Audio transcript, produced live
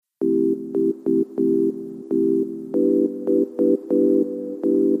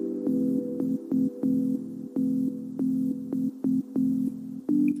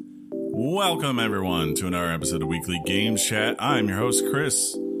Welcome, everyone, to another episode of Weekly Games Chat. I'm your host,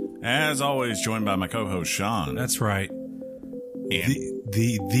 Chris. As always, joined by my co-host, Sean. That's right. And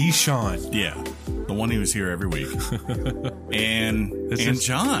The Sean. yeah, the one who's here every week. and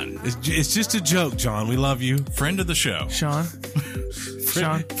John. It's just a joke, John. We love you. Friend of the show. Sean.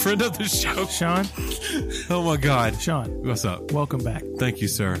 Sean. Friend of the show. Sean. Oh, my God. Sean. What's up? Welcome back. Thank you,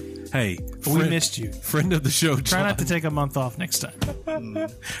 sir. Hey. We missed you. Friend of the show, John. Try not to take a month off next time.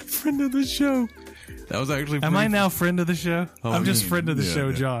 Friend of the show. That was actually Am I now friend of the show? I'm just friend of the yeah, show,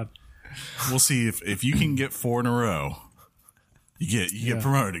 yeah. John. We'll see if you can get 4 in a row. You get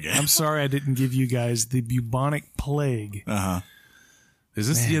promoted again. I'm sorry I didn't give you guys the bubonic plague. Is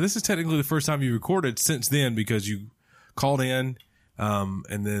this? Yeah, this is technically the first time you recorded since then because you called in,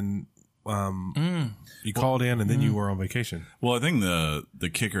 and then you called in, and then you were on vacation. Well, I think the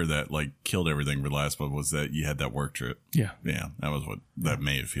kicker that like killed everything for the last one was that you had that work trip. Yeah. Yeah, that was what that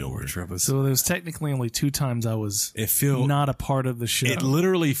made it feel weird. So there was technically only 2 times I was not a part of the show. It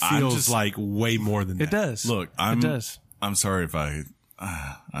literally feels like way more than that. It does. Look, it does. I'm sorry if I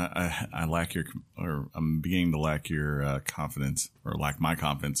lack your, or I'm beginning to lack your confidence, or lack my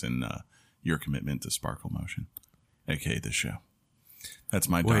confidence in your commitment to Sparkle Motion, aka this show. That's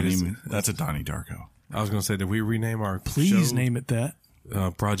my Donnie. That's a Donnie Darko. I was going to say, did we rename our Please show, name it that.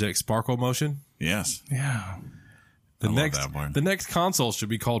 Project Sparkle Motion? Yes. Yeah. I love that one. The next console should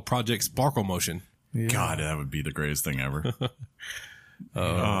be called Project Sparkle Motion. Yeah. God, that would be the greatest thing ever.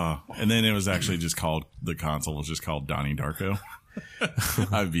 And then it was actually just called, the console was just called Donnie Darko.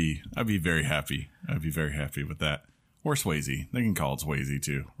 I'd be very happy. I'd be very happy with that. Or Swayze. They can call it Swayze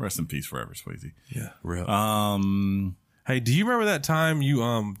too. Rest in peace forever, Swayze. Yeah, real. Hey, do you remember that time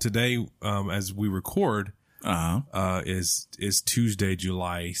you today as we record is Tuesday,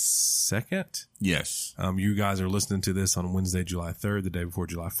 July 2nd? Yes. You guys are listening to this on Wednesday, July 3rd, the day before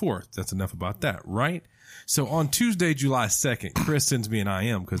July 4th. That's enough about that, right? So on Tuesday, July 2nd, Chris sends me an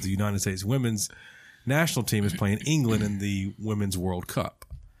IM because the United States women's national team is playing England in the Women's World Cup.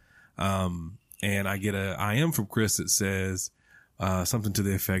 And I get a IM from Chris that says something to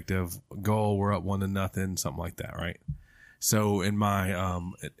the effect of goal, we're up 1-0, something like that, right? So in my,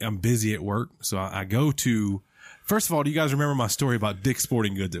 I'm busy at work. So I go to, first of all, do you guys remember my story about Dick's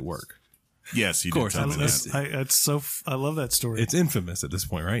Sporting Goods at work? Yes, you did tell me that. I love that story. It's infamous at this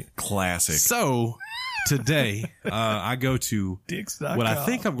point, right? Classic. So today, I go to Dicks.com. what I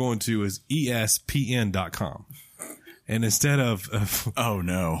think I'm going to is ESPN.com. And instead of oh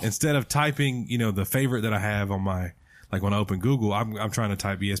no, instead of typing, the favorite that I have on my, like when I open Google, I'm trying to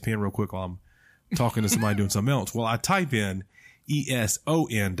type ESPN real quick while I'm talking to somebody doing something else. Well, I type in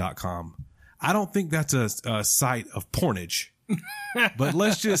ESON.com. I don't think that's a site of pornage, but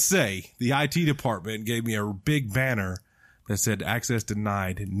let's just say the IT department gave me a big banner that said access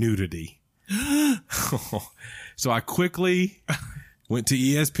denied nudity. So I quickly went to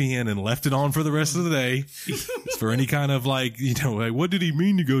ESPN and left it on for the rest of the day for any kind of like, what did he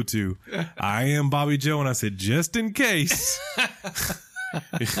mean to go to? I am Bobby Joe. And I said, just in case.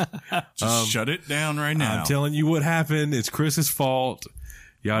 Just shut it down right now. I'm telling you what happened. It's Chris's fault.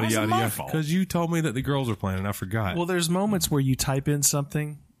 Yada, yada, my yada. fault? Because you told me that the girls were playing and I forgot. Well, there's moments where you type in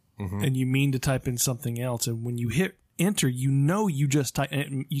something and you mean to type in something else. And when you hit enter, you just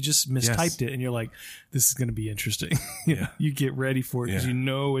mistyped it and you're like, this is going to be interesting. You get ready for it because you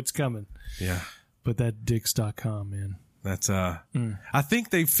know it's coming. Yeah. But that Dicks.com, man. That's, I think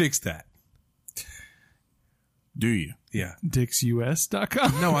they fixed that. Do you? Yeah.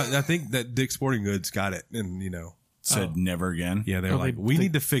 DicksUS.com. No, I think that Dick's Sporting Goods got it and, Said never again. Yeah, they're like, we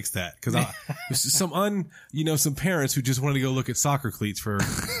need to fix that because some parents who just wanted to go look at soccer cleats for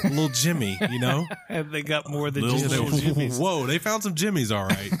little Jimmy, And they got more than Little just Jimmy. little Jimmys. Whoa, they found some Jimmies, all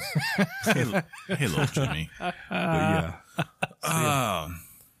right. Hey, little Jimmy. But yeah,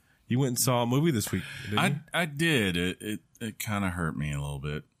 you went and saw a movie this week. Didn't you? I did. It kind of hurt me a little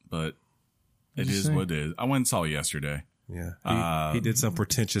bit, but it is say? what it is. I went and saw it yesterday. Yeah, he did some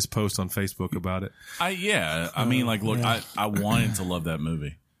pretentious post on Facebook about it. I mean, like, look, I wanted to love that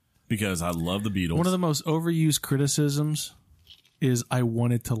movie because I love the Beatles. One of the most overused criticisms is I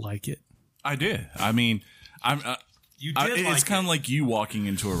wanted to like it. I did. I mean, You did it's kind of like you walking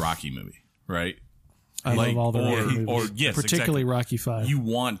into a Rocky movie, right? I love all the Rocky movies. Or yes, particularly exactly. Rocky V. You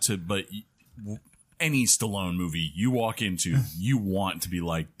want to, but any Stallone movie you walk into, you want to be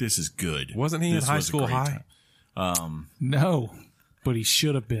like, this is good. Wasn't he in High School High? No, but he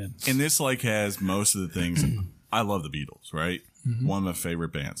should have been. And this like has most of the things. I love the Beatles, right? One of my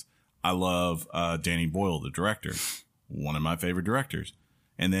favorite bands. I love Danny Boyle, the director, one of my favorite directors.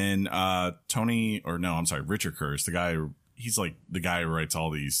 And then Richard Curtis, the guy he's like the guy who writes all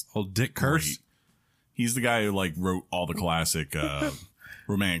these. Old Dick Curse. He's the guy who like wrote all the classic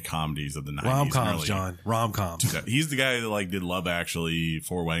romantic comedies of the 90s. Rom-coms, John. Rom-coms. He's the guy that like did Love Actually,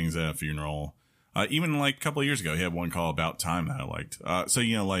 Four Weddings and a Funeral. Even like a couple of years ago, he had one called About Time that I liked. So,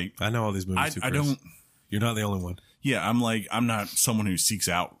 you know, like. I know all these movies too, Chris. You're not the only one. Yeah, I'm not someone who seeks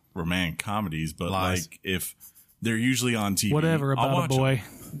out romantic comedies, but Lies. like if they're usually on TV. Whatever I'll about a watch boy.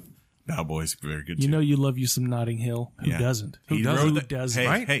 them. About Boy's very good You too. know you love you some Notting Hill. Who Yeah. doesn't? He Who wrote that- doesn't? Hey,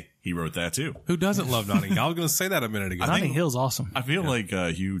 right? hey, he wrote that too. Who doesn't love Notting Hill? I was going to say that a minute ago. Notting Hill's awesome. I feel like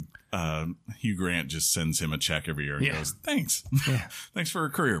Hugh Grant just sends him a check every year and Yeah. goes, "Thanks, Yeah. thanks for a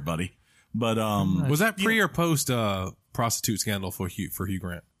career, buddy." But Was that pre or post prostitute scandal for Hugh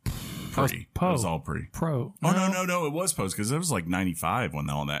Grant? pre. It was Poe. all pre. Pro. Oh no, it was post because it was like 95 when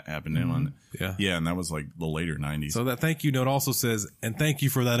all that happened. Yeah. Yeah, and that was like the later 90s. So that thank you note also says, and thank you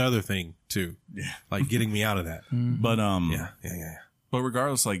for that other thing too. Yeah. Like getting me out of that. But Yeah. But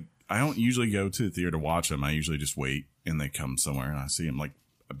regardless, like I don't usually go to the theater to watch them. I usually just wait and they come somewhere and I see them. Like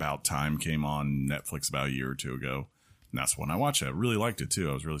About Time came on Netflix about a year or two ago. And that's when I watched it. I really liked it too.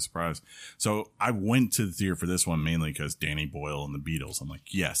 I was really surprised. So I went to the theater for this one mainly because Danny Boyle and the Beatles. I'm like,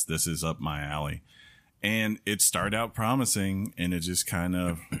 yes, this is up my alley. And it started out promising and it just kind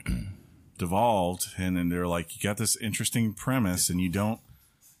of devolved. And then they're like, you got this interesting premise and you don't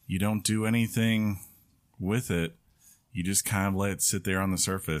do anything with it. You just kind of let it sit there on the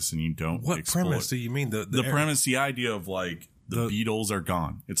surface and you don't What explore premise it. do you mean? The premise, the idea of like the Beatles are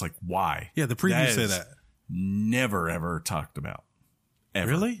gone. It's like, why? Yeah, the previews say is that. Never ever talked about. Ever.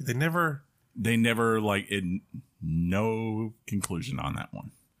 Really? They never. They never like it. No conclusion on that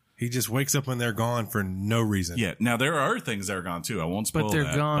one. He just wakes up and they're gone for no reason. Yeah. Now there are other things that are gone too. I won't spoil But they're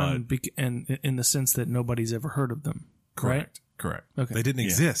that, gone but and in the sense that nobody's ever heard of them. correct. Correct. Right? Okay. They didn't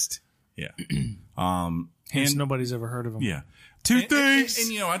exist. Yeah. Hence, and- nobody's ever heard of them. Yeah. Two And, things.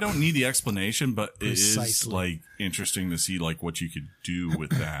 you know, I don't need the explanation, but it is Precisely. like interesting to see like what you could do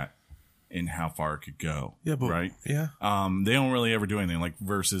with that and how far it could go. Yeah, but right. yeah. They don't really ever do anything like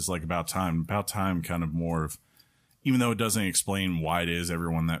versus like About Time. About Time kind of more of, even though it doesn't explain why it is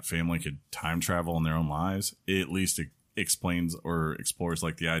everyone in that family could time travel in their own lives, it at least explains or explores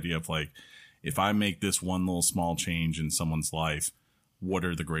like the idea of like, if I make this one little small change in someone's life, what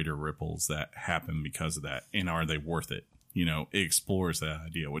are the greater ripples that happen because of that? And are they worth it? You know, it explores that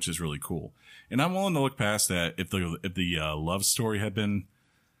idea, which is really cool. And I'm willing to look past that if the love story had been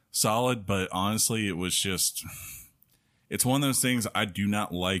solid, but honestly, it was just, it's one of those things I do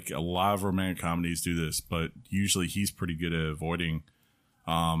not like. A lot of romantic comedies do this, but usually he's pretty good at avoiding,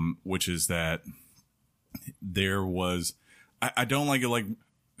 which is that there was, I don't like it. Like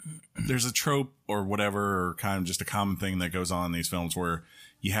there's a trope or whatever, or kind of just a common thing that goes on in these films where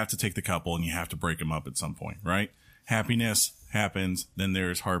you have to take the couple and you have to break them up at some point, right? Happiness happens, then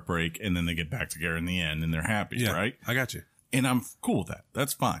there's heartbreak, and then they get back together in the end and they're happy, Yeah. right? I got you. And I'm cool with that.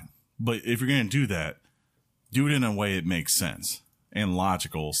 That's fine. But if you're going to do that, do it in a way it makes sense and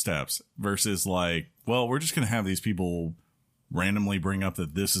logical steps versus like, well, we're just going to have these people randomly bring up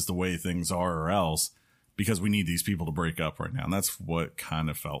that this is the way things are or else because we need these people to break up right now. And that's what kind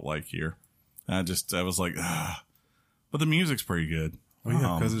of felt like here. I was like, but the music's pretty good. Well,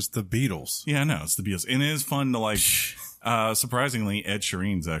 yeah, because it's the Beatles. Yeah, I know. It's the Beatles. And it is fun to like, surprisingly, Ed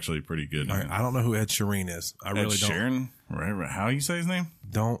Sheeran's actually pretty good. I don't know who Ed Sheeran is. I really don't. Sheeran? Right. How you say his name?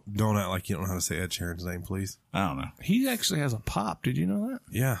 Don't act like you don't know how to say Ed Sheeran's name, please. I don't know. He actually has a pop. Did you know that?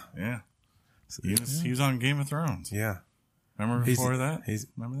 Yeah. Yeah. He was on Game of Thrones. Yeah. Remember before that?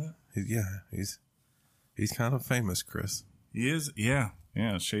 Remember that? He's kind of famous, Chris. He is. Yeah.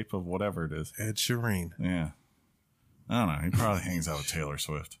 Yeah. Shape of whatever it is. Ed Sheeran. Yeah. I don't know. He probably hangs out with Taylor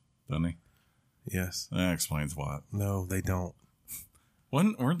Swift, doesn't he? Yes. That explains what. No, they don't.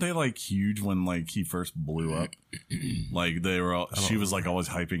 Weren't they like huge when like he first blew up? Like they were all, she was like always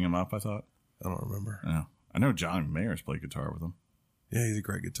hyping him up, I thought. I don't remember. Yeah. I know John Mayer's played guitar with him. Yeah, he's a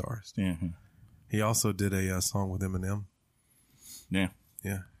great guitarist. Yeah. He also did a song with Eminem. Yeah.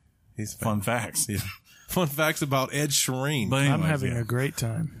 Yeah. He's Fun facts. Yeah. Fun facts about Ed Sheeran. But anyways, I'm having yeah. a great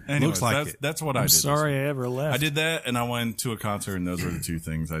time. Anyways, Looks like it. That's what I I'm did. sorry I ever left. I did that and I went to a concert and those were the two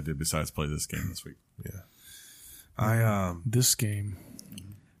things I did besides play this game this week. Yeah. This game.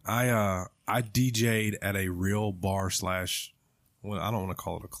 I DJ'd at a real bar / well, I don't want to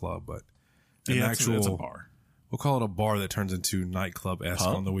call it a club, but an actual it's a bar. We'll call it a bar that turns into nightclub-esque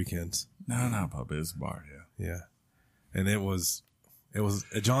Pub? on the weekends. No, not pub. It's a bar, yeah. Yeah. And it was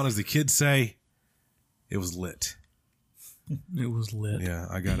John, as the kids say, it was lit. It was lit. Yeah.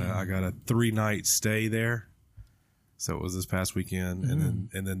 I got a 3-night stay there. So it was this past weekend, and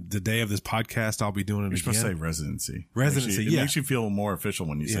then the day of this podcast, I'll be doing it You're again. supposed to say residency. Residency, It yeah. makes you feel more official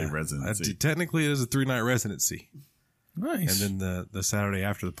when you say residency. Technically, it is a 3-night residency. Nice. And then the Saturday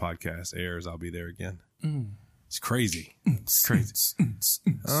after the podcast airs, I'll be there again. It's crazy. It's crazy.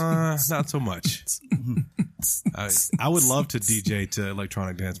 Not so much. I would love to DJ to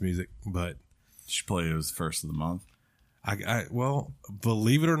electronic dance music, but You should play it as first of the month. well,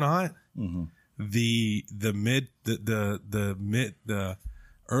 believe it or not, the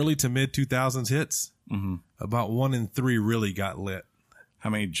early to mid 2000s hits, about 1 in 3 really got lit. How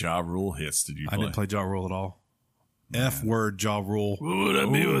many Ja Rule hits did you play? I didn't play Ja Rule at all. F word Ja Rule. Would I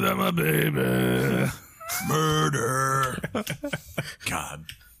be without my baby? Murder. God.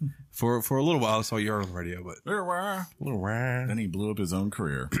 For a little while, I saw you on the radio, but a little while. Then he blew up his own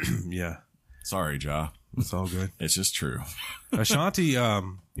career. Yeah, Sorry, Ja. it's all good. It's just true. Ashanti, she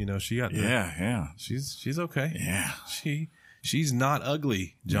got Yeah. she's okay. Yeah. She's not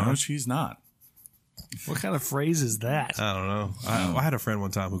ugly, John. No, she's not. What kind of phrase is that? I don't know. I had a friend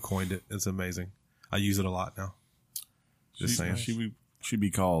one time who coined it. It's amazing. I use it a lot now. Just saying. She'd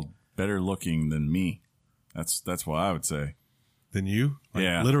be called better looking than me. That's what I would say. Than you? Like,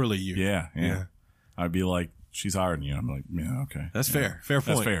 Yeah. literally you. Yeah. I'd be like, she's higher than you. I'm like, yeah, okay. That's fair. Fair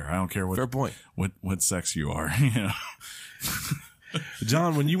point. That's fair. I don't care Fair point. what sex you are.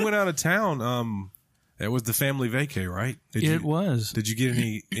 John, when you went out of town, it was the family vacay, right? It was. Did you get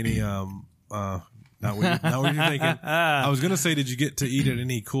any not what you're thinking. I was going to say, did you get to eat at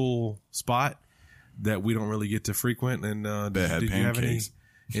any cool spot that we don't really get to frequent? And did you have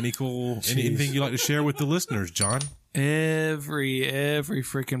any cool, anything you'd like to share with the listeners, John? Every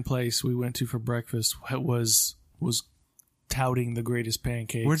freaking place we went to for breakfast was touting the greatest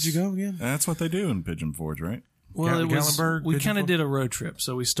pancakes. Where'd you go again? That's what they do in Pigeon Forge, right? Well, it was, Gatlinburg, we Pigeon kind of Forge? did a road trip.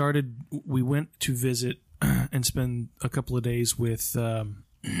 So we went to visit and spend a couple of days with some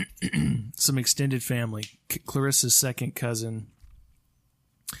extended family. Clarissa's second cousin,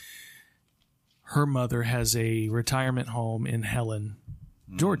 her mother has a retirement home in Helen,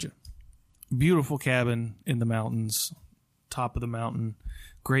 Georgia. Beautiful cabin in the mountains, top of the mountain,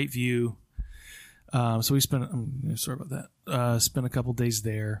 great view. So we spent, sorry about that, spent a couple days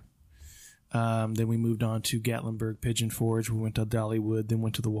there. Then we moved on to Gatlinburg, Pigeon Forge. We went to Dollywood, then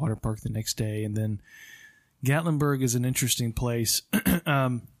went to the water park the next day. And then Gatlinburg is an interesting place.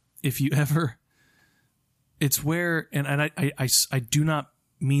 If you ever, it's where, and I do not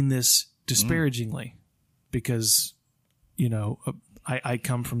mean this disparagingly because, I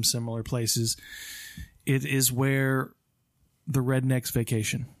come from similar places. It is where the rednecks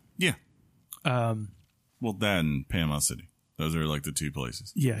vacation. Yeah. Well, that and Panama City. Those are like the two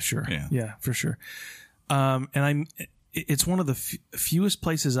places. Yeah, sure. Yeah. Yeah, for sure. And it's one of the fewest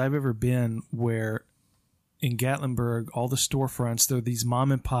places I've ever been where in Gatlinburg, all the storefronts, they're these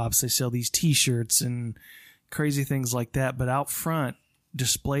mom and pops. They sell these T-shirts and crazy things like that. But out front,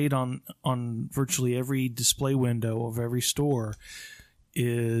 displayed on virtually every display window of every store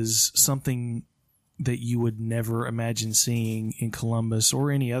is something that you would never imagine seeing in Columbus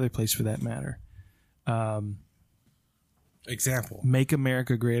or any other place for that matter. Example. Make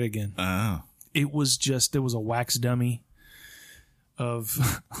America Great Again. Oh. It was just, there was a wax dummy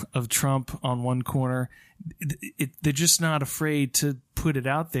of Trump on one corner. They're just not afraid to put it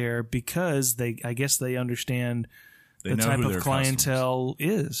out there because I guess they understand the know type who of their clientele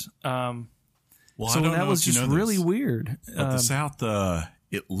is. Well, So I don't that know was if you just know really this, weird. but the South,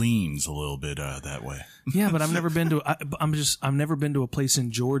 it leans a little bit that way. Yeah, but I've never been to. I've never been to a place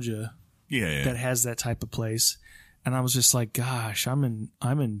in Georgia Yeah. that has that type of place, and I was just like, gosh, I'm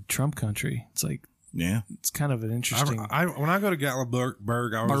in Trump country. It's like Yeah. it's kind of an interesting. When I go to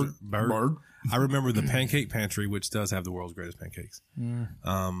Gatlinburg, I remember the Pancake Pantry, which does have the world's greatest pancakes.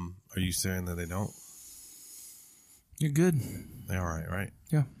 Are you saying that they don't? You're good. They're all right?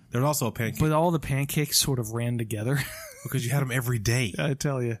 Yeah. There's also a pancake But all the pancakes sort of ran together. because you had them every day. I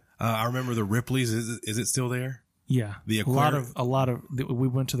tell you. I remember the Ripley's. Is it still there? Yeah. The a lot of we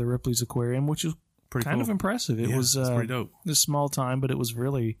went to the Ripley's Aquarium, which was Pretty kind cool. of impressive. It Yeah, was it's pretty dope. a small time, but it was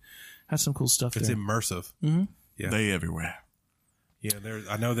really had some cool stuff It's there. immersive. Yeah. They everywhere. Yeah,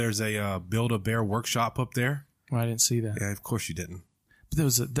 I know there's a Build-A-Bear workshop up there. Well, I didn't see that. Yeah, of course you didn't.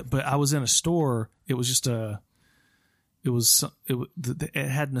 But but I was in a store. It was just it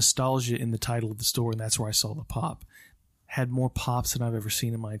had nostalgia in the title of the store, and that's where I saw the pop. Had more pops than I've ever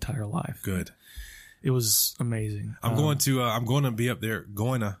seen in my entire life. Good. It was amazing. I'm going to be up there.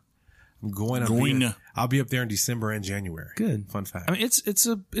 I'll be up there in December and January. Good. Fun fact. I mean, it's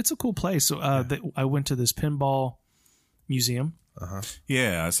a cool place. So I went to this pinball museum.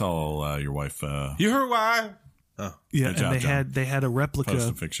 Yeah, I saw your wife. You heard why? Oh, Yeah, Good job, and John. they had a replica. Post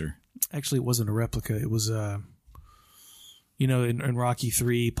a picture. Actually, it wasn't a replica. It was you know, in Rocky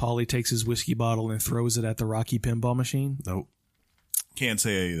 3, Paulie takes his whiskey bottle and throws it at the Rocky pinball machine. nope. Can't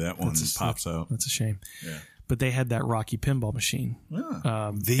say that one That's a- pops out. That's a shame. Yeah. But they had that Rocky pinball machine.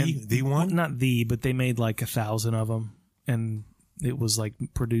 Yeah. The Well, one? not the, but they made like 1,000 of them, and it was like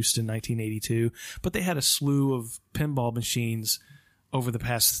produced in 1982. But they had a slew of pinball machines over the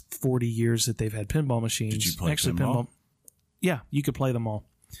past 40 years that they've had pinball machines. Did you play pinball? Yeah, you could play them all.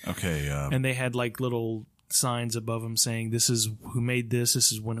 Okay. And they had like little signs above them saying, this is who made this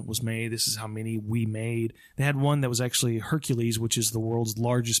is when it was made, this is how many we made. They had one that was actually Hercules, which is the world's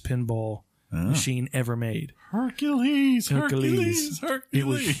largest pinball machine ever made. Hercules. It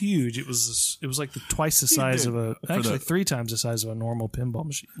was huge. It was like twice the size of actually 3 times the size of a normal pinball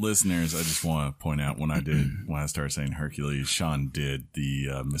machine. Listeners, I just want to point out when I started saying Hercules, Sean did the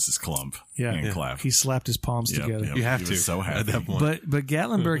Mrs. Clump and clap. He slapped his palms Yep, together. yep. You have He to. was so happy. At that point. But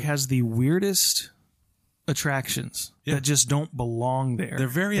Gatlinburg has the weirdest attractions that just don't belong there. They're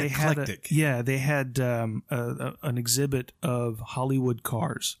very They had eclectic. they had an exhibit of Hollywood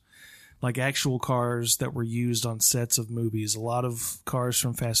cars, like actual cars that were used on sets of movies. A lot of cars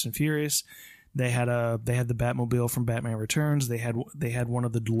from Fast and Furious. They had the Batmobile from Batman Returns. They had one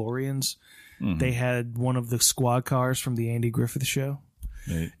of the DeLoreans. Mm-hmm. They had one of the squad cars from the Andy Griffith Show,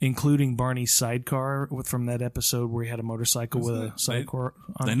 They, including Barney's sidecar from that episode where he had a motorcycle with a sidecar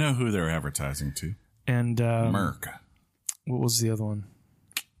on they it. know who they're advertising to. And Merc. what was the other one?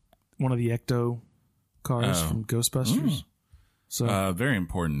 One of the Ecto cars from Ghostbusters. So Very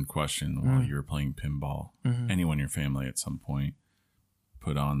important question while you were playing pinball. Anyone in your family at some point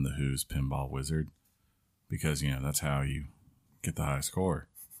put on the Who's Pinball Wizard? Because, that's how you get the high score.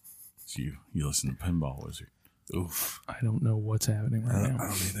 So you listen to Pinball Wizard. Oof. I don't know what's happening right now. I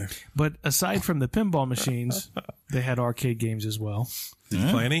don't either. But aside from the pinball machines, they had arcade games as well. Did you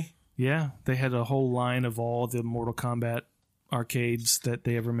play any? Yeah, they had a whole line of all the Mortal Kombat arcades that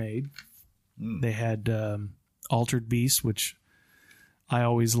they ever made. They had Altered Beast, which I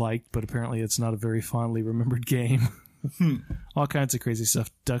always liked, but apparently it's not a very fondly remembered game. All kinds of crazy stuff.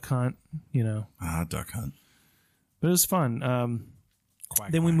 Duck Hunt, Duck Hunt. But it was fun.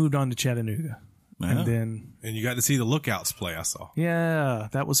 Then we moved on to Chattanooga. And then, And you got to see the Lookouts play, I saw. yeah,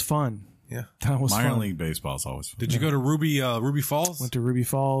 that was fun. Yeah. That was Minor fun. league baseball is always fun. Did you go to Ruby Falls? Went to Ruby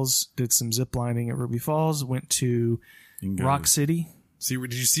Falls, did some zip lining at Ruby Falls, went to You can go Rock to- City.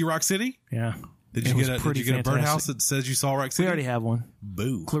 Did you see Rock City? Yeah. Did It you was get a pretty birdhouse fantastic. that says you saw Rock City? We already have one.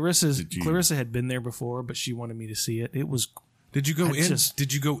 Boo. Clarissa had been there before, but she wanted me to see it. It was Did you go I in? just-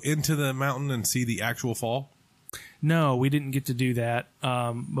 Did you go into the mountain and see the actual fall? no, we didn't get to do that.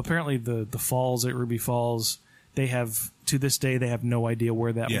 Apparently, the falls at Ruby Falls, they have to this day they have no idea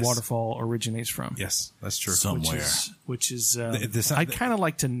where that Yes. waterfall originates from. Yes, that's true. Somewhere. Which is this- I'd kind of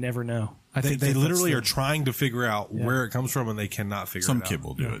like to never know. I They think that's literally the- are trying to figure out where it comes from, and they cannot figure Some it out. kid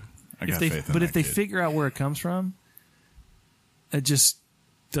will do it. I If got they, faith in but that if they kid. figure out where it comes from, it just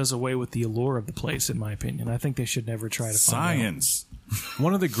does away with the allure of the place, in my opinion. I think they should never try to Science.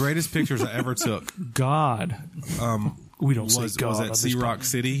 One of the greatest pictures I ever took find out. God. We don't say was God. on at this Sea Rock podcast.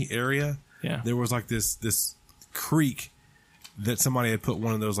 City area. Yeah. There was like this creek that somebody had put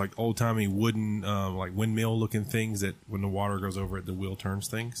one of those like old timey wooden like windmill looking things that when the water goes over it, the wheel turns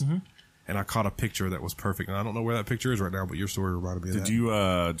things. Mm-hmm. And I caught a picture that was perfect. And I don't know where that picture is right now, but your story reminded me of that.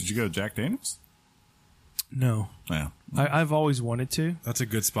 Did you go to Jack Daniels? No. Yeah. I've always wanted to. That's a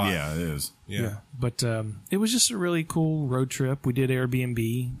good spot. Yeah, it is. Yeah. But it was just a really cool road trip. We did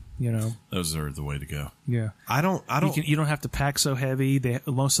Airbnb, Those are the way to go. Yeah. I don't You don't have to pack so heavy.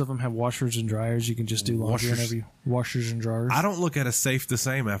 Most of them have washers and dryers. You can just do laundry Washers. whenever washers and dryers. I don't look at a safe the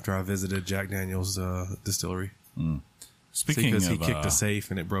same after I visited Jack Daniel's distillery. Speaking Because of he kicked a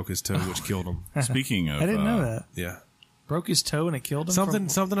safe and it broke his toe, which killed him. speaking of I didn't know that. Yeah. Broke his toe and it killed him.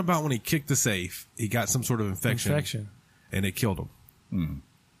 Something about when he kicked the safe, he got some sort of infection. And it killed him.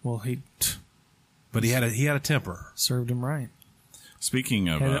 Well, he But he had a temper. served him right. Speaking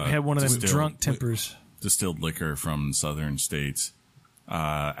of Had one of them distilled- drunk tempers. distilled liquor from southern states.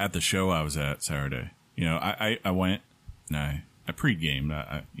 At the show I was at Saturday, I went and I pre-gamed.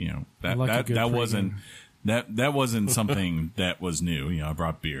 I like a good that wasn't pregame. that wasn't something that was new. I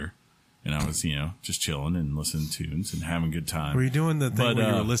brought beer and I was just chilling and listening to tunes and having a good time. Were you doing the thing But, where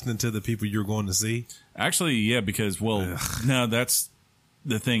you were listening to the people you were going to see? Actually, yeah, because no, that's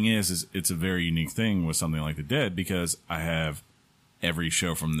the thing is it's a very unique thing with something like The Dead because I have every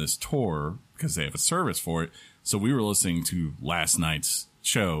show from this tour because they have a service for it. So we were listening to last night's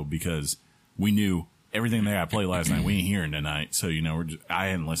show because we knew everything they got played last night. We ain't hearing tonight. So, I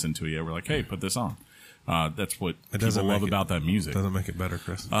hadn't listened to it yet. We're like, hey, put this on. That's what people doesn't love make it- about that music. Doesn't make it better,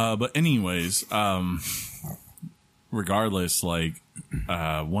 Chris. But anyways, regardless, like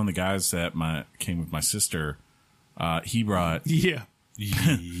one of the guys that came with my sister, he brought Yeah.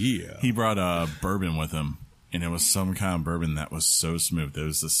 Yeah. he brought a bourbon with him, and it was some kind of bourbon that was so smooth. It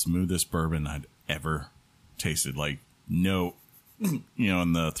was the smoothest bourbon I'd ever tasted. Like no,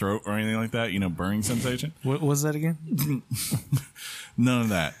 in the throat or anything like that. Burning sensation. What was that again? None of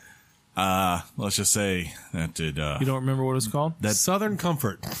that. Let's just say that did. You don't remember what it was called? That's Southern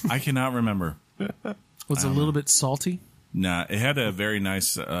Comfort. I cannot remember. Was it a little bit salty? Nah, it had a very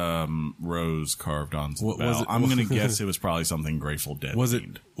nice rose carved onto What the was bell. it? I'm going to guess it was probably something Grateful Dead. Was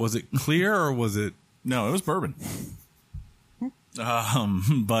it clear or was it? No, it was bourbon.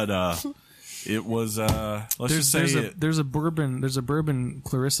 But it was. Let's just say there's a bourbon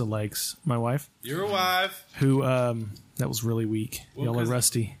Clarissa likes, my wife, Your wife. who that was really weak. Y'all are 'cause-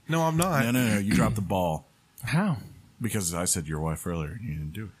 rusty. No, I'm not. No. You dropped the ball How? because I said your wife earlier and you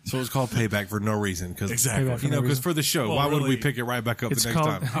didn't do it. So it's called payback for no reason. Cause, Exactly. Payback for You know, no because reason. for the show, Well, why would we really, pick it right back up It's the next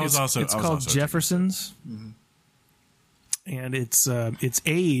called. time? I was also Jefferson's, and it's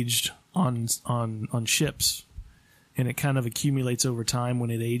aged on ships, and it kind of accumulates over time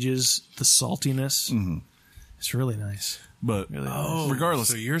when it ages. The saltiness, it's really nice. But regardless,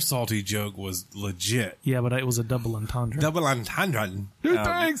 So your salty joke was legit. Yeah, but it was a double entendre. Double entendre.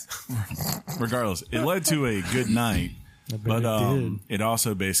 Thanks. regardless, it led to a good night. I bet But it did. it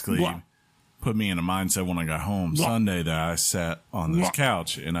also basically Blah. put me in a mindset when I got home Sunday that I sat on this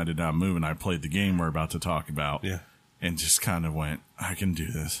couch and I did not move, and I played the game we're about to talk about. Yeah. And just kind of went, I can do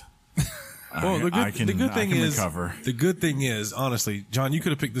this. Well, the good thing is, recover. the good thing is, honestly, John, you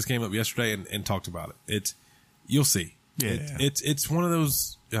could have picked this game up yesterday and talked about it. You'll see. Yeah. It's one of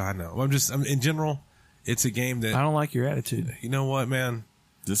those. Yeah, I know. In general, it's a game I that, don't like your attitude. you know what, man.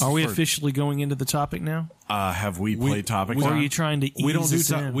 This Are is we for- officially going into the topic now? Have we played topic Or time? are you trying to ease We don't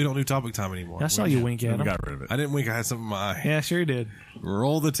us in? do topic time anymore. I saw you wink at We him. got rid of it. I didn't wink. I had something in my eye. Yeah, sure you did.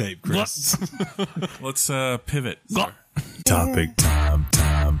 Roll the tape, Chris. Let's pivot. Topic time.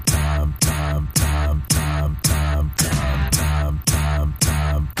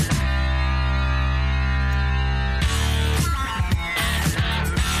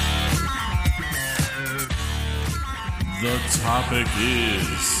 The topic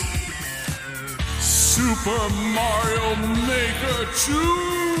is Super Mario Maker 2.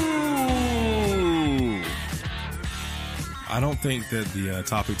 I don't think that the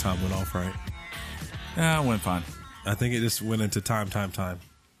topic time went off right. Yeah, it went fine. I think it just went into time.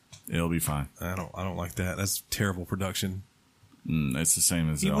 It'll be fine. I don't like that. That's terrible production. It's the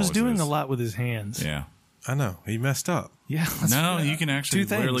same as He it was always doing is. a lot with his hands. Yeah. I know. He messed up. Yeah. No, you can actually Two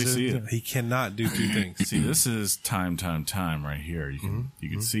things. rarely see it. He cannot do two things. See, this is time right here. You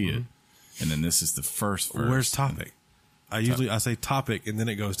can see it, and then this is the first verse. Where's topic? I say topic and then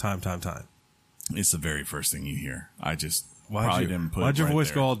it goes time. It's the very first thing you hear. I just Why'd probably you- didn't put. why'd it your right voice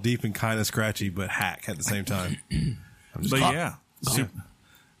there. go all deep and kind of scratchy but hack at the same time? But yeah,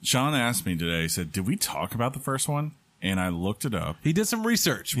 Sean asked me today. He said, "Did we talk about the first one?" And I looked it up. He did some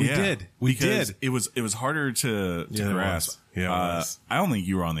research. We Yeah, did. because it was harder to Yeah, it grasp. was. Yeah, it was. I don't think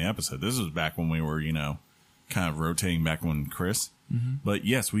you were on the episode. This was back when we were, kind of rotating back when Chris. But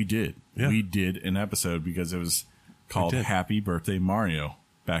yes, we did. Yeah. We did an episode because it was called did. Happy Birthday Mario.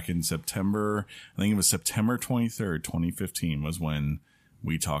 Back in September, I think it was September 23rd, 2015 was when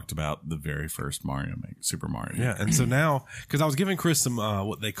we talked about the very first Super Mario. Yeah, and so now, because I was giving Chris some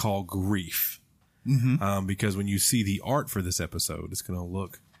what they call grief, because when you see the art for this episode, it's going to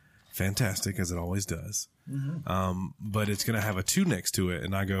look fantastic as it always does, but it's going to have a 2 next to it,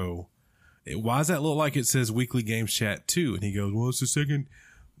 and I go, why does that look like it says Weekly Games Chat 2? And he goes, well,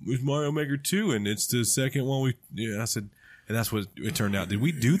 it's Mario Maker 2, and it's the second one I said, and that's what it turned out. Did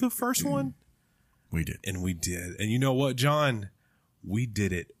we do the first one? We did. And we did. And you know what, John? We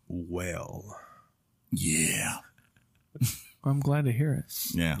did it well. Yeah. I'm glad to hear it.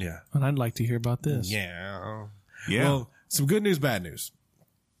 Yeah. Yeah. And I'd like to hear about this. Yeah. Yeah. Well, some good news, bad news.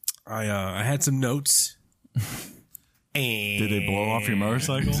 I had some notes. Did they blow off your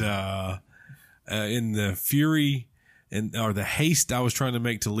motorcycle? In the fury or the haste I was trying to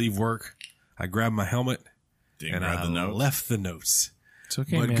make to leave work, I grabbed my helmet Didn't and grab I the notes? left the notes. It's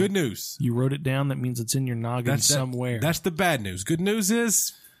okay, But man. good news. You wrote it down. That means it's in your noggin somewhere. That's the bad news. Good news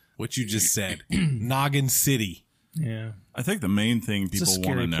is what you just said. Noggin City. yeah. I think the main thing It's a people want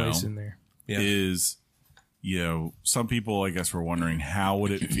scary to know place in there. Yeah. is, some people, I guess, were wondering how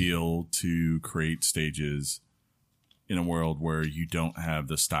would it feel to create stages in a world where you don't have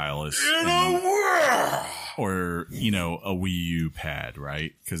the stylus. or, you know, a Wii U pad,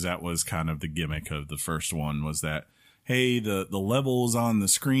 right? Because that was kind of the gimmick of the first one, was that, hey, the level's on the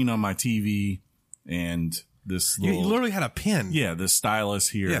screen on my TV, and this You little, literally had a pen. yeah, the stylus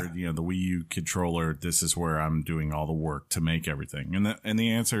here, Yeah. you know, the Wii U controller, this is where I'm doing all the work to make everything. And the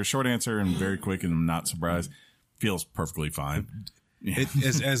answer, short answer, and very quick, and I'm not surprised, feels perfectly fine.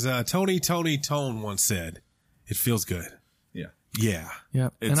 It, as Tony Tone once said, it feels good. Yeah. Yeah.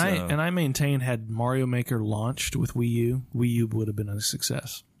 Yep. It's, And I maintain, had Mario Maker launched with Wii U would have been a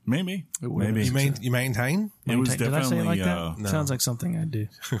success. Maybe. would have Maybe. You maintain? It was Did I say it like definitely, that? Sounds like something I do.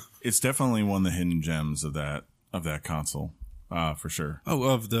 it's definitely one of the hidden gems of that console, for sure. Oh,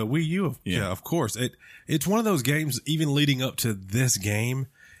 of the Wii U? Yeah, of course. It's one of those games, even leading up to this game,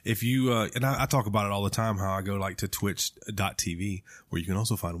 if you, and I talk about it all the time, how I go like to twitch.tv, where you can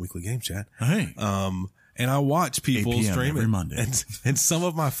also find Weekly Game Chat. Hey. And I watch people 8 p.m. stream every it. Monday. And some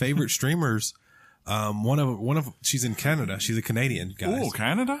of my favorite streamers, one of she's in Canada. She's a Canadian, guys. Oh,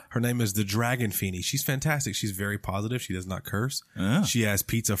 Canada? Her name is the Dragon Feeny. She's fantastic. She's very positive. She does not curse. Yeah. She has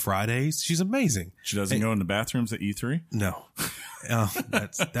Pizza Fridays. She's amazing. She doesn't go in the bathrooms at E3? No,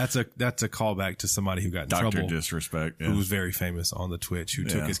 that's a callback to somebody who got in Dr. trouble, Disrespect. Yeah. who was very famous on the Twitch, who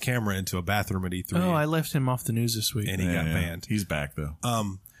took his camera into a bathroom at E3 Oh, I left him off the news this week. and he got banned. He's back, though.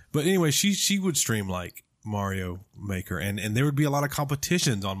 But anyway, she would stream like Mario Maker, and there would be a lot of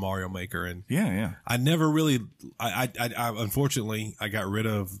competitions on Mario Maker, and yeah. I never really, I unfortunately I got rid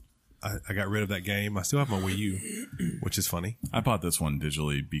of that game. I still have my Wii U, which is funny. I bought this one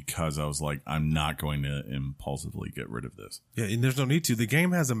digitally because I was like, I'm not going to impulsively get rid of this. Yeah, and there's no need to. The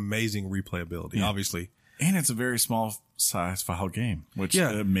game has amazing replayability, obviously. And it's a very small size file game, which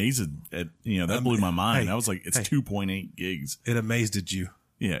Yeah. amazed it. You know, that blew my mind. hey, I was like, it's 2.8 gigs. It amazed you.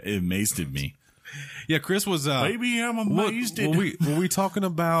 Yeah, it amazed me. Yeah, Chris was Baby, I'm amazed. were we talking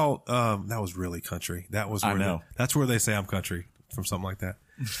about that was really country. That was where I know. That's where they say I'm country from something like that.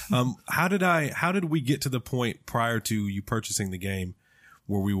 How did we get to the point prior to you purchasing the game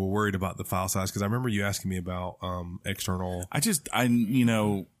where we were worried about the file size? Because I remember you asking me about external you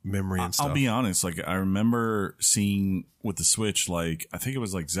know, memory and stuff. I'll be honest. Like, I remember seeing with the Switch, like, I think it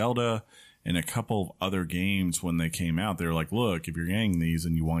was like Zelda and a couple of other games when they came out. They were like, look, if you're getting these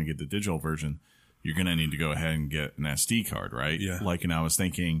and you want to get the digital version, you're going to need to go ahead and get an SD card, right? Yeah. Like, and I was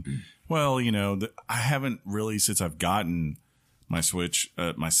thinking, well, you know, I haven't really, since I've gotten my Switch,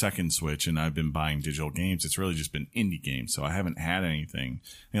 my second Switch, and I've been buying digital games, it's really just been indie games. So I haven't had anything.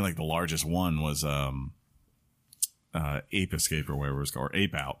 I think like the largest one was Ape Escape or whatever it was called, or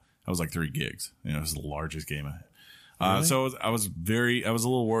Ape Out. That was like 3 gigs. You know, it was the largest game I had. Really? So I was a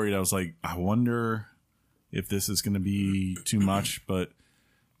little worried. I was like, I wonder if this is going to be too much, but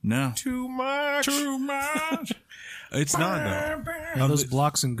no. Too much. It's not though. Now, those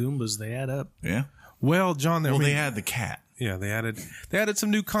blocks and Goombas, they add up. Yeah. Well, John, They had the cat. yeah, they added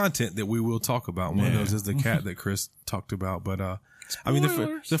some new content that we will talk about. One of those is the cat that Chris talked about. But I mean,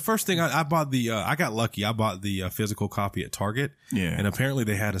 the first thing I bought I got lucky. I bought the physical copy at Target. Yeah. And apparently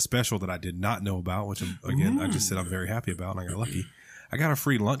they had a special that I did not know about, which again I just said I'm very happy about, and I got lucky. I got a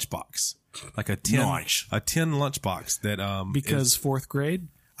free lunchbox, like a tin lunchbox that Because fourth grade?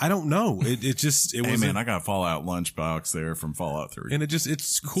 I don't know. It was Hey man, I got a Fallout lunchbox there from Fallout 3. and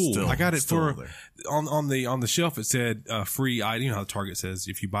it's cool. Still- I got it still for there. on the shelf. It said free item. You know how Target says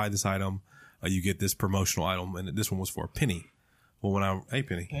if you buy this item, you get this promotional item, and this one was for a penny. Well, when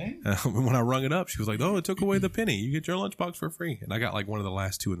I rung it up, she was like, "Oh, it took away the penny. You get your lunchbox for free." And I got like one of the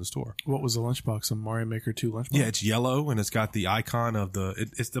last 2 in the store. What was the lunchbox? A Mario Maker 2 lunchbox? Yeah, it's yellow and it's got the icon of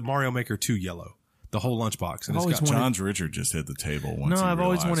it's the Mario Maker 2 yellow, the whole lunchbox, and it's always got wanted- John's Richard just hit the table once. No, he I've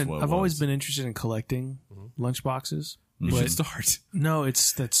always realized wanted. what it I've always was. been interested in collecting lunchboxes. you But should start. no,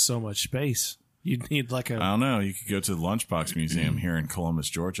 that's so much space. You'd need like I a. don't know. You could go to the Lunchbox Museum here in Columbus,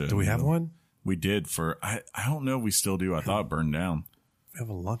 Georgia. Do we have one? We did for. I don't know if we still do. I thought it burned down. We have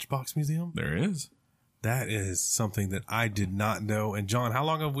a lunchbox museum. There is. That is something that I did not know. And John, how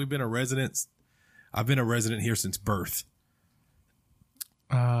long have we been a resident? I've been a resident here since birth.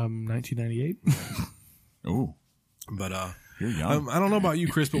 1998. Oh, But you're young. I don't know about you,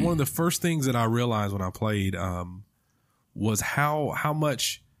 Chris, but one of the first things that I realized when I played was how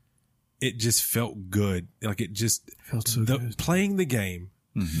much it just felt good. Like it just Felt so good. Playing the game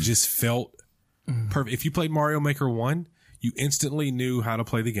just felt perfect. If you played Mario Maker 1, you instantly knew how to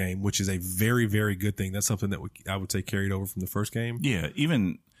play the game, which is a very, very good thing. That's something that I would say carried over from the first game. Yeah,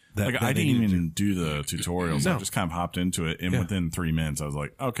 even That I they didn't needed even do the tutorials. No. I just kind of hopped into it, and within 3 minutes, I was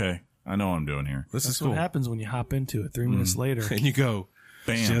like, "Okay, I know what I'm doing here." This is That's cool. what happens when you hop into it. 3 minutes later, And you go,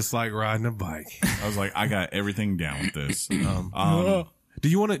 Bam! just like riding a bike. I was like, "I got everything down with this." Do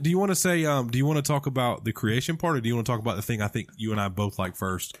you want to say? Do you want to talk about the creation part, or do you want to talk about the thing I think you and I both like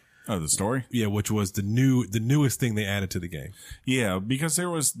first? Oh, the story? Yeah, which was the newest thing they added to the game. Yeah, because there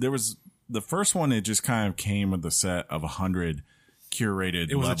was the first one. It just kind of came with a set of 100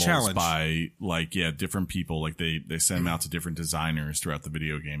 curated. It was levels a challenge by different people. Like they sent them out to different designers throughout the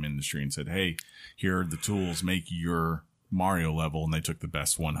video game industry and said, "Hey, here are the tools. Make your Mario level," and they took the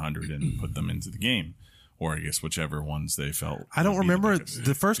best 100 and put them into the game. Or I guess whichever ones they felt. I don't remember.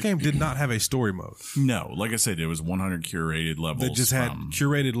 The first game did not have a story mode. No, like I said, it was 100 curated levels. They just had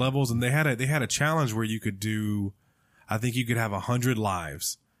curated levels, and they had a challenge where you could do. I think you could have 100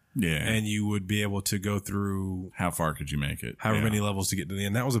 lives. Yeah, and you would be able to go through. How far could you make it? However many levels to get to the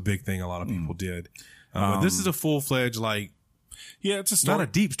end. That was a big thing. A lot of people did. But this is a full-fledged it's a story. Not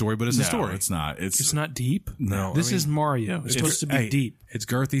a deep story, but it's a story. It's not. It's not deep. No, This is Mario. It's supposed to be deep. It's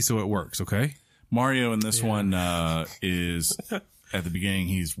girthy, so it works. Okay. Mario in this one is at the beginning.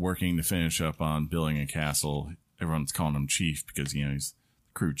 He's working to finish up on building a castle. Everyone's calling him Chief because he's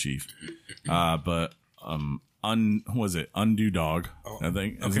the crew chief. But Undo Dog? I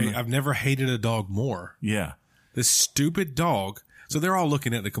think. Okay, I've never hated a dog more. Yeah, this stupid dog. So they're all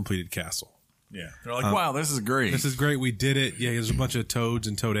looking at the completed castle. Yeah, they're like, "Wow, this is great. This is great. We did it." Yeah, there's a bunch of toads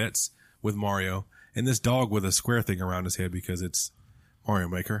and toadettes with Mario, and this dog with a square thing around his head because it's Mario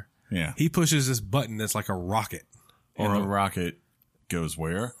Maker. Yeah. He pushes this button that's like a rocket. Or a rocket goes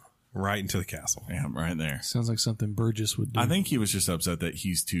where? Right into the castle. Yeah, right there. Sounds like something Burgess would do. I think he was just upset that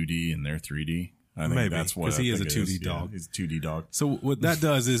he's 2D and they're 3D. I think Maybe, that's what because he is a 2D is. dog. Yeah, he's a 2D dog. So what that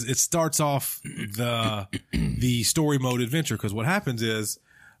does is it starts off the story mode adventure, because what happens is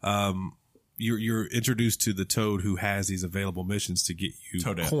you're introduced to the Toad who has these available missions to get you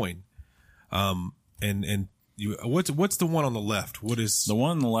Toadette. coin. And you what's the one on the left? What is the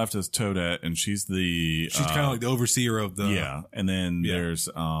one on the left is Toadette, and she's kind of like the overseer of the and then there's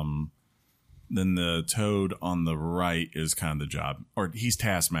then the Toad on the right is kind of the job, or he's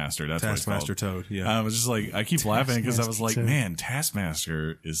Taskmaster. That's Taskmaster what it's called. Toad. Yeah, I was just like, I keep laughing because I was like, Toad. man,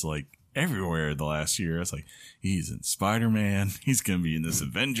 Taskmaster is like everywhere the last year. I was like, he's in Spider-Man. He's going to be in this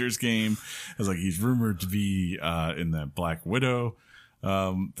Avengers game. I was like, he's rumored to be in that Black Widow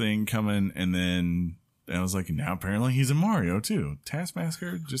thing coming, and then I was like, now apparently he's in Mario too.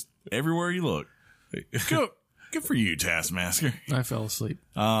 Taskmaster, just everywhere you look. Good for you, Taskmaster. I fell asleep.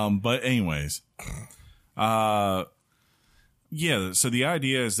 But anyways, so the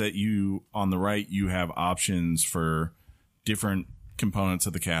idea is that you, on the right, you have options for different components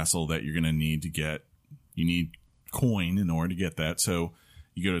of the castle that you're going to need to get. You need coin in order to get that. So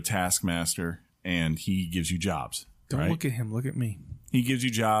you go to Taskmaster and he gives you jobs. Don't look at him. Look at me. He gives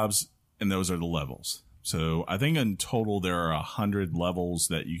you jobs, and those are the levels. So I think in total there are 100 levels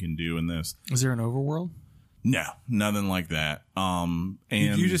that you can do in this. Is there an overworld? No, nothing like that. And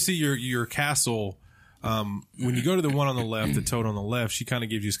you just see your castle. When you go to the one on the left, the Toad on the left, she kind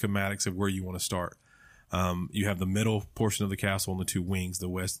of gives you schematics of where you want to start. You have the middle portion of the castle and the two wings, the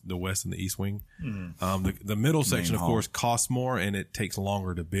west and the east wing. The middle section, of course, costs more and it takes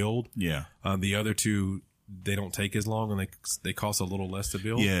longer to build. Yeah. The other two, they don't take as long and they cost a little less to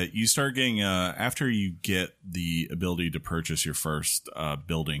build. Yeah, you start getting after you get the ability to purchase your first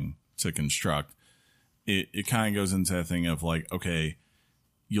building to construct. It kind of goes into that thing of like, okay,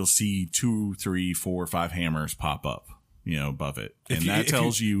 you'll see 2, 3, 4, 5 hammers pop up, above it, and that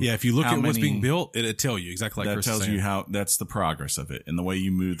tells you. Yeah, if you look at what's being built, it'll tell you exactly. Like that Chris tells is saying. you how that's the progress of it, and the way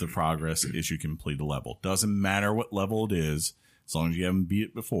you move the progress is you complete a level. Doesn't matter what level it is, as long as you haven't beat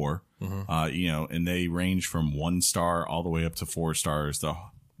it before. And they range from 1 star all the way up to 4 stars. The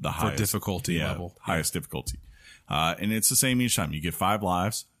highest difficulty level, highest difficulty, and it's the same each time. You get 5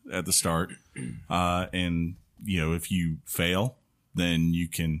 lives at the start, and if you fail, then you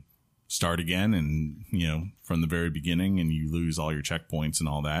can start again, and from the very beginning, and you lose all your checkpoints and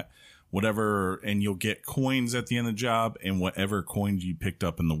all that, whatever, and you'll get coins at the end of the job, and whatever coins you picked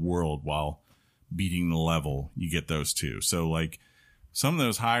up in the world while beating the level, you get those too. So like some of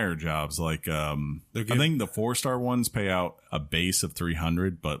those higher jobs, like I think the 4-star ones pay out a base of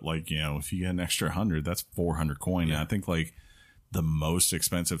 300, but like if you get an extra 100, that's 400 coin. Yeah. And I think like the most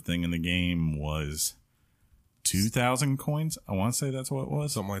expensive thing in the game was 2,000 coins. I want to say that's what it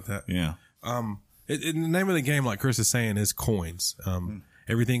was. Something like that. Yeah. The name of the game, like Chris is saying, is coins.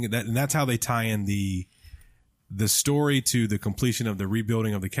 Everything and that's how they tie in the story to the completion of the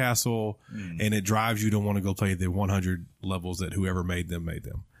rebuilding of the castle, and it drives you to want to go play the 100 levels that whoever made them.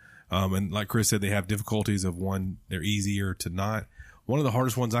 And like Chris said, they have difficulties of one, they're easier to not. One of the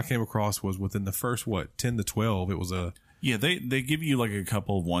hardest ones I came across was within the first 10 to 12. It was Yeah, they give you like a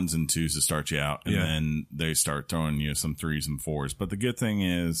couple of 1s and 2s to start you out, and then they start throwing you some 3s and 4s. But the good thing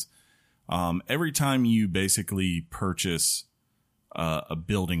is, every time you basically purchase a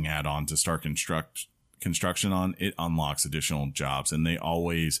building add-on to start construction on, it unlocks additional jobs, and they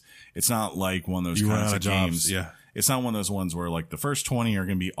always. It's not like one of those kinds of games. Yeah. It's not one of those ones where like the first 20 are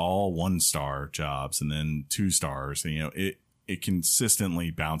going to be all 1-star jobs and then 2 stars. And, it consistently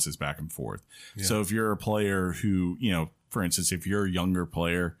bounces back and forth. Yeah. So if you're a player who, for instance, if you're a younger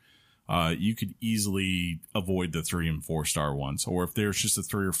player, you could easily avoid the 3 and 4-star ones. Or if there's just a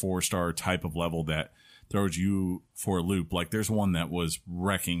 3 or 4-star type of level that throws you for a loop, like there's one that was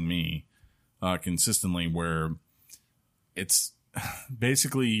wrecking me consistently, where it's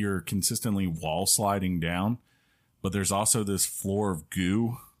basically you're consistently wall sliding down, but there's also this floor of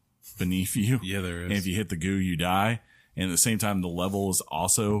goo beneath you. Yeah, there is. And if you hit the goo, you die. And at the same time, the level is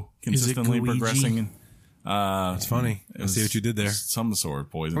also consistently progressing. It's funny. I see what you did there. Some sort of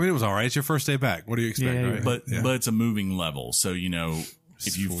poison. I mean, it was all right. It's your first day back. What do you expect? Yeah, right? But it's a moving level. So,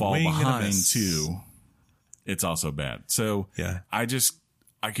 if you fall behind too, it's also bad. So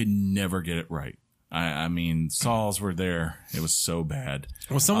I could never get it right. I mean, saws were there. It was so bad.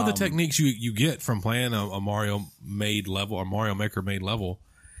 Well, some of the techniques you get from playing a Mario made level or Mario Maker made level,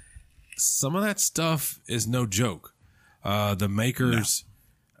 some of that stuff is no joke. The makers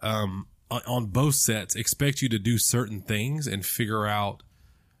on both sets expect you to do certain things and figure out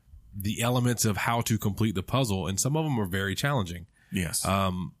the elements of how to complete the puzzle, and some of them are very challenging. Yes.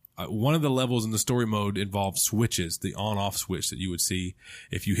 One of the levels in the story mode involves switches, the on-off switch that you would see.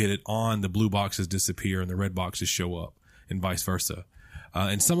 If you hit it on, the blue boxes disappear and the red boxes show up, and vice versa.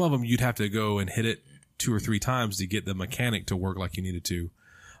 And some of them you'd have to go and hit it 2 or 3 times to get the mechanic to work like you needed to.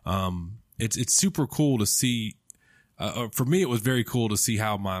 It's super cool to see. For me, it was very cool to see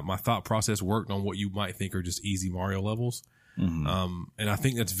how my thought process worked on what you might think are just easy Mario levels. Mm-hmm. And I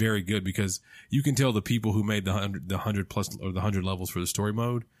think that's very good because you can tell the people who made the 100 plus or the 100 levels for the story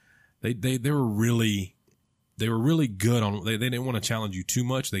mode, they were really good on. They didn't want to challenge you too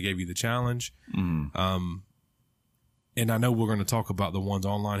much. They gave you the challenge. Mm-hmm. And I know we're going to talk about the ones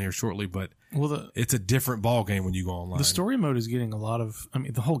online here shortly, but it's a different ball game when you go online. The story mode is getting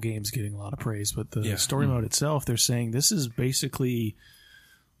the whole game's getting a lot of praise, but the story mode itself, they're saying this is basically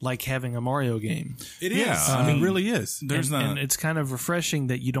like having a Mario game. It is. It really is. And it's kind of refreshing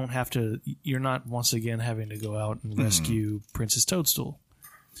that you're not once again having to go out and rescue Princess Toadstool.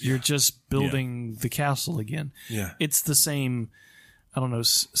 You're just building the castle again. Yeah. It's the same, I don't know,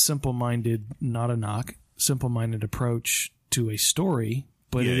 simple-minded, not a knock, simple-minded approach to a story,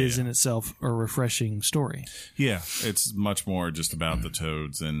 but it is in itself a refreshing story. Yeah, it's much more just about the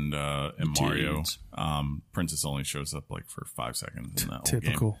Toads and Mario. Princess only shows up like for 5 seconds in that whole game.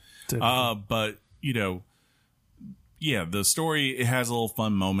 Typical. But the story, it has little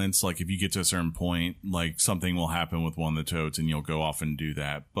fun moments. Like if you get to a certain point, like something will happen with one of the Toads, and you'll go off and do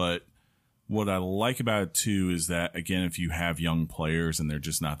that. But what I like about it too is that, again, if you have young players and they're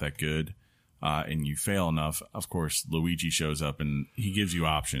just not that good, and you fail enough, of course, Luigi shows up and he gives you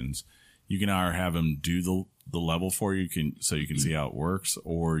options. You can either have him do the level for you, so you can see how it works,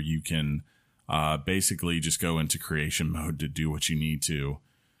 or you can basically just go into creation mode to do what you need to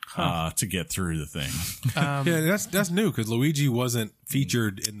get through the thing. That's new because Luigi wasn't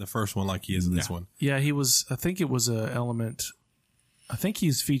featured in the first one like he is in this one. Yeah, he was. I think it was a element. I think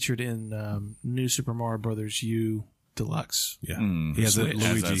he's featured in New Super Mario Brothers U Deluxe. Yeah, he has Luigi.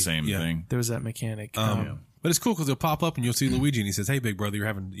 Has that same thing. There's that mechanic. But it's cool because he'll pop up and you'll see Luigi and he says, "Hey, big brother, you're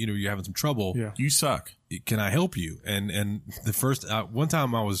having some trouble. Yeah. You suck. Can I help you?" And the first one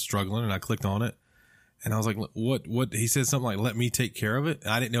time I was struggling and I clicked on it and I was like, "What?" He said something like, "Let me take care of it."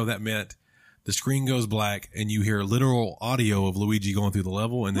 And I didn't know that meant the screen goes black and you hear literal audio of Luigi going through the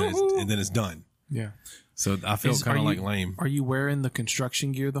level and then it's done. Yeah. So I felt kind of like lame. Are you wearing the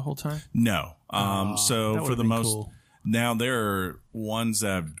construction gear the whole time? No. So for the most. Cool. Now, there are ones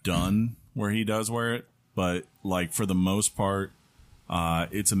that I've done where he does wear it, but like for the most part,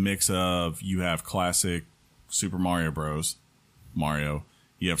 it's a mix of you have classic Super Mario Bros. Mario.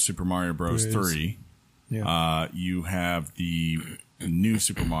 You have Super Mario Bros. 3. Yeah. You have the new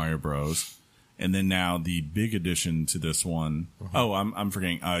Super Mario Bros. And then now the big addition to this one. Oh, I'm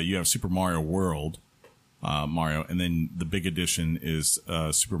forgetting. You have Super Mario World, Mario. And then the big addition is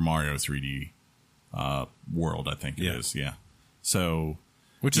Super Mario 3D. World, I think it is. Yeah. So,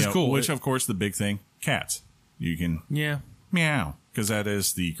 which is cool. Which, of course, the big thing, cats. You can meow because that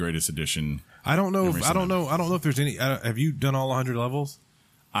is the greatest addition. I don't know if there's any. Have you done all 100 levels?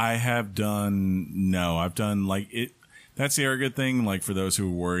 I have done. No, I've done like it. That's the other good thing. Like for those who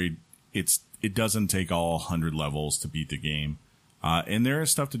are worried, it doesn't take all 100 levels to beat the game. And there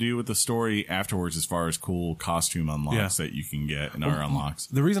is stuff to do with the story afterwards as far as cool costume unlocks that you can get and our unlocks.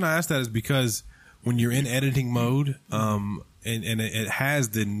 The reason I asked that is because when you're in editing mode, and it has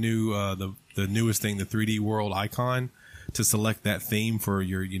the new the newest thing, the 3D world icon to select that theme for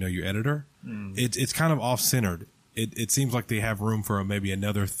your editor. It's kind of off centered. It seems like they have room for maybe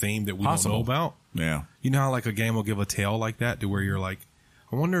another theme that we don't know about. Yeah, you know how like a game will give a tail like that to where you're like,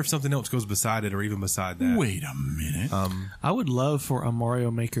 I wonder if something else goes beside it or even beside that. Wait a minute. I would love for a Mario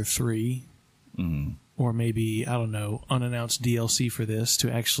Maker 3 or maybe, I don't know, unannounced DLC for this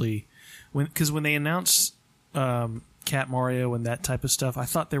to actually... Because when they announced Cat Mario and that type of stuff, I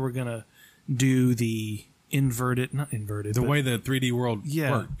thought they were going to do the not inverted. The way the 3D world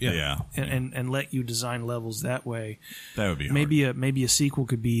worked. Yeah. And let you design levels that way. That would be hard. Maybe a sequel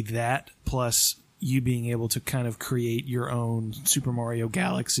could be that plus... you being able to kind of create your own Super Mario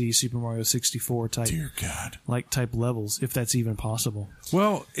Galaxy, Super Mario 64 type, Dear God, type levels, if that's even possible.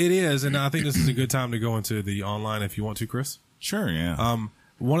 Well, it is, and I think this is a good time to go into the online if you want to, Chris. Sure, yeah.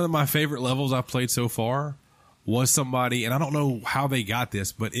 One of my favorite levels I've played so far was somebody, and I don't know how they got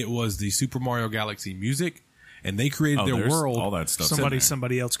this, but it was the Super Mario Galaxy music, and they created their world. All that stuff.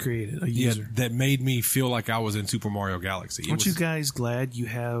 Somebody else created a user that made me feel like I was in Super Mario Galaxy. Aren't you guys glad you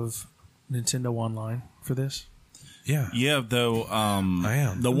have Nintendo Online for this? Yeah, though I am.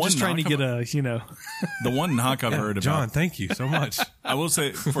 I'm just trying to get the one knock I've heard about. John, thank you so much. I will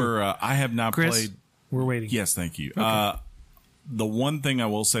say I have not Chris, played. We're waiting. Yes, thank you. Okay. The one thing I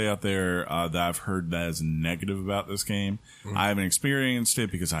will say out there that I've heard that is negative about this game, I haven't experienced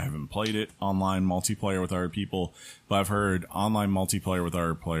it because I haven't played it online multiplayer with other people, but I've heard online multiplayer with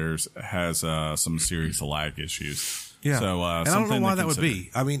other players has some serious lag issues. Yeah, so, and I don't know why that would be.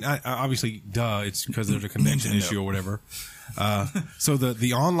 I mean, I obviously, it's because there's a connection issue or whatever. So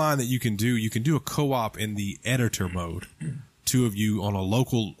the online that you can do a co-op in the editor mode. Two of you on a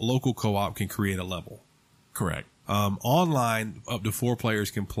local co-op can create a level. Correct. Online, up to 4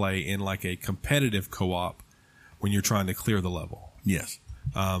 players can play in like a competitive co-op when you're trying to clear the level. Yes.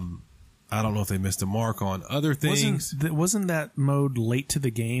 I don't know if they missed a mark on other things. Wasn't that mode late to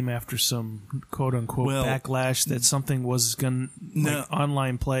the game after some quote unquote backlash that something was going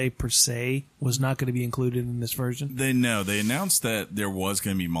online play per se was not going to be included in this version? They announced that there was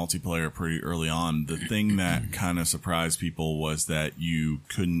going to be multiplayer pretty early on. The thing that kind of surprised people was that you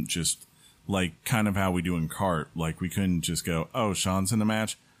couldn't just like kind of how we do in Kart. Like we couldn't just go, oh, Sean's in the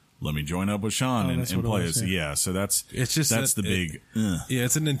match. Let me join up with Sean and play it. Yeah, so that's the big. Yeah,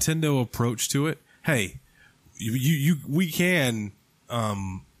 it's a Nintendo approach to it. Hey, we can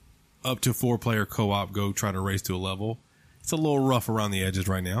up to 4-player co-op go try to race to a level. It's a little rough around the edges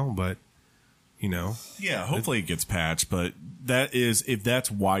right now, but yeah, hopefully it gets patched. But if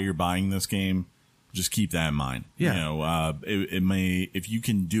that's why you're buying this game, just keep that in mind. Yeah, it may, if you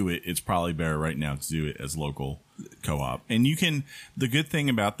can do it, it's probably better right now to do it as local co-op. And the good thing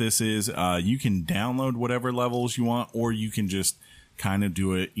about this is you can download whatever levels you want, or you can just kind of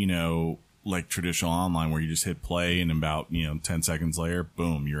do it like traditional online where you just hit play and about 10 seconds later,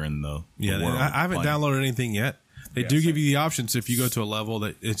 boom, you're in the world. I haven't downloaded anything yet. They do give you the option, so if you go to a level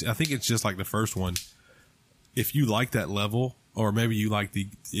that I think it's just like the first one, if you like that level, or maybe you like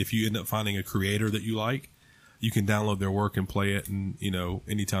if you end up finding a creator that you like, you can download their work and play it, and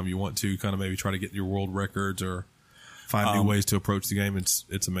anytime you want to, kind of maybe try to get your world records or find new ways to approach the game.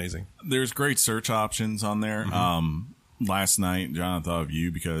 It's amazing. There's great search options on there. Last night, John, I thought of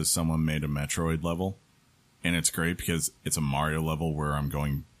you because someone made a Metroid level, and it's great because it's a Mario level where I'm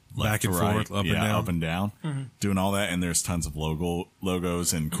going left back and to right, forth, up and down, doing all that, and there's tons of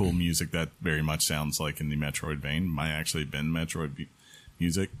logos and cool music that very much sounds like in the Metroid vein. Might actually have been Metroid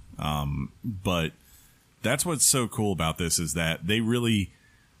music, but that's what's so cool about this is that they really,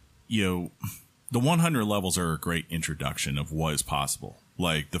 the 100 levels are a great introduction of what is possible.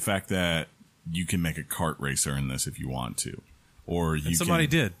 Like the fact that you can make a kart racer in this if you want to, or somebody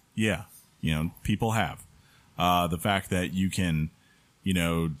did. Yeah, people have. The fact that you can,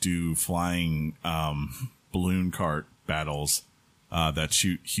 do flying balloon kart battles that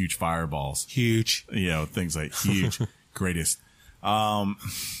shoot huge fireballs. Huge. Things like huge, greatest.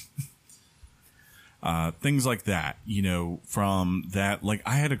 Things like that, from that. Like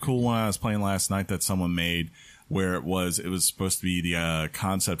I had a cool one I was playing last night that someone made where it was supposed to be the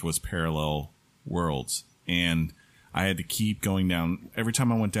concept was parallel worlds. And I had to keep going down. Every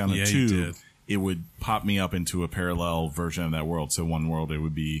time I went down a tube, it would pop me up into a parallel version of that world. So one world, it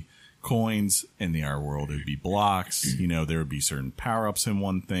would be coins. In the other world, it would be blocks. There would be certain power-ups in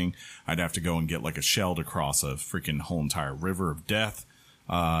one thing. I'd have to go and get like a shell to cross a freaking whole entire river of death.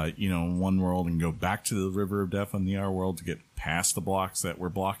 in one world and go back to the River of Death on the other world to get past the blocks that were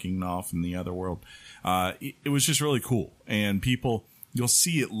blocking off in the other world. It was just really cool. And you'll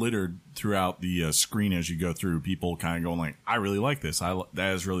see it littered throughout the screen as you go through. People kind of going like, I really like this.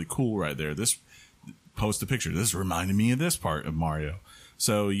 That is really cool right there. Post a picture. This reminded me of this part of Mario.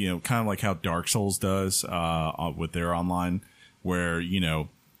 So, kind of like how Dark Souls does with their online, where,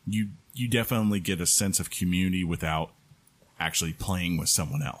 you definitely get a sense of community without actually playing with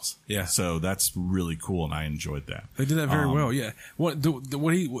someone else. Yeah. So that's really cool, and I enjoyed that. They did that very well. Yeah. I want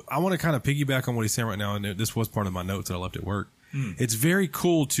to kind of piggyback on what he's saying right now, and this was part of my notes that I left at work. It's very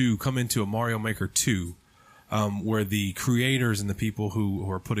cool to come into a Mario Maker 2, where the creators and the people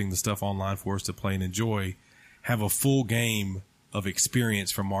who are putting the stuff online for us to play and enjoy have a full game of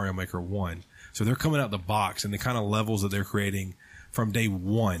experience from Mario Maker 1. So they're coming out the box, and the kind of levels that they're creating from day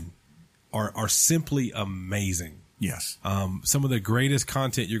one are simply amazing. Yes. Some of the greatest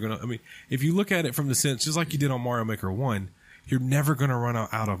content if you look at it from the sense, just like you did on Mario Maker 1, you're never going to run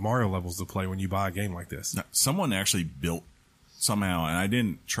out of Mario levels to play when you buy a game like this. Now, someone actually built somehow, and I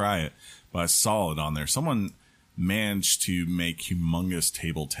didn't try it, but I saw it on there. Someone managed to make humongous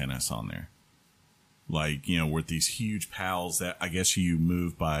table tennis on there. Like, with these huge pals that I guess you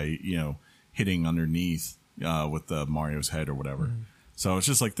move by, hitting underneath with the Mario's head or whatever. So it's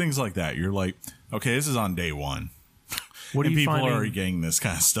just like things like that. You're like, okay, this is on day one. What and are you people finding, are already getting this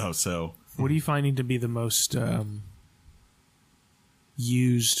kind of stuff. So what are you finding to be the most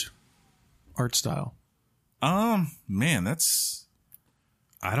used art style? Man, that's,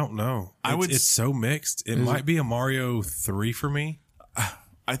 I don't know. It's so mixed. It might be a Mario 3 for me.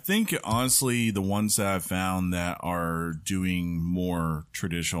 I think honestly the ones that I've found that are doing more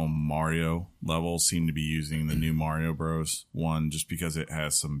traditional Mario levels seem to be using the new Mario Bros. one, just because it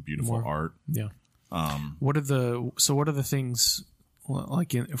has some beautiful art. Yeah. What are the things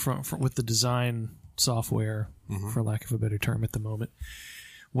like with the design software, for lack of a better term at the moment?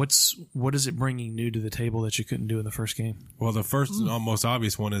 What is it bringing new to the table that you couldn't do in the first game? Well, the first most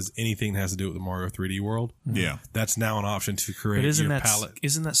obvious one is anything that has to do with the Mario 3D World. Yeah. That's now an option to create your palette.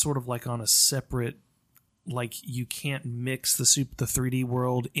 Isn't that sort of like on a separate, like you can't mix the 3D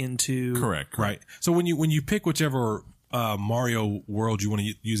world into... Correct. Right. So when you pick whichever Mario world you want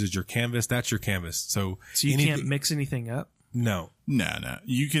to use as your canvas, that's your canvas. So you can't mix anything up? No. No.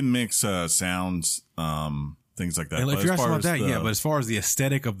 You can mix sounds, things like that. And if you're asking about that, but as far as the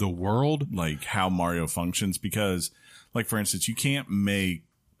aesthetic of the world, like how Mario functions, because like for instance, you can't make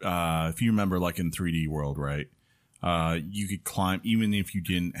if you remember like in 3D World, right? You could climb even if you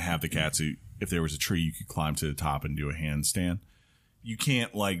didn't have the catsuit. If there was a tree, you could climb to the top and do a handstand. You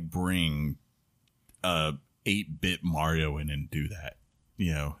can't like bring 8-bit Mario in and do that.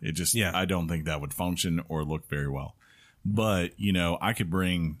 It just I don't think that would function or look very well. But, I could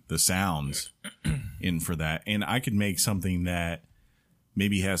bring the sounds in for that, and I could make something that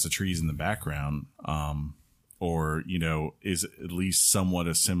maybe has the trees in the background, or, is at least somewhat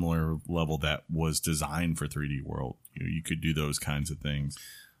a similar level that was designed for 3D World. You could do those kinds of things.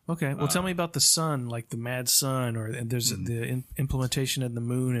 Okay. Well, tell me about the sun, like the Mad Sun, or there's the implementation of the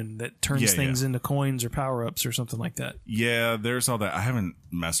moon, and that turns things into coins or power-ups or something like that. Yeah, there's all that. I haven't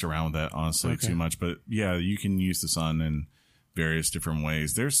messed around with that, honestly, too much. But, yeah, you can use the sun in various different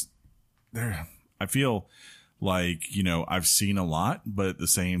ways. I feel like, I've seen a lot, but at the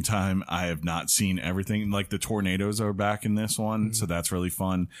same time, I have not seen everything. Like, the tornadoes are back in this one, so that's really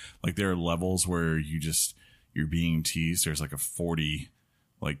fun. Like, there are levels where you're being teased. There's like a 40...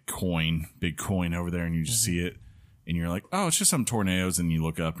 like big coin over there, and you just see it, and you're like, oh, it's just some tornadoes, and you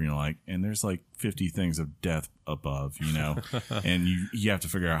look up, and you're like, and there's like 50 things of death above, and you have to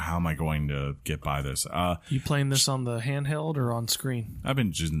figure out, how am I going to get by this? You playing this on the handheld or on screen? I've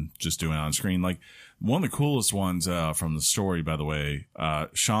been just doing it on screen. Like, one of the coolest ones from the story, by the way,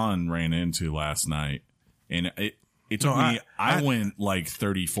 Sean ran into last night, and it took me, I went like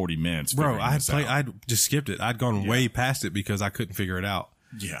 30, 40 minutes. Bro, I'd just skipped it. I'd gone way past it because I couldn't figure it out.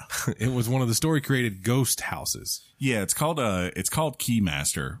 Yeah. It was one of the story created ghost houses. Yeah, it's called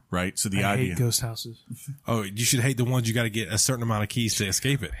Keymaster, right? So I hate ghost houses. Oh, you should hate the ones you got to get a certain amount of keys to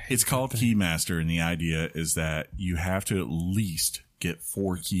escape it. It's called Keymaster, and the idea is that you have to at least get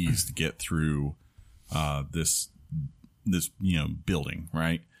 4 keys to get through this building,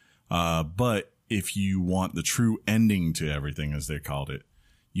 right? But if you want the true ending to everything, as they called it,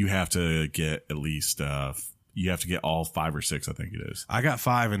 you have to get at least you have to get all 5 or 6, I think it is. I got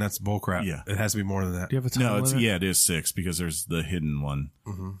 5, and that's bullcrap. Yeah. It has to be more than that. Do you have a time limit? It is 6 because there's the hidden one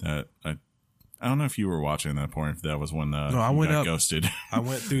that I don't know if you were watching that point. If that was when I you went got up. ghosted. I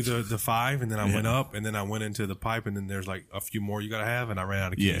went through the 5, and then I went up, and then I went into the pipe, and then there's like a few more you got to have, and I ran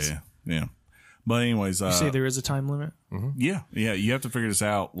out of keys. Yeah. But anyways, You say there is a time limit? yeah. You have to figure this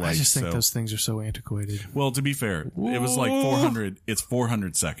out. Like, I just think so- those things are so antiquated. Well, to be fair, it was like 400. It's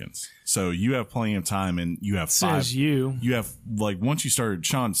 400 seconds, so you have plenty of time, and you have five. Says you. You have like once you started.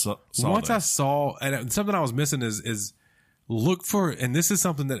 Sean saw Once I this. saw, and something I was missing is look for, and this is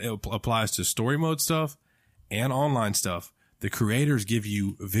something that applies to story mode stuff and online stuff. The creators give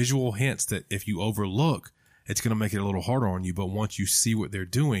you visual hints that if you overlook, it's going to make it a little harder on you. But once you see what they're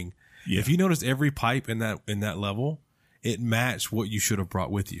doing, if you notice every pipe in that level, it matched what you should have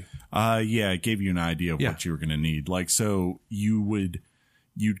brought with you. Yeah, it gave you an idea of what you were going to need. Like, so you'd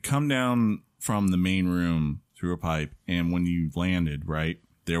come down from the main room through a pipe, and when you landed, right,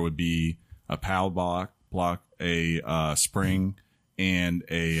 there would be a PAL block, a spring, and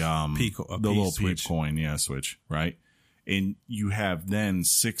the little switch. peep coin, switch, right? And you have then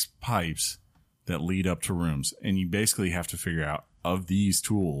 6 pipes that lead up to rooms, and you basically have to figure out, of these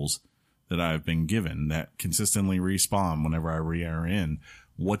tools that I've been given that consistently respawn whenever I re-enter in,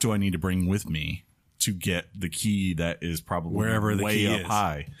 what do I need to bring with me to get the key that is probably Wherever the way key up is.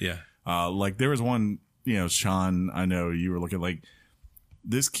 high? Yeah. Like there was one, Sean, I know you were looking like,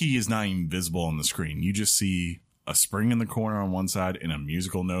 this key is not even visible on the screen. You just see a spring in the corner on one side and a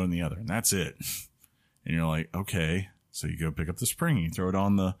musical note in the other, and that's it. And you're like, okay. So you go pick up the spring, you throw it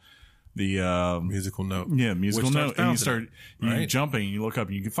on the Musical note. yeah, musical Which note, starts and you start bouncing, right? jumping, and you look up,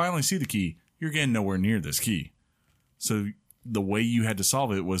 and you can finally see the key. You're getting nowhere near this key. So the way you had to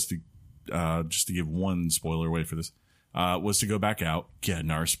solve it was to, just to give one spoiler away for this, was to go back out, get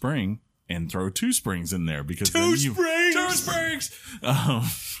another spring, and throw 2 springs in there because two springs,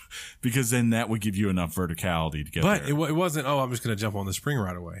 because then that would give you enough verticality to get But there. it wasn't, I'm just going to jump on the spring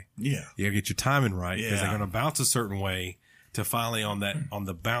right away. Yeah, You got to get your timing right because Yeah. they're going to bounce a certain way to finally on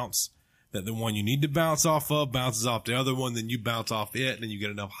the bounce that the one you need to bounce off of bounces off the other one, then you bounce off it, and then you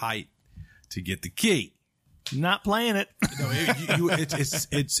get enough height to get the key. Not playing it. No,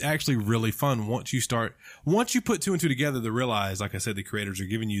 it's actually really fun once you put 2 and 2 together to realize, like I said, the creators are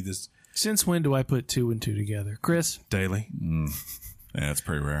giving you this Since when do I put 2 and 2 together? Chris? daily. yeah, it's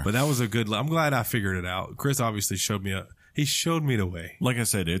pretty rare. But that was I'm glad I figured it out. Chris obviously showed me the way. Like I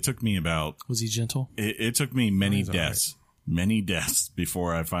said, it took me about Was he gentle? it took me many He's all deaths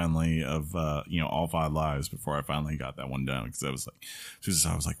before I finally all 5 lives before I finally got that one done, because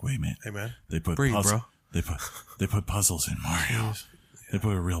I was like, wait a minute, Hey man, they put breathe, puzzle, bro. they put puzzles in Mario. They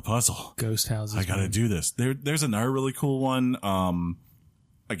put a real puzzle. Ghost houses. I got to do this. There's another really cool one.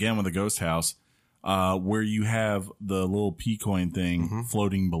 Again with the ghost house, where you have the little P-coin thing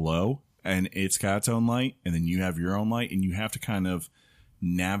floating below, and it's got its own light, and then you have your own light, and you have to kind of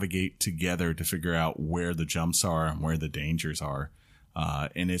navigate together to figure out where the jumps are and where the dangers are.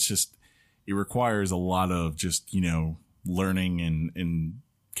 And it requires a lot of just, learning and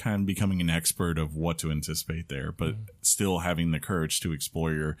kind of becoming an expert of what to anticipate there, but still having the courage to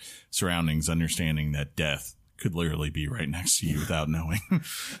explore your surroundings, understanding that death could literally be right next to you without knowing.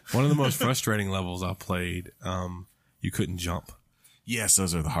 One of the most frustrating levels I played, you couldn't jump. Yes,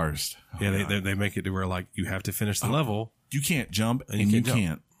 those are the hardest. Yeah, they make it to where like you have to finish the level. You can't jump and you you can't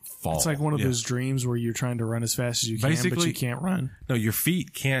can't fall. It's like one of those dreams where you're trying to run as fast as you can, but Basically- you can't run. No, your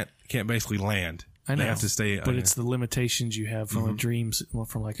feet can't basically land. I know. They have to stay. But it's the limitations you have from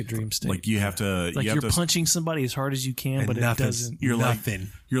from like a dream state. like you have to, Like you have you're to, punching somebody as hard as you can, but it doesn't. you're nothing.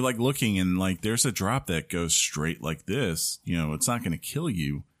 you're like looking and like there's a drop that goes straight like this. It's not going to kill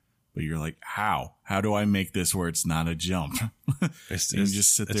you, but you're like, how do I make this where it's not a jump? It's, And you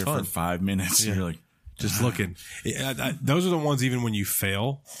just sit there fun. for 5 minutes. And you're like, Just looking. Those are the ones, even when you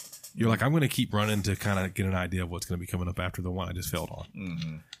fail, you're like, I'm going to keep running to kind of get an idea of what's going to be coming up after the one I just failed on.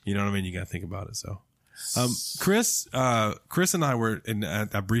 Mm-hmm. You know what I mean? You got to think about it. So, Chris and I were, and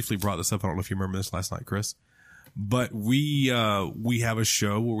I briefly brought this up. I don't know if you remember this last night, Chris, but we have a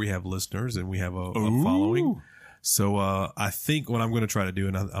show where we have listeners and we have a following. So, I think what I'm going to try to do,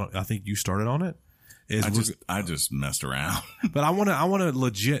 and I think you started on it, is I just messed around. but I want to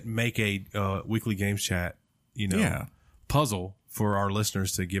legit make a weekly games chat, puzzle for our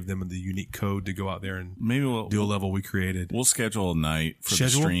listeners to give them the unique code to go out there and Maybe do a level we created. we'll schedule a night for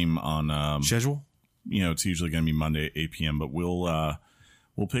Schedule? the stream on, Schedule? it's usually going to be Monday at 8 p.m., but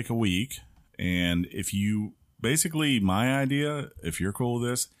we'll pick a week. And basically my idea, if you're cool with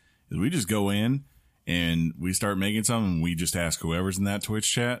this, is we just go in and we start making something and we just ask whoever's in that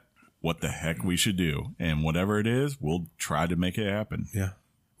Twitch chat what the heck we should do. And whatever it is, we'll try to make it happen. Yeah.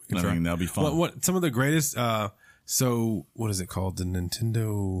 I think that'll be fun. What some of the greatest, so what is it called? The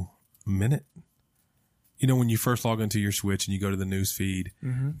Nintendo Minute? you know, when you first log into your Switch and you go to the news feed,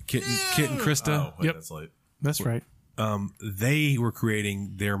 Kit and Krista, Oh, wait, Yep. that's late. That's right. they were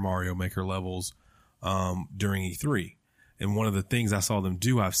creating their Mario Maker levels during E3. And one of the things I saw them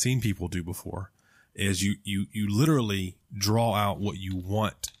do, I've seen people do before, is you literally draw out what you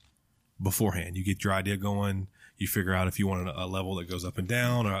want beforehand. You get your idea going. You figure out if you want a level that goes up and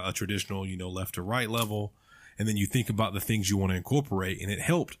down, or a traditional, left to right level. And then you think about the things you want to incorporate. And it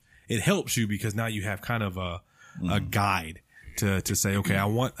helps you because now you have kind of a guide to say, okay, I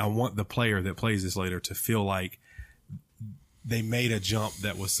want the player that plays this later to feel like they made a jump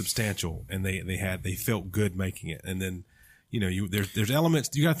that was substantial and they felt good making it. And then, there's elements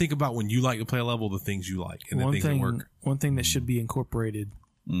you got to think about when you like to play a level, the things you like and the things that work. One thing that should be incorporated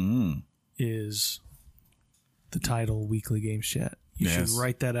is the title Weekly Games Chat. You should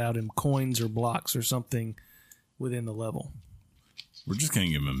write that out in coins or blocks or something within the level. We're just going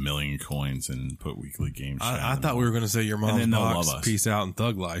to give him 1 million coins and put Weekly Game Chat. I thought we were going to say your mom's then they'll box, love us. peace out, and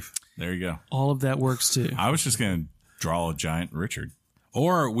Thug Life. There you go. All of that works too. I was just going to draw a giant Richard.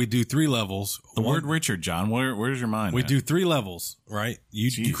 Or we do 3 levels. The word Richard, John, where's your mind? We at? do 3 levels, right?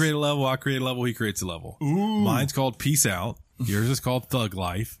 You create a level, I create a level, he creates a level. Mine's called Peace Out. Yours is called Thug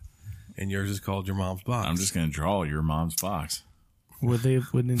Life. And yours is called Your Mom's Box. I'm just going to draw your mom's box. Would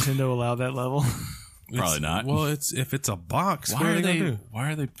Nintendo allow that level? Probably not. Well, if it's a box, Why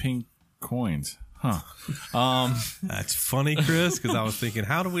are they pink coins? Huh. That's funny, Chris, because I was thinking,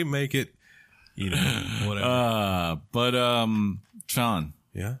 how do we make it, whatever. Sean,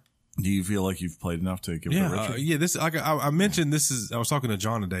 Yeah. do you feel like you've played enough to give it a Richard? This I mentioned this is. I was talking to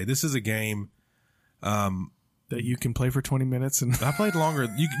John today. This is a game That you can play for 20 minutes and I played longer.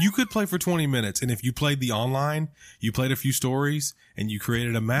 You could play for 20 minutes, and if you played the online, you played a few stories, and you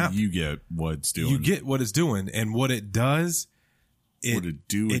created a map. You get what it's doing. You get what it's doing, and what it does.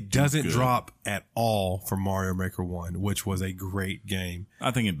 It doesn't drop at all from Mario Maker 1, which was a great game.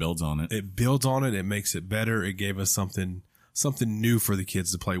 I think it builds on it. It builds on it. It makes it better. It gave us something new for the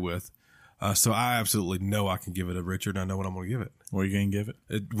kids to play with. So I absolutely know I can give it a Richard. I know what I'm going to give it. What are you going to give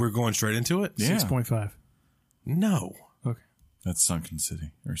it? We're going straight into it? Yeah. 6.5. No. Okay. That's Sunken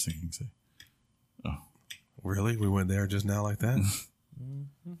City or Sinking City. Really? We went there just now like that?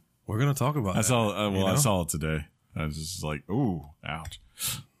 We're going to talk about I that. I saw it today. I was just like, ooh, ouch.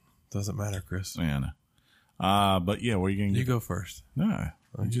 Doesn't matter, Chris. Man. But yeah, what are you going to You give? go first. No,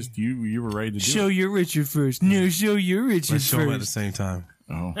 you were ready to do Show it. your Richard first. No, show your Richard Let's show them at the first. same time.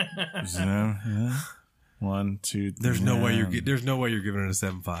 Oh, yeah. 1, 2, 3. There's no way you're giving it a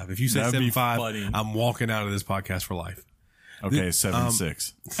 7.5. If you say That'd be 7.5, funny. I'm walking out of this podcast for life. Okay,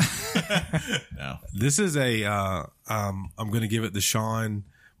 7.6. No. This is I'm going to give it the Sean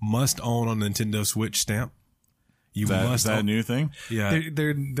must own on Nintendo Switch stamp. You Is that a new thing? Yeah.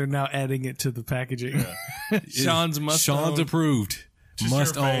 They're now adding it to the Packaging. Sean's Sean's own. approved.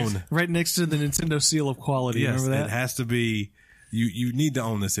 Must your face. own. Right next to the Nintendo seal of quality. Yes, Remember it that? has to be. You need to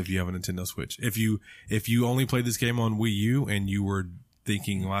own this if you have a Nintendo Switch. If you only played this game on Wii U and you were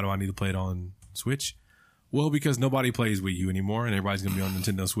thinking, why do I need to play it on Switch? Well, because nobody plays Wii U anymore and everybody's going to be on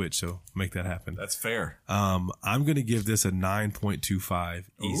Nintendo Switch, so make that happen. That's fair. I'm going to give this a 9.25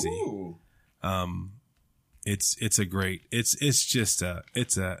 easy. Ooh. It's a great, it's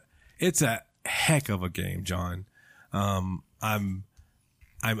a heck of a game, John. I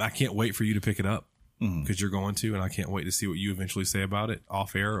can't wait for you to pick it up because you're going to, and I can't wait to see what you eventually say about it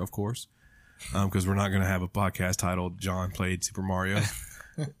off air, of course. Because we're not going to have a podcast titled John Played Super Mario.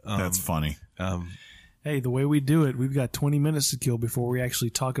 That's funny. Hey, the way we do it, we've got 20 minutes to kill before we actually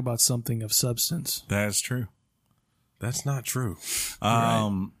talk about something of substance. That's true. That's not true.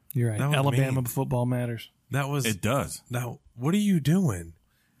 You're right. That was Alabama mean. football matters. That was, It does. now, what are you doing?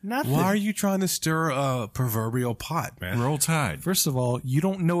 Nothing. Why are you trying to stir a proverbial pot, man? Roll Tide. First of all, you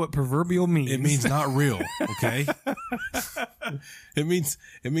don't know what proverbial means. It means not real, okay? It means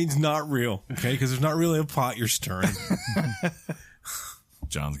not real, okay? Because there's not really a pot you're stirring.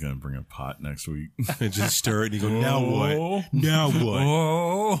 John's going to bring a pot next week. And just stir it and you go, now what? Now what?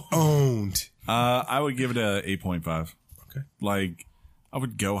 Oh. Owned. I would give it a 8.5. Okay. Like, I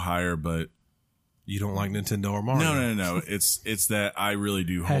would go higher, but You don't like Nintendo or Mario? no. It's that I really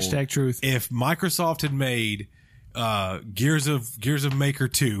do hold. Hashtag truth. If Microsoft had made Gears of Maker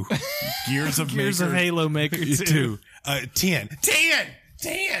 2, Gears of Here's a Maker. Halo Maker 10. 10.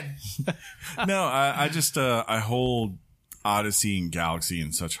 No, I just I hold Odyssey and Galaxy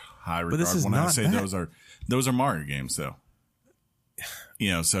in such high regard this is when I not say that. those are Mario games, though.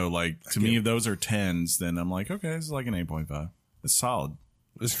 So like to me, if those are 10s, then I'm like, okay, this is like an 8.5. It's solid.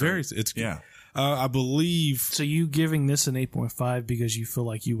 It's Yeah. I believe So you giving this an 8.5 because you feel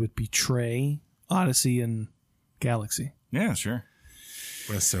like you would betray Odyssey and Galaxy. Yeah, sure.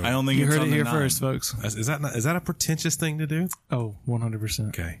 So I don't think You it's heard on it the here 9. first, folks. is that a pretentious thing to do? Oh, 100%.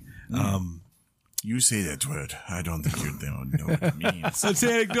 Okay. You say that word. I don't think you don't know what it means. That's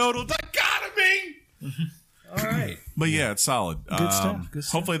anecdotal dichotomy. All right. But yeah, it's solid. Good stuff. Good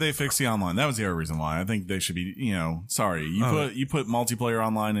stuff. Hopefully they fix the online. That was the other reason why. I think they should be, sorry. You put multiplayer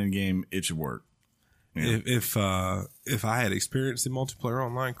online in a game, it should work. Yeah. If I had experienced the multiplayer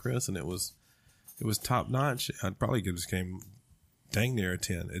online, Chris, and it was top notch, I'd probably give this game dang near a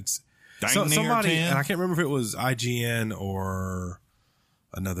 10. It's Dang near somebody, 10? and I can't remember if it was IGN or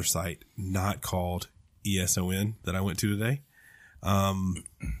another site not called ESON that I went to today. I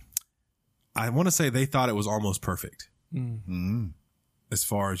want to say they thought it was almost perfect. As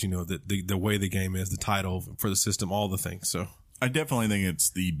far as, the way the game is, the title for the system, all the things. So I definitely think it's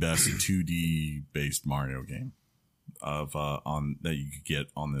the best 2D based Mario game on that you could get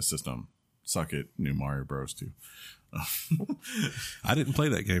on this system. Suck it, New Mario Bros. 2. I didn't play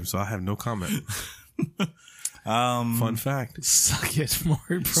that game, so I have no comment. Fun fact. Suck it,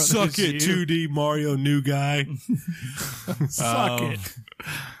 Mario Brothers. Suck it, you. 2D Mario new guy. Suck it.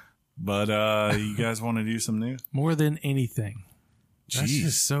 But you guys want to do some news? More than anything. That's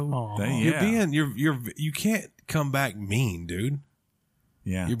just so. Aw. You can't come back mean, dude.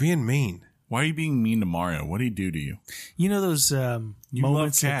 Yeah. You're being mean. Why are you being mean to Mario? What did he do to you? You know those moments love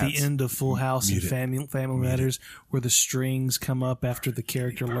at the cats. end of Full House and Family Matters where the strings come up after the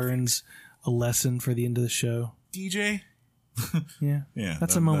character learns a lesson for the end of the show? DJ? Yeah. Yeah.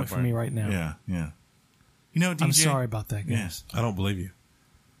 That's that- a moment that for part. me right now. Yeah, yeah. DJ? I'm sorry about that, guys. I don't believe you.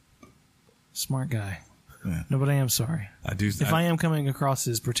 Smart guy. Yeah. No, but I am sorry. I do. If I am coming across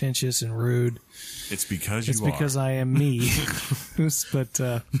as pretentious and rude, It's because you it's are. because I am me. but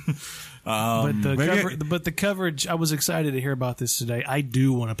the coverage, I was excited to hear about this today. I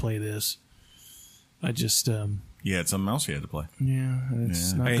do want to play this. I just Yeah, it's something else you had to play. it's Yeah.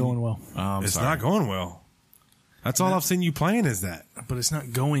 not Hey, going well. it's sorry. not going well. That's all I've seen you playing is that. But it's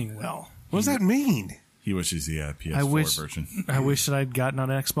not going well. What does that mean? He wishes he had PS4 I wish version. I wish that I'd gotten on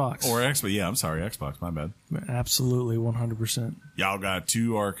Xbox. Or Xbox. Yeah, I'm sorry, Xbox. My bad. Absolutely, 100%. Y'all got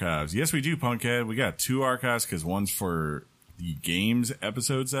 2 archives. Yes, we do, Punkhead. We got 2 archives because one's for the games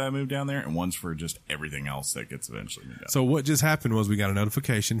episodes that I moved down there, and one's for just everything else that gets eventually moved down. So what just happened was we got a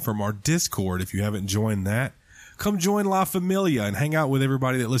notification from our Discord. If you haven't joined that, come join La Familia and hang out with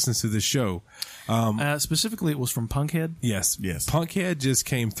everybody that listens to this show. Specifically, it was from Punkhead. Yes. Yes. Punkhead just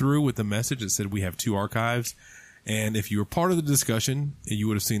came through with a message that said we have 2 archives. And if you were part of the discussion, you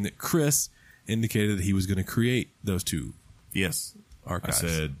would have seen that Chris indicated that he was going to create those 2 Yes. archives. I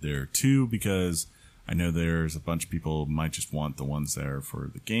said there are 2 because I know there's a bunch of people who might just want the ones that are for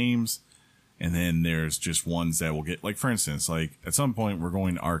the games. And then there's just ones that will get, like, for instance, like, at some point we're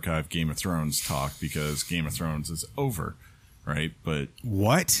going to archive Game of Thrones talk because Game of Thrones is over, right? But,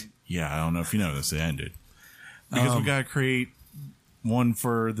 What? yeah, I don't know if you know this, it ended. Because we got to create one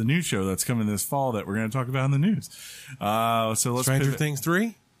for the new show that's coming this fall that we're going to talk about in the news. So let's Stranger pivot. Things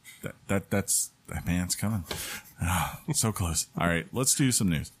 3? That man, it's coming. So close. All right, let's do some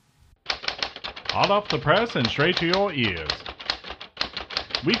news. Hot off the press and straight to your ears.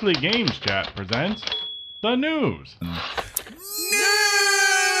 Weekly Games Chat presents the news.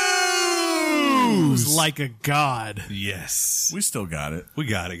 News like a god. Yes. We still got it. We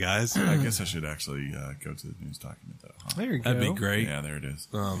got it, guys. I guess I should actually go to the news document, though. Huh? There you go. That'd be great. Yeah, there it is.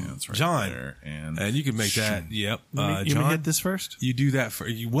 Yeah, that's right John. there. And And you can make that. Yep. You want me to John, hit this first? you do that for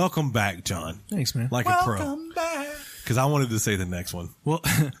you. Welcome back, John. Thanks, man. Like a pro. Because I wanted to say the next one. Well,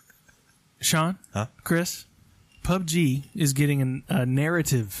 Sean, Huh? Chris, PUBG is getting a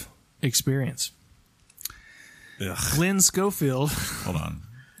narrative experience. Ugh, Glenn Schofield, hold on.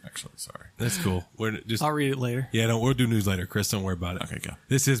 Actually, sorry. that's cool. We're just I'll read it later. we'll do news later. Chris, don't worry about it. Okay, go.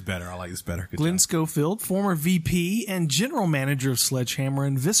 This is better. I like this better. Good Glenn job. Schofield, former VP and general manager of Sledgehammer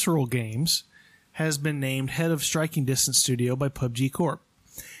and Visceral Games, has been named head of Striking Distance Studio by PUBG Corp.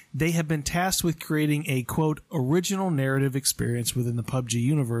 They have been tasked with creating a, quote, original narrative experience within the PUBG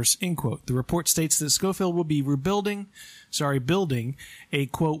universe, end quote. The report states that Schofield will be building a,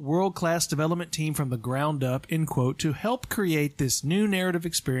 quote, world-class development team from the ground up, end quote, to help create this new narrative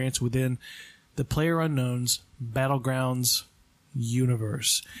experience within the PlayerUnknown's Battlegrounds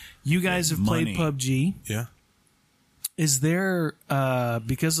universe. You guys have played Money. PUBG. Yeah. Is there,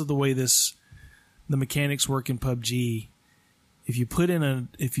 because of the way the mechanics work in PUBG, if you put in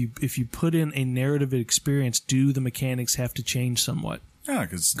a narrative experience, do the mechanics have to change somewhat? Yeah,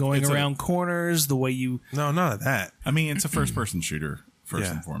 because Going around corners, the way you No, none of that. I mean, it's a first-person shooter first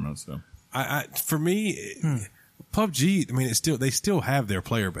Yeah. and foremost. So For me, PUBG. I mean, they still have their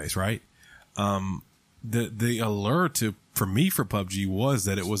player base, right? The allure for me for PUBG was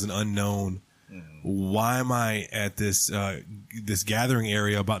that it was an unknown. Why am I at this gathering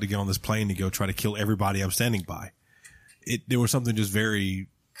area about to get on this plane to go try to kill everybody I'm standing by? There was something just very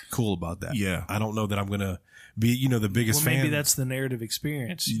cool about that. Yeah. I don't know that I'm going to be, the biggest fan. Maybe that's the narrative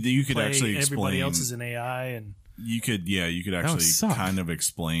experience. You could actually explain. Everybody else is an AI, and you could actually kind of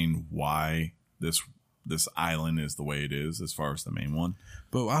explain why this island is the way it is as far as the main one.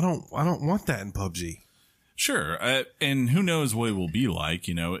 But I don't want that in PUBG. Sure. And who knows what it will be like,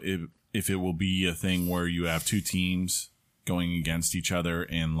 if it will be a thing where you have two teams going against each other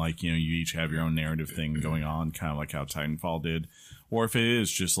and you each have your own narrative thing going on, kind of like how Titanfall did. Or if it is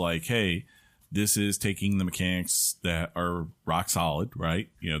just like, hey, this is taking the mechanics that are rock solid, right?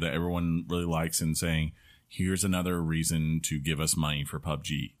 That everyone really likes and saying, here's another reason to give us money for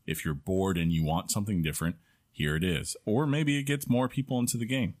PUBG. If you're bored and you want something different, here it is. Or maybe it gets more people into the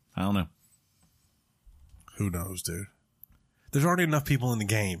game. I don't know. Who knows, dude? There's already enough people in the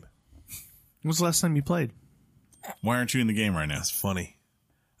game. when was the last time you played? Why aren't you in the game right now? That's funny.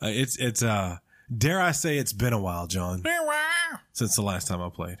 It's dare I say it's been a while, John, since the last time I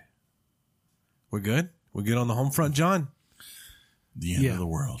played. We're good? We're good on the home front, John? The end of the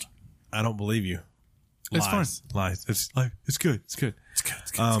world. I don't believe you. It's Lies. Lies. It's good. It's good. It's good.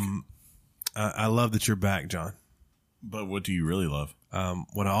 It's good. I love that you're back, John. But what do you really love?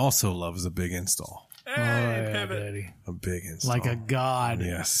 What I also love is a big install. Hey, buddy. A big install. Like a god.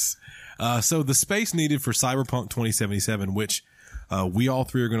 Yes. So the space needed for Cyberpunk 2077, which we all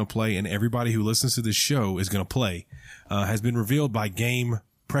three are going to play and everybody who listens to this show is going to play, has been revealed by Game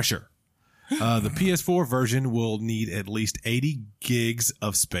Pressure. The PS4 version will need at least 80 gigs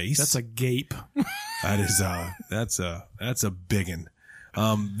of space. That's a gape. That's a biggin.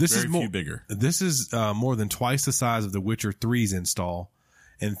 This Very is more few bigger. This is more than twice the size of The Witcher 3's install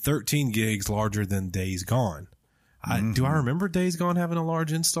and 13 gigs larger than Days Gone. Do I remember Days Gone having a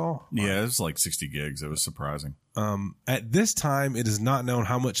large install? Yeah, it was like 60 gigs. It was surprising. At this time, it is not known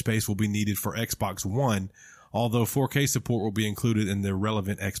how much space will be needed for Xbox One, although 4K support will be included in the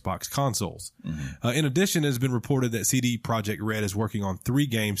relevant Xbox consoles. In addition, it has been reported that CD Projekt Red is working on 3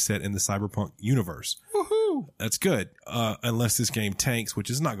 games set in the Cyberpunk universe. Woohoo! That's good. Unless this game tanks, which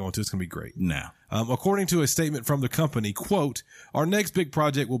is not going to. It's going to be great. No. According to a statement from the company, quote, our next big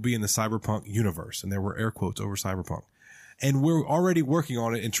project will be in the Cyberpunk universe. And there were air quotes over Cyberpunk. And we're already working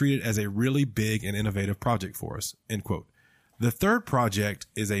on it and treat it as a really big and innovative project for us, end quote. The third project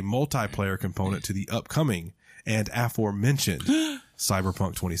is a multiplayer component to the upcoming and aforementioned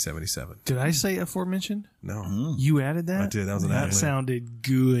Cyberpunk 2077. Did I say aforementioned? No. You added that? I did. That was an That ad-lib. sounded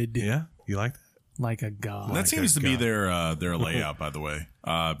good. Yeah? You like that? Like a god. That seems to be their layout, by the way,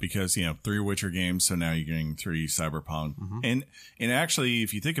 because 3 Witcher games, so now you're getting 3 Cyberpunk, and actually,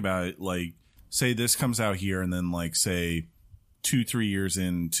 if you think about it, like say this comes out here, and then like say 2-3 years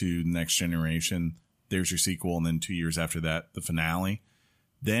into the next generation, there's your sequel, and then 2 years after that, the finale.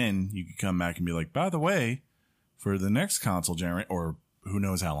 Then you could come back and be like, by the way, for the next console generation, or who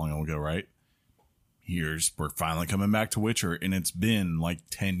knows how long it will go, right? We're finally coming back to Witcher, and it's been like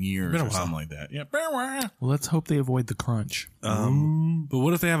 10 years or something like that. Yeah. Well, let's hope they avoid the crunch. But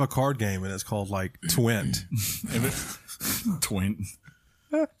what if they have a card game and it's called like Twint? Twint.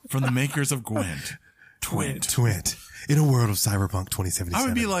 From the makers of Gwent. Twint. In a world of Cyberpunk 2077. I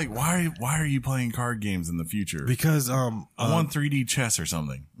would be like, why are you playing card games in the future? Because I want 3D chess or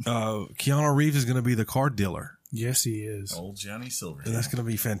something. Keanu Reeves is going to be the card dealer. Yes, he is. Old Johnny Silver. And that's going to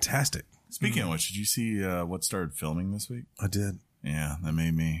be fantastic. Speaking of which, did you see what started filming this week? I did. Yeah, that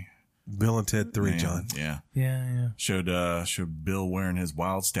made me. Bill and Ted 3, Man, John. Yeah. Yeah. Showed Bill wearing his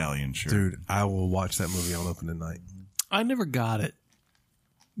Wild Stallion shirt. Dude, I will watch that movie on opening night. I never got it.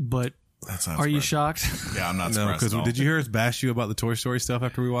 But That's not are you surprising. shocked? Yeah, I'm not No, surprised. because at all. did you hear us bash you about the Toy Story stuff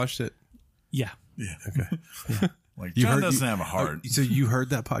after we watched it? Yeah. Yeah. Okay. Like, You John heard- doesn't you- have a heart. So you heard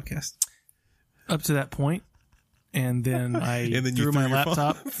that podcast? Up to that point. And then I And then you threw my threw your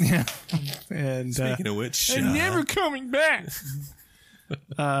laptop. Yeah. And Speaking of which, I'm never coming back.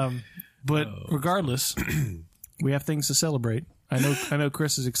 But regardless, we have things to celebrate. I know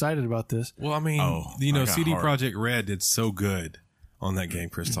Chris is excited about this. well, I mean, Oh, I got CD heart. Projekt Red did so good on that game.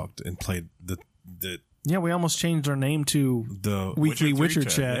 Chris talked and played the Yeah, we almost changed our name to Weekly Witcher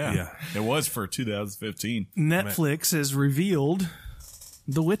Chat. Yeah. It was for 2015. Netflix has revealed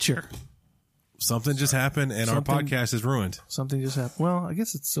The Witcher. something just happened and our Something- podcast is ruined. Something just happened. Well, I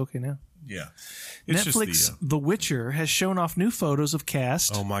guess it's okay now. Yeah. It's Netflix, just The Witcher, has shown off new photos of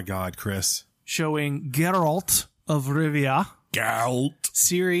cast Oh my God, Chris! showing Geralt of Rivia, Geralt.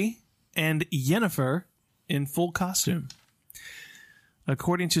 Ciri, and Yennefer in full costume.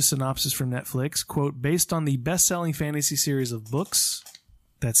 According to synopsis from Netflix, quote, based on the best-selling fantasy series of books,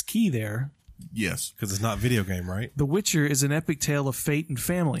 that's key there, Yes. Because it's not video game, right? The Witcher is an epic tale of fate and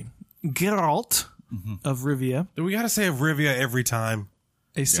family. Geralt of Rivia, Do we got to say of Rivia every time?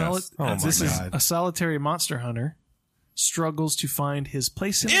 this is God. a solitary monster hunter, struggles to find his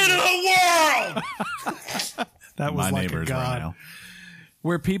place in In the world! that was My like a neighbors god. right now.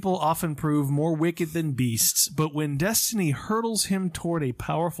 Where people often prove more wicked than beasts, but when destiny hurtles him toward a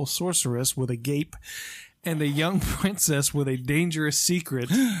powerful sorceress with a gape and a young princess with a dangerous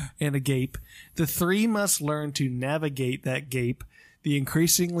secret and a gape, the three must learn to navigate that gape, the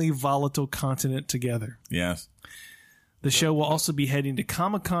increasingly volatile continent together. Yes. The show will also be heading to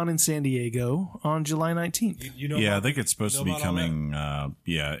Comic-Con in San Diego on July 19th. You know Yeah, I about- think it's supposed to know be about all that? coming.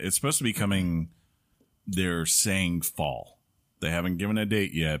 It's supposed to be coming. They're saying fall. They haven't given a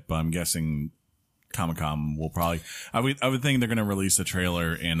date yet, but I'm guessing Comic-Con will probably. I would think they're going to release a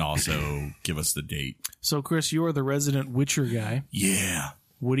trailer and also give us the date. So, Chris, you are the resident Witcher guy. Yeah.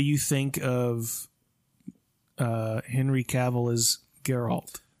 What do you think of Henry Cavill as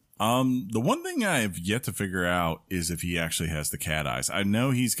Geralt? The one thing I have yet to figure out is if he actually has the cat eyes. I know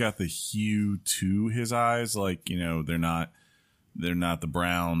he's got the hue to his eyes, like, you know, they're not the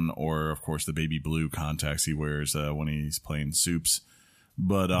brown or, of course, the baby blue contacts he wears when he's playing Soups.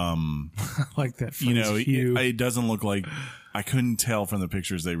 But Like that phrase, you know, hue. it doesn't look like. I couldn't tell from the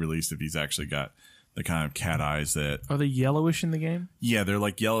pictures they released if he's actually got the kind of cat eyes that. Are they yellowish in the game? Yeah, they're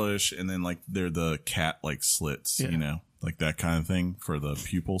like yellowish, and then like they're the cat like slits, Yeah. you know, like that kind of thing for the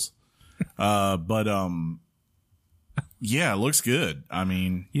pupils. Yeah, it looks good. I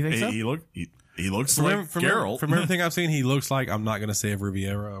mean, You think so? he looks like Geralt. From everything I've seen, he looks like, I'm not going to say of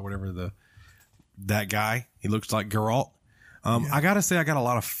Riviera or whatever that guy. He looks like Geralt. I got to say, I got a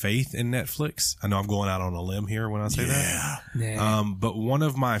lot of faith in Netflix. I know I'm going out on a limb here when I say that. Yeah, But one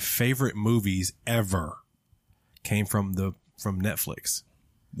of my favorite movies ever came from Netflix.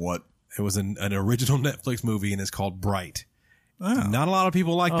 what? It was an original Netflix movie, and it's called Bright. Oh. Not a lot of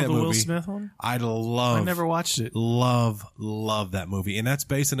people like Oh, that the movie. Will Smith one? I I never watched it. love that movie, and that's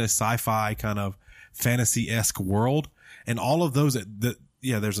based in a sci-fi kind of fantasy-esque world, and all of those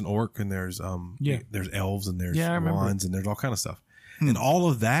there's an orc and there's there's elves and there's Yeah, I remember. wands and there's all kind of stuff, and all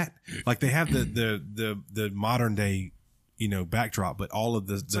of that, like they have the modern day, you know, backdrop, but all of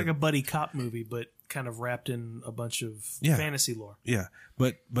It's like a buddy cop movie, but kind of wrapped in a bunch of fantasy lore. yeah,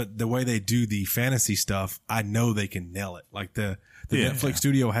 but the way they do the fantasy stuff, I know they can nail it. Like the Netflix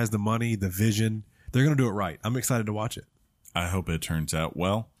studio has the money, the vision. They're going to do it right. I'm excited to watch it. I hope it turns out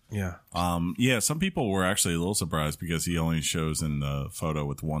well. Yeah. Yeah, some people were actually a little surprised because he only shows in the photo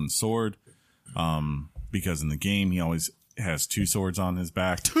with one sword. Because in the game he always has two swords on his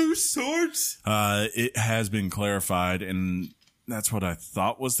back. Two swords? It has been clarified, and that's what I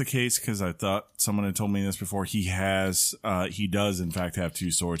thought was the case, because I thought someone had told me this before. He does in fact have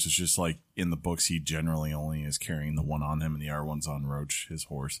two swords. It's just like in the books he generally only is carrying the one on him, and the other one's on Roach, his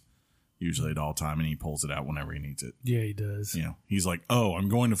horse, usually at all time, and he pulls it out whenever he needs it. Yeah, he does. You know, he's like, oh, I'm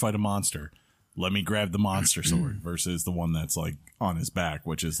going to fight a monster. Let me grab the monster sword, versus the one that's like on his back,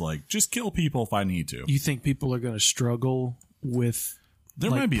 which is like, just kill people if I need to. You think people are going to struggle with There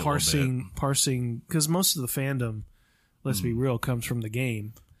might be a little parsing, because most of the fandom, let's be real, comes from the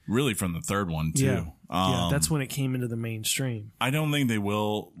game. Really from the third one too. Yeah, that's when it came into the mainstream. I don't think they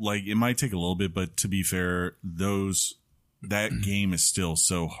will. Like, it might take a little bit, but to be fair, that game is still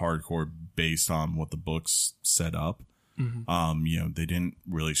so hardcore based on what the books set up. You know, they didn't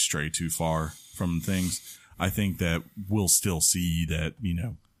really stray too far from things. I think that we'll still see that, you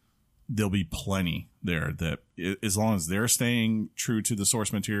know, there'll be plenty there that, as long as they're staying true to the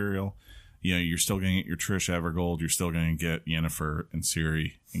source material, you know, you're still going to get your Trish Evergold, you're still going to get Yennefer and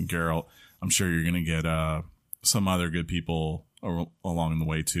Ciri and Geralt. I'm sure you're going to get some other good people along the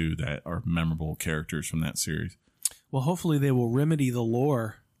way too that are memorable characters from that series. Well, hopefully they will remedy the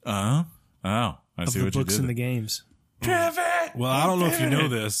lore Oh, I of see the what you books did. and the games. Pivot. Well, I don't know if you know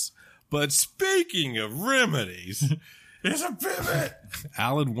this, but speaking of remedies, It's a pivot.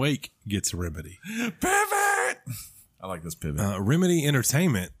 Alan Wake gets a remedy. Pivot. I like this pivot. Remedy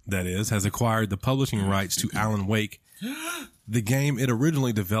Entertainment, that is, has acquired the publishing rights to Alan Wake, the game it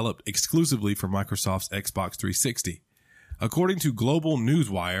originally developed exclusively for Microsoft's Xbox 360. According to Global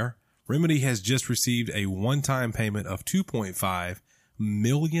Newswire, Remedy has just received a one-time payment of 2.5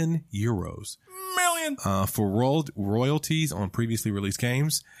 million euros for royalties on previously released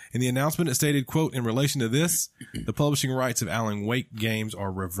games. In the announcement, it stated, quote, in relation to this, the publishing rights of Alan Wake games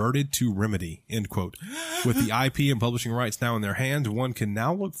are reverted to Remedy, end quote. With the IP and publishing rights now in their hands, one can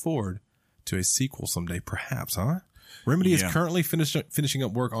now look forward to a sequel someday, perhaps, huh? Remedy is Yeah. currently finishing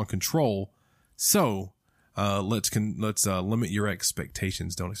up work on Control, so let's limit your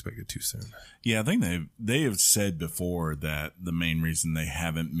expectations. Don't expect it too soon. Yeah, I think they have said before that the main reason they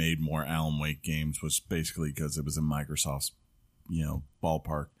haven't made more Alan Wake games was basically because it was in Microsoft's,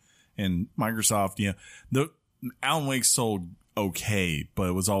 ballpark. And Microsoft, the Alan Wake sold okay, but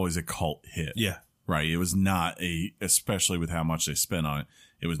it was always a cult hit. Yeah. Right. It was not especially with how much they spent on it,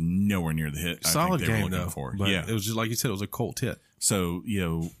 it was nowhere near the hit Solid I think they game were looking though. for. But yeah. it was just like you said, it was a cult hit. So,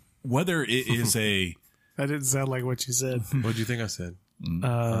 whether it is a That didn't sound like what you said. What do you think I said?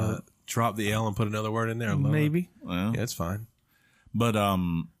 Drop the L and put another word in there. Maybe. well, Yeah, it's fine. but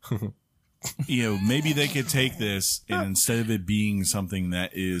maybe they could take this and instead of it being something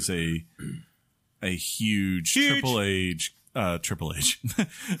that is a huge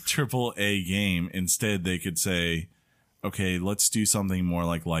triple A game, instead they could say, okay, let's do something more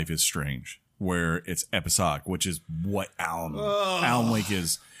like Life is Strange, where it's episodic, which is what Alan Wake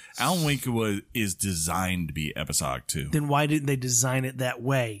is. Alan Wake is designed to be episodic too. Then why didn't they design it that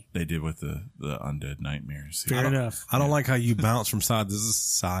way? They did with the Undead Nightmares. Fair enough. I don't like how you bounce from side to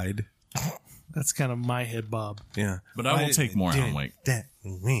side. That's kind of my head bob. Yeah. But I will take more Alan Wake.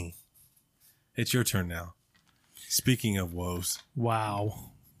 It's your turn now. Speaking of woes,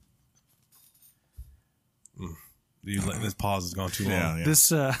 Wow. this pause has gone too long. Yeah.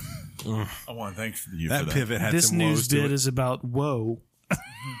 This I want to thank you That for that. pivot had this some news woes to bit it. is about whoa.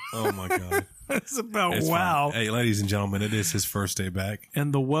 Oh my god! It's about It's wow. fine. Hey, ladies and gentlemen, it is his first day back.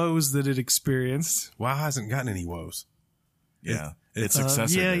 And the woes that it experienced. WoW hasn't gotten any woes. Yeah. Its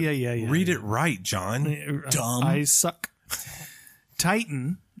successor. Yeah. did. Read it right, John. Dumb. I suck.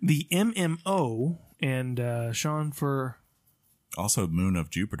 Titan, the MMO, and Sean for Also Moon of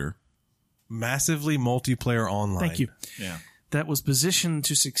Jupiter. Massively multiplayer online. thank you. Yeah. That was positioned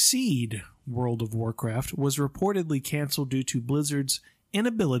to succeed World of Warcraft was reportedly canceled due to Blizzard's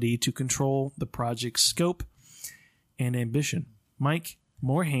inability to control the project's scope and ambition. Mike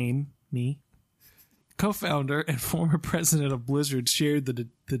Morhaime, co-founder and former president of Blizzard, shared the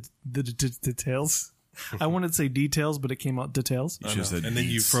details. I wanted to say details, but it came out details. You should have said And then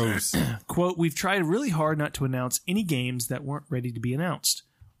you beats. froze. Quote, "We've tried really hard not to announce any games that weren't ready to be announced,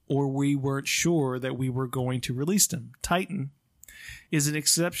 or we weren't sure that we were going to release them. Titan is an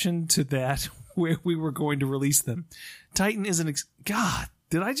exception to that where we were going to release them. Titan is God,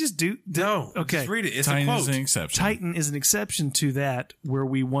 did I just do? No. Okay. Just read it. It's Titan a is quote. an exception. Titan is an exception to that where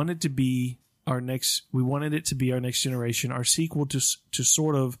we wanted it to be our next generation, our sequel to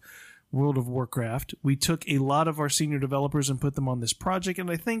sort of World of Warcraft. We took a lot of our senior developers and put them on this project, and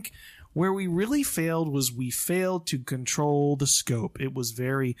I think where we really failed was we failed to control the scope. It was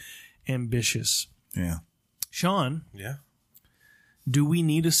very ambitious." Yeah. Sean, Yeah. do we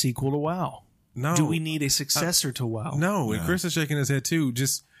need a sequel to WoW? No. Do we need a successor to WoW? No. And Chris is shaking his head too.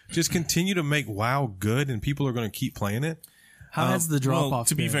 Just continue to make WoW good, and people are going to keep playing it. How has the drop off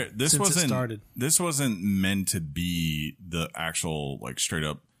to be been fair, this since it wasn't started? this wasn't meant to be the actual straight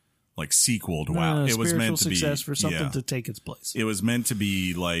up sequel to WoW. It was Spiritual meant to be success for something yeah. to take its place. It was meant to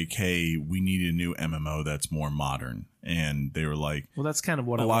be like, hey, we need a new MMO that's more modern, and they were like, Well, that's kind of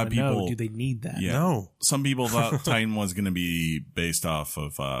what A I lot want of to know. people- Do they need that? yeah. No. Some people thought Titan was going to be based off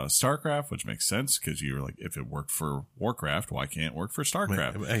of StarCraft, which makes sense because you were like, if it worked for Warcraft, why can't it work for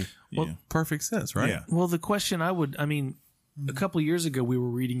StarCraft? Hey, Yeah. perfect sense, right? Yeah. Well, the question a couple of years ago, we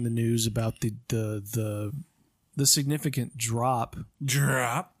were reading the news about the significant drop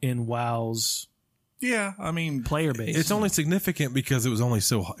in WoW's Yeah, I mean, player base. It's only significant because it was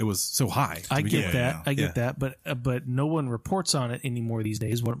so high. to I begin get with. that. I get Yeah. that. But no one reports on it anymore these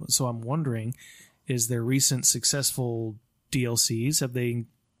days. So I'm wondering, is there recent successful DLCs? Have they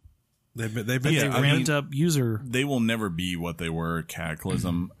They've been Yeah, I ramped mean- up user? they will never be what they were at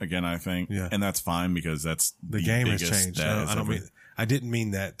Cataclysm again, I think. Yeah. And that's fine because that's the game has biggest changed. that has I don't ever- mean. I didn't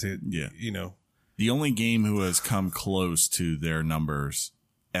mean that to. Yeah. The only game who has come close to their numbers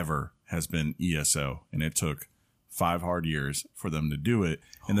ever has been ESO, and it took 5 hard years for them to do it.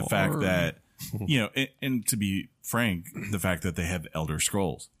 And the fact Hard. that, and to be frank, the fact that they have Elder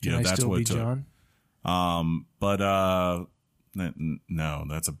Scrolls, Can I that's still what be it took. John? No,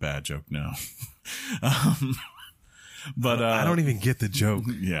 that's a bad joke. No. But I don't even get the joke.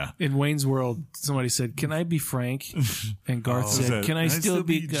 yeah. In Wayne's World, somebody said, "Can I be Frank?" And Garth said, said, "Can I still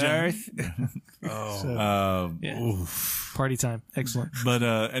be Garth?" Oh, Yeah. Party time. Excellent. But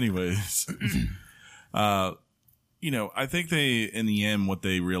anyways, I think they in the end what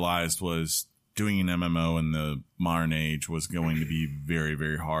they realized was doing an MMO in the modern age was going to be very,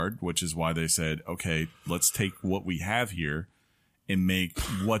 very hard, which is why they said, okay, let's take what we have here and make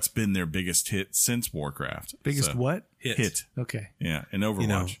what's been their biggest hit since Warcraft. Biggest So, what? hit? Okay. Yeah, in Overwatch. You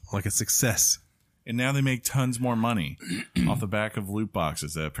know, like a success. And now they make tons more money off the back of loot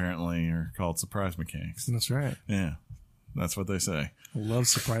boxes that apparently are called surprise mechanics. That's right. Yeah, that's what they say. I love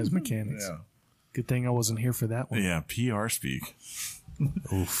surprise mechanics. Good thing I wasn't here for that one. Yeah, PR speak.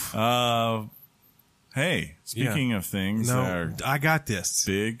 Oof. Hey, speaking of things that No, are I got this.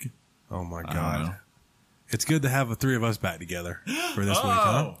 big, Oh my I don't God. know. It's good to have the three of us back together for this week,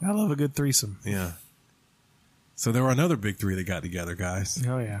 huh? I love a good threesome. Yeah. So there were another big three that got together, guys.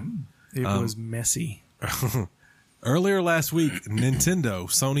 Oh, yeah. It was messy. Earlier last week, Nintendo,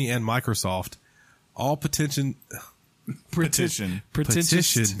 Sony, and Microsoft all petitioned petition.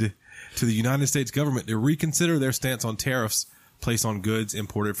 to the United States government to reconsider their stance on tariffs placed on goods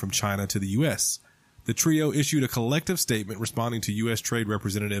imported from China to the U.S. The trio issued a collective statement responding to U.S. Trade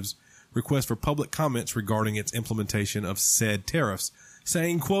Representatives' request for public comments regarding its implementation of said tariffs,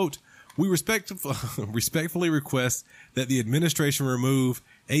 saying, quote, "We respectfully request that the administration remove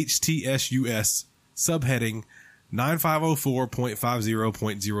HTSUS subheading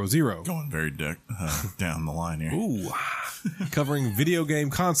 9504.50.00. Going very down the line here. Ooh. Covering video game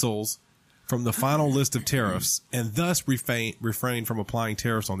consoles from the final list of tariffs and thus refrain from applying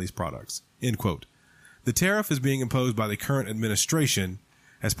tariffs on these products." End quote. The tariff is being imposed by the current administration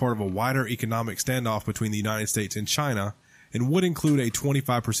as part of a wider economic standoff between the United States and China and would include a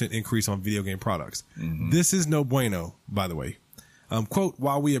 25% increase on video game products. This is no bueno, by the way. Quote,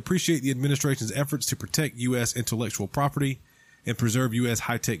 "While we appreciate the administration's efforts to protect U.S. intellectual property and preserve U.S.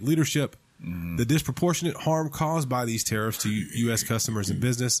 high-tech leadership, the disproportionate harm caused by these tariffs to U.S. customers and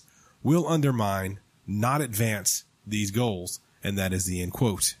business will undermine, not advance, these goals." And that is the end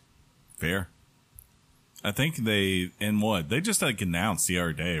quote. Fair. I think they just like announced the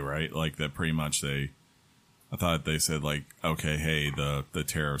other day, right? Like that pretty much I thought they said like, okay, hey, the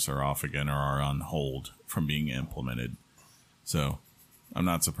tariffs are off again or are on hold from being implemented. So I'm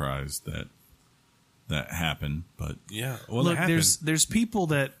not surprised that happened, but Yeah. Well, Look, it happened. there's people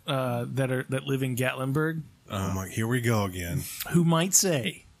that live in Gatlinburg Oh my, here we go again. who might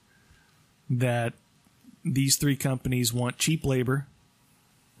say that these three companies want cheap labor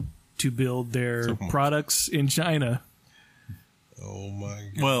to build their products in China Oh my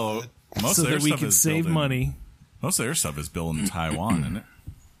God. well, most so of their that we stuff can is save built in- money. Most of their stuff is built in Taiwan, isn't it?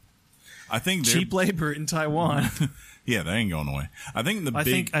 I think they're- Cheap labor in Taiwan. Yeah, they ain't going away. I think the I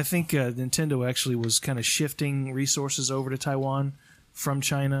big think Nintendo actually was kind of shifting resources over to Taiwan from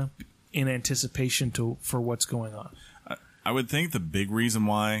China in anticipation for what's going on. I would think the big reason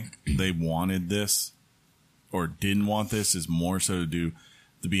why they wanted this or didn't want this is more so to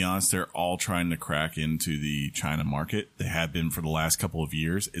be honest, they're all trying to crack into the China market. They have been for the last couple of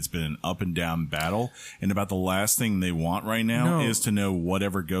years. It's been an up and down battle. And about the last thing they want right now is to know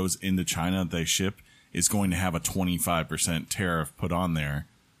whatever goes into China they ship is going to have a 25% tariff put on there.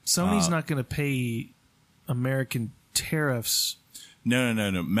 Sony's not going to pay American tariffs No.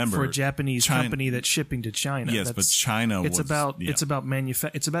 Remember, for a Japanese company that's shipping to China. Yes, but China It's was- about yeah. it's about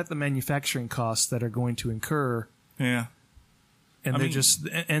the manufacturing costs that are going to incur. Yeah. And I they're mean- just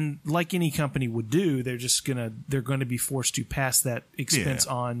and like any company would do, they're going to be forced to pass that expense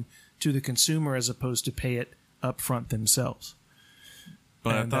Yeah. on to the consumer as opposed to pay it up front themselves.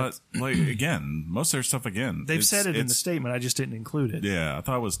 But And I thought, like, again, most of their stuff, again. They've said it in the it's- statement. I just didn't include it. Yeah, I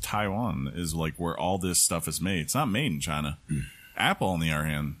thought it was Taiwan is like where all this stuff is made. It's not made in China. Apple, on the other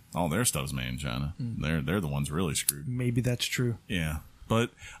hand, all their stuff's made in China. They're the ones really screwed. Maybe that's true. Yeah,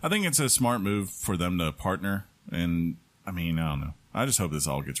 but I think it's a smart move for them to partner. And I mean, I don't know. I just hope this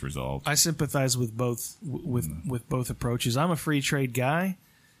all gets resolved. I sympathize with both with both approaches. I'm a free trade guy.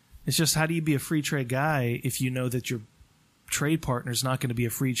 It's just how do you be a free trade guy if you know that your trade partner is not going to be a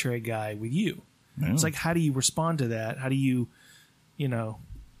free trade guy with you? Yeah. It's like how do you respond to that? How do you,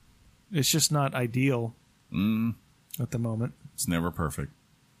 it's just not ideal at the moment. It's never perfect.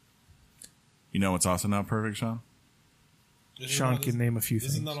 You know what's also not perfect, Sean? Sean can name a few This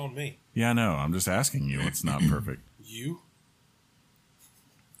things. is not on me. Yeah, I know. I'm just asking you. It's not perfect. You?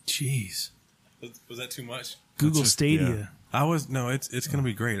 Jeez. Was that too much? Google just- Stadia. It's going to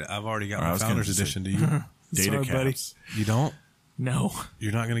be great. I've already got I my was gonna Founders just Edition. Do you? Data Sorry, buddy. caps. You don't? No,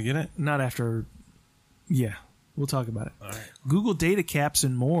 You're not going to get it? not after. Yeah, we'll talk about it. All right. Google data caps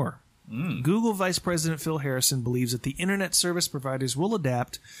and more. Google Vice President Phil Harrison believes that the internet service providers will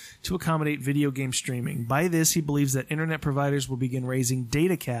adapt to accommodate video game streaming. By this, he believes that internet providers will begin raising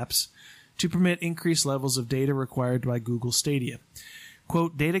data caps to permit increased levels of data required by Google Stadia.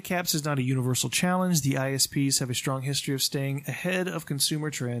 Quote, data caps is not a universal challenge. The ISPs have a strong history of staying ahead of consumer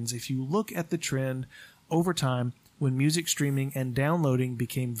trends. If you look at the trend over time, when music streaming and downloading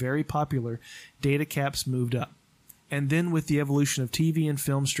became very popular, data caps moved up. And then with the evolution of TV and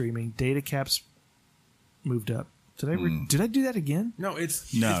film streaming, data caps moved up. Did I do that again? No,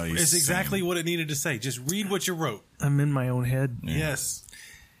 it's he's exactly saying- what it needed to say. Just read what you wrote. I'm in my own head. Yes.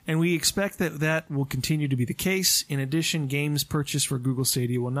 And we expect that will continue to be the case. In addition, games purchased for Google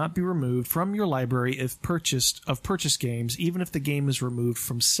Stadia will not be removed from your library if purchased games, even if the game is removed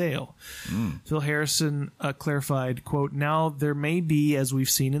from sale. Phil Harrison clarified, quote, "Now there may be, as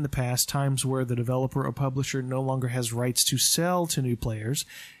we've seen in the past, times where the developer or publisher no longer has rights to sell to new players,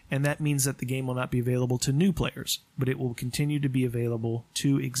 and that means that the game will not be available to new players, but it will continue to be available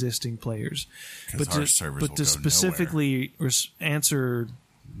to existing players." But our servers will to go specifically answer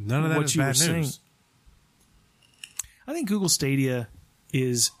None of that what is you were bad saying, news. I think Google Stadia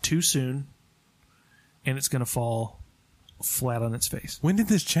is too soon, and it's going to fall flat on its face. When did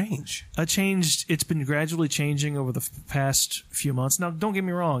this change? It's been gradually changing over the past few months. Now, don't get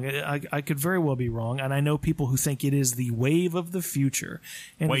me wrong. I could very well be wrong, and I know people who think it is the wave of the future,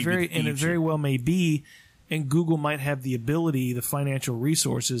 and it very well may be. And Google might have the ability, the financial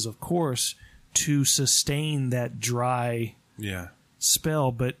resources, of course, to sustain that dry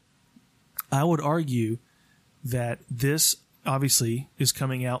spell. But I would argue that this obviously is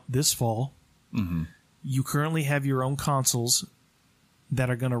coming out this fall. Mm-hmm. You currently have your own consoles that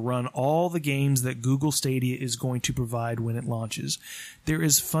are going to run all the games that Google Stadia is going to provide when it launches. There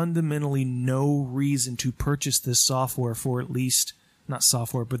is fundamentally no reason to purchase this software for at least, not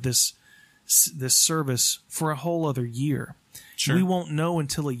software, but this service for a whole other year. Sure. We won't know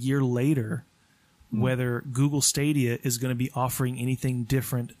until a year later whether Google Stadia is going to be offering anything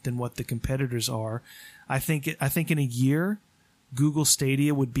different than what the competitors are. I think in a year, Google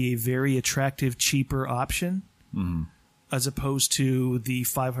Stadia would be a very attractive, cheaper option as opposed to the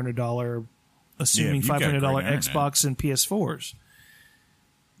 $500, assuming $500 Xbox and PS4s.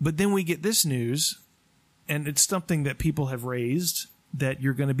 But then we get this news, and it's something that people have raised, that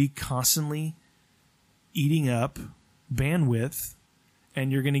you're going to be constantly eating up bandwidth,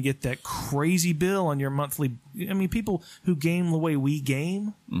 and you're going to get that crazy bill on your monthly. I mean, people who game the way we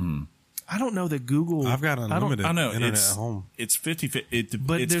game, I don't know that Google. I've got unlimited internet at home. It's 50. But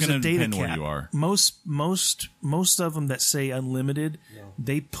it's there's going a to data depend cap. where you are. Most of them that say unlimited,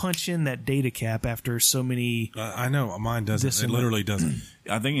 they punch in that data cap after so many. I know mine doesn't. It literally doesn't.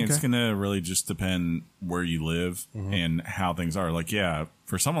 I think it's going to really just depend where you live and how things are. Like,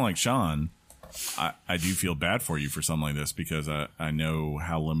 for someone like Sean, I do feel bad for you for something like this because I know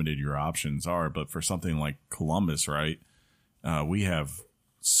how limited your options are. But for something like Columbus, right, we have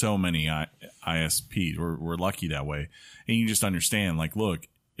so many ISPs. We're lucky that way. And you just understand, like, look,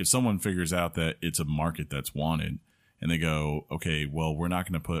 if someone figures out that it's a market that's wanted and they go, okay, well, we're not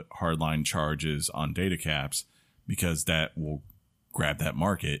going to put hardline charges on data caps because that will grab that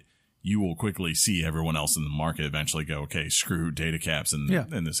market, you will quickly see everyone else in the market eventually go, okay, screw data caps in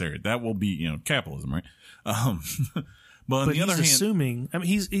this area. That will be, capitalism, right? But on the other hand, assuming, I mean,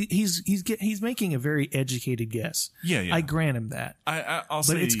 he's making a very educated guess. Yeah. I grant him that. I'll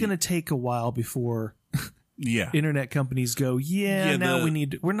say, but it's going to take a while before internet companies go, now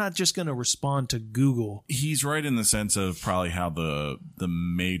we're not just going to respond to Google. He's right in the sense of probably how the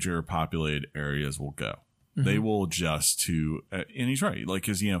major populated areas will go. They will adjust to, and he's right. Like,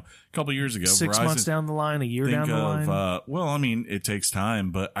 cause a couple of years ago, 6 Verizon, months down the line, a year down the line. Well, I mean, it takes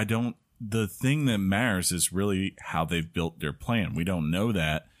time, but the thing that matters is really how they've built their plan. We don't know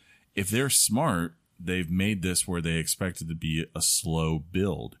that. If they're smart, they've made this where they expect it to be a slow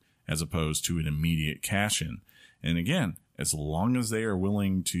build as opposed to an immediate cash in. And again, as long as they are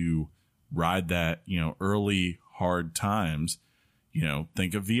willing to ride that, early hard times,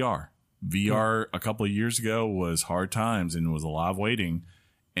 think of VR. VR a couple of years ago was hard times and was a lot of waiting.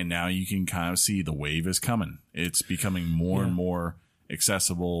 And now you can kind of see the wave is coming. It's becoming more and more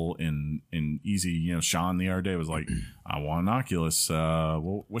accessible and easy. Sean the other day was like, I want an Oculus.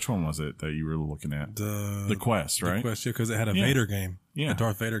 Which one was it that you were looking at? The Quest, right? The Quest, because it had a Vader game. Yeah. The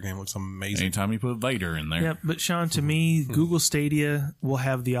Darth Vader game looks amazing. Anytime you put Vader in there. Yeah, but Sean, to me, Google Stadia will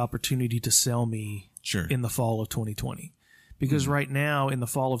have the opportunity to sell me in the fall of 2020. Because right now, in the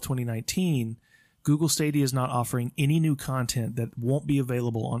fall of 2019, Google Stadia is not offering any new content that won't be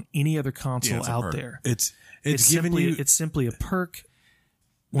available on any other console out there. It's simply a perk.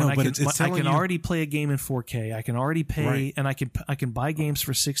 I can already play a game in 4K. I can already pay, and I can buy games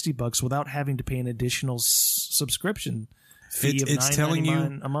for $60 without having to pay an additional subscription fee of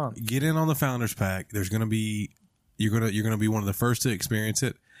 $9.99 a month. Get in on the Founders Pack. There's going to be you're going to be one of the first to experience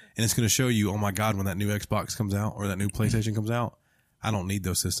it. And it's going to show you, oh my God, when that new Xbox comes out or that new PlayStation comes out, I don't need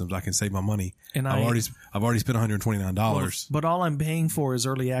those systems. I can save my money. And I've already spent $129. But all I'm paying for is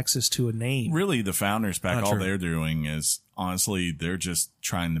early access to a name. Really, the founders back, Not all true. they're doing is honestly, they're just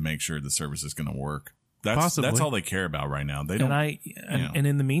trying to make sure the service is going to work. That's Possibly. all they care about right now. They don't. And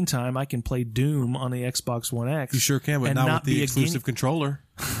in the meantime, I can play Doom on the Xbox One X. You sure can, but and not with be the a exclusive controller.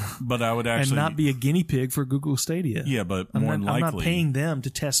 But I would and actually not be a guinea pig for Google Stadia. Yeah, but I'm more not, than I'm likely, not paying them to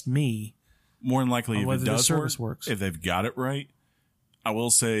test me. more than likely, on if whether it the does service work, works. if they've got it right, I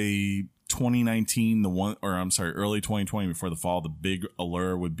will say 2019, early 2020 before the fall, the big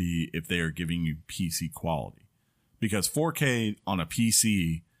allure would be if they are giving you PC quality, because 4K on a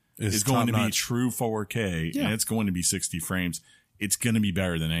PC is going to be top-notch. true 4K and it's going to be 60 frames. It's going to be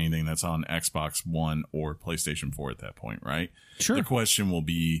better than anything that's on Xbox One or PlayStation 4 at that point, right? Sure. The question will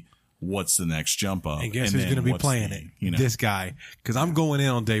be, what's the next jump up? And guess who's going to be playing it? You know, This guy. Because I'm going in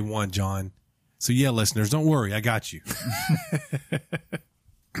on day one, John. So yeah, listeners, don't worry. I got you.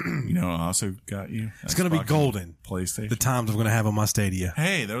 you know, I also got you. It's going to be golden. PlayStation. The times I'm going to have on my Stadia.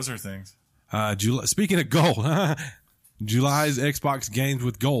 Hey, those are things. Speaking of gold, July's Xbox games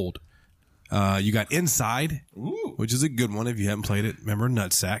with gold. You got Inside, which is a good one if you haven't played it. Remember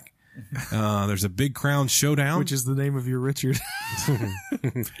Nutsack. There's a Big Crown Showdown. Which is the name of your Richard.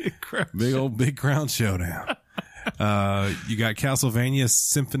 Big Crown Showdown. You got Castlevania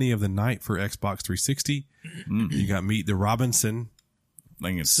Symphony of the Night for Xbox 360. You got Meet the Robinson. I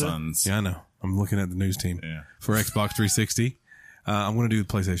think it's Sons. Yeah, I know. I'm looking at the news team Yeah. for Xbox 360. I'm going to do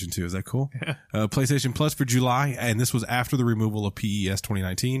PlayStation 2. Is that cool? PlayStation Plus for July, and this was after the removal of PES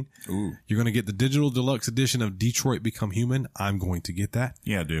 2019. Ooh. You're going to get the digital deluxe edition of Detroit Become Human. I'm going to get that.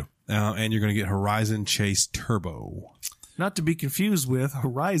 Yeah, I do. And you're going to get Horizon Chase Turbo. Not to be confused with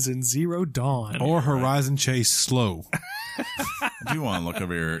Horizon Zero Dawn. Or Horizon Chase Slow. I do want to look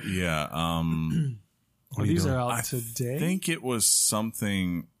over here. Yeah. What are you These doing? are out I today. think it was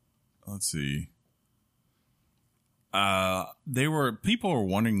something. Let's see. People were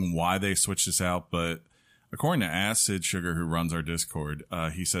wondering why they switched this out, but according to Acid Sugar, who runs our Discord,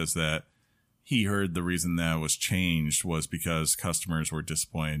 he says that he heard the reason that was changed was because customers were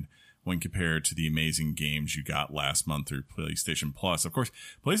disappointed when compared to the amazing games you got last month through PlayStation Plus. Of course,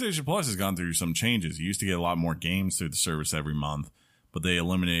 PlayStation Plus has gone through some changes. You used to get a lot more games through the service every month, but they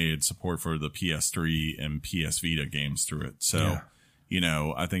eliminated support for the PS3 and PS Vita games through it. So, you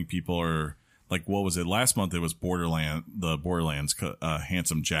know, I think people are like, what was it? Last month it was the Borderlands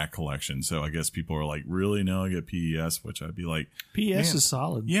Handsome Jack collection. So I guess people are like, really? No, I get PES, which I'd be like, PS is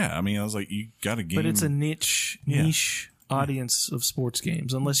solid. yeah. I mean, I was like, you got a game. But it's a niche audience of sports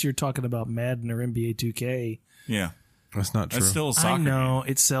games, unless you're talking about Madden or NBA 2K. Yeah. That's not true. That's still a soccer I know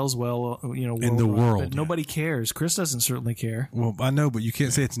game. it sells well, you know, In the worldwide, world. but nobody cares. Chris doesn't certainly care. Well, I know, but you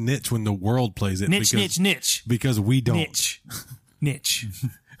can't say it's niche when the world plays it. Niche. Because we don't. Niche.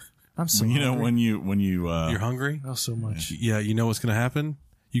 I'm so You know, hungry. when you You're hungry? Oh, so much. Yeah, you know what's going to happen?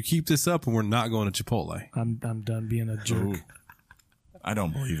 You keep this up and we're not going to Chipotle. I'm done being a jerk. Ooh. I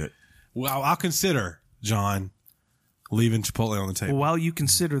don't believe it. Well, I'll consider, John, leaving Chipotle on the table. While you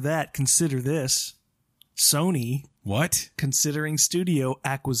consider that, consider this. Sony What? considering studio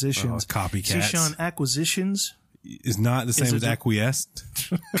acquisitions. Oh, copycats. See, Sean, acquisitions. Is not the same it as acquiesced?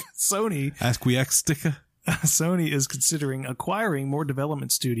 Sony is considering acquiring more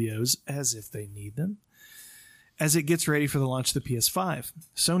development studios as if they need them as it gets ready for the launch of the PS5.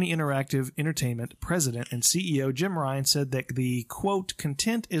 Sony Interactive Entertainment president and CEO Jim Ryan said that the, quote,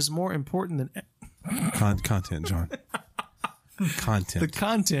 content is more important than... Content, John. Content. The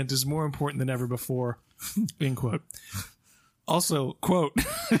content is more important than ever before, end quote. Also, quote,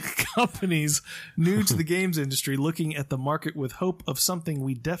 companies new to the games industry looking at the market with hope of something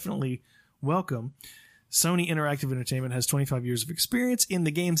we definitely welcome. Sony Interactive Entertainment has 25 years of experience in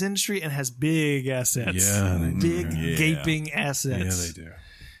the games industry and has big assets. Yeah, they do. Big, gaping assets. Yeah, they do.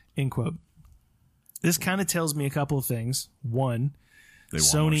 End quote. This kind of tells me a couple of things. One, They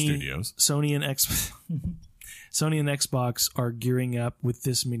want more studios. Sony and Xbox are gearing up with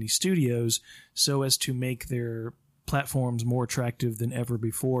this many studios so as to make their platforms more attractive than ever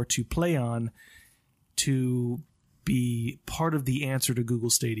before to play on, to be part of the answer to Google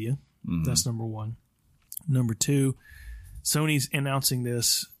Stadia. That's number one. Number two, Sony's announcing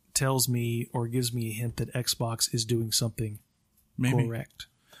this tells me or gives me a hint that Xbox is doing something Maybe. correct.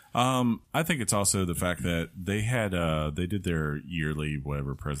 I think it's also the fact that they had they did their yearly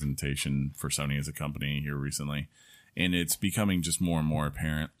whatever presentation for Sony as a company here recently, and it's becoming just more and more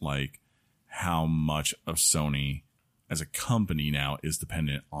apparent like how much of Sony as a company now is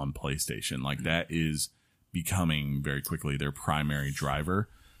dependent on PlayStation. Like that is becoming very quickly their primary driver.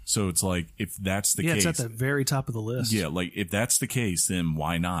 So it's like, if that's the case, it's at the very top of the list. yeah, like if that's the case, then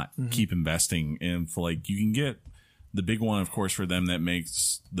why not keep investing? And for like, you can get the big one, of course, for them that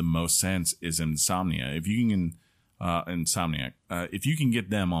makes the most sense is Insomnia. If you can, Insomniac, if you can get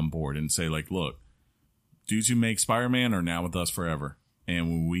them on board and say like, look, dudes who make Spider-Man are now with us forever,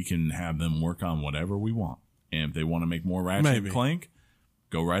 and we can have them work on whatever we want. And if they want to make more Ratchet and Clank,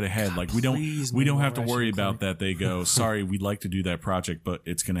 go right ahead. Like we don't have to worry about that. They go, sorry, we'd like to do that project, but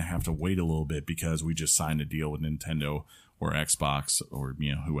it's going to have to wait a little bit because we just signed a deal with Nintendo or Xbox or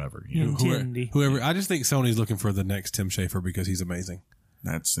whoever. Whoever. I just think Sony's looking for the next Tim Schafer because he's amazing.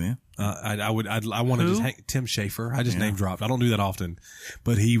 That's yeah. I want to just hang Tim Schafer. I just name dropped. I don't do that often,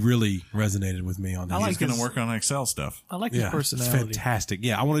 but he really resonated with me on that. He's going to work on Excel stuff. I like his personality. It's fantastic.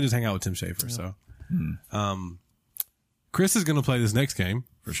 Yeah, I want to just hang out with Tim Schafer. So, Chris is going to play this next game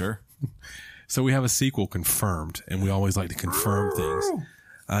for sure. So we have a sequel confirmed, and we always like to confirm things.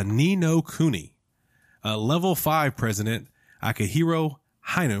 Ni no Kuni, level 5 president Akihiro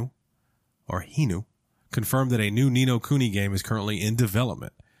Hinu confirmed that a new Ni no Kuni game is currently in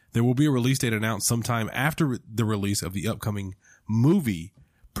development. There will be a release date announced sometime after the release of the upcoming movie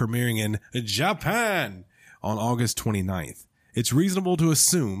premiering in Japan on August 29th. It's reasonable to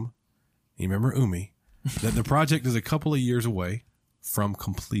assume, you remember Umi, that the project is a couple of years away from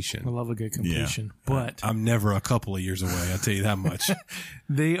completion. I love a good completion, but I'm never a couple of years away. I'll tell you that much.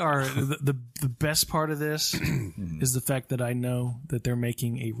 They are the best part of this is the fact that I know that they're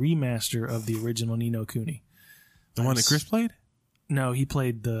making a remaster of the original Ni no Kuni. The one that Chris played? No, he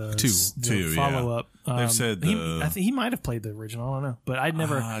played the two follow up. They've said I think he might have played the original. I don't know, but I'd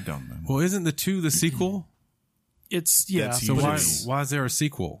never. I don't know. Well, isn't the 2 the sequel? It's So why is there a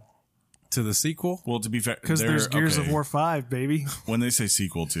sequel to the sequel? Well, to be fair, because there's Gears of War 5, baby. When they say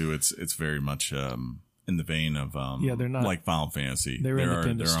sequel to, it's very much in the vein of they're not like Final Fantasy. They're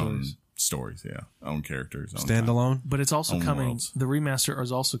independent own stories, own characters, own standalone. But it's also coming. Worlds. The remaster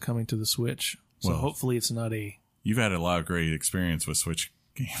is also coming to the Switch, so hopefully it's not a. You've had a lot of great experience with Switch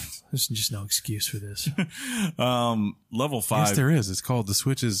games. There's just no excuse for this. Level 5. Yes, there is. It's called the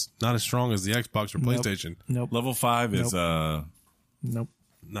Switch is not as strong as the Xbox or PlayStation. Nope. Level 5 is Nope.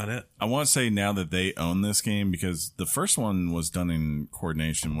 Not it. I want to say now that they own this game, because the first one was done in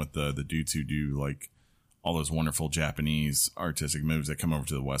coordination with the dudes who do like all those wonderful Japanese artistic moves that come over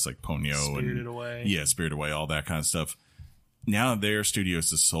to the West, like Ponyo Spirited Away. Yeah, Spirited Away, all that kind of stuff. Now their studio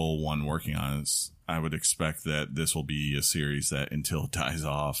is the sole one working on it. I would expect that this will be a series that until it dies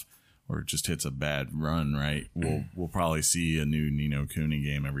off or just hits a bad run, right? We'll probably see a new Ni no Kuni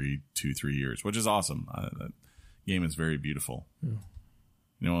game every 2-3 years, which is awesome. That game is very beautiful. Yeah.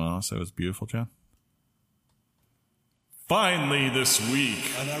 You know what else that was beautiful, John? Finally this week.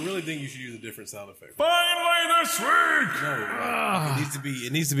 And I really think you should use a different sound effect. Finally this week. No,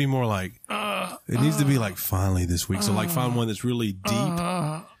 it needs to be more like it needs to be like finally this week. So like find one that's really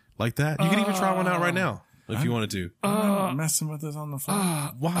deep like that. You can even try one out right now if you wanted to. I'm not messing with this on the phone.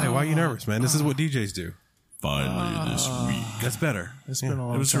 Why? Why are you nervous, man? This is what DJs do. Finally this week. That's better. It's been a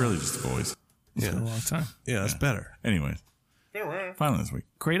long time. It was really just the voice. It's been a long time. Yeah, that's better. Anyways. Finally this week.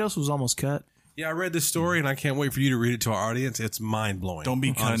 Kratos was almost cut. Yeah, I read this story, and I can't wait for you to read it to our audience. It's mind-blowing. Don't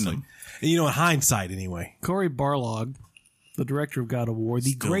be cutting them. And, in hindsight, anyway. Cory Barlog, the director of God of War,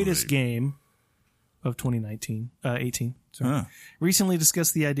 the greatest game of 2018, recently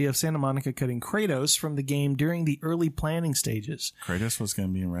discussed the idea of Santa Monica cutting Kratos from the game during the early planning stages. Kratos was going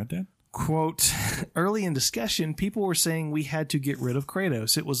to be in Red Dead? Quote, early in discussion, people were saying we had to get rid of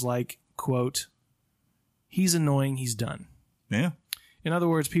Kratos. It was like, quote, he's annoying, he's done. Yeah. In other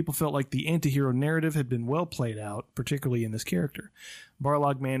words, people felt like the anti-hero narrative had been well played out, particularly in this character.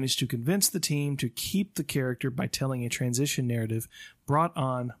 Barlog managed to convince the team to keep the character by telling a transition narrative brought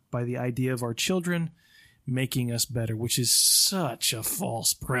on by the idea of our children making us better, which is such a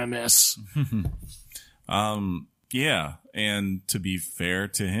false premise. Yeah, and to be fair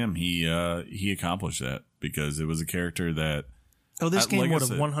to him, he accomplished that because it was a character that this game would have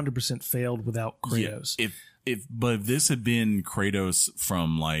 100% failed without Kratos. Yeah, if this had been Kratos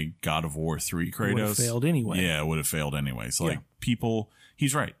from like God of War 3 Kratos, it would have failed anyway. Yeah, it would have failed anyway. So like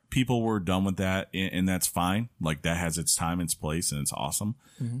he's right. People were done with that, and that's fine. Like that has its time, its place, and it's awesome.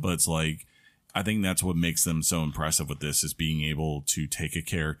 Mm-hmm. But it's like I think that's what makes them so impressive with this is being able to take a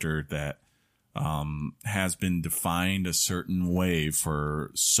character that has been defined a certain way for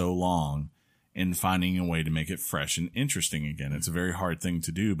so long and finding a way to make it fresh and interesting again. It's a very hard thing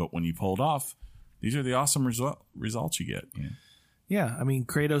to do, but when you pull it off, these are the awesome results you get. Yeah, I mean,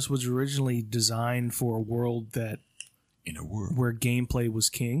 Kratos was originally designed for a world where gameplay was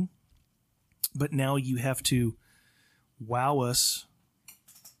king, but now you have to wow us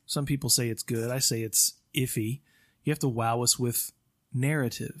Some people say it's good. I say it's iffy. You have to wow us with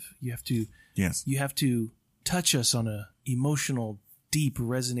narrative. You have to touch us on a emotional, deep,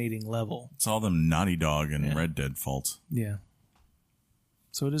 resonating level. It's all them Naughty Dog and Red Dead faults. Yeah.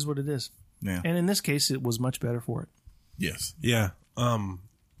 So it is what it is. Yeah. And in this case, it was much better for it. Yes. Yeah.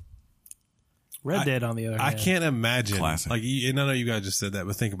 Red Dead, on the other hand. I can't imagine. Classic. Like, and I know you guys just said that,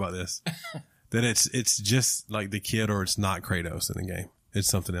 but think about this. That it's just like the kid, or it's not Kratos in the game. It's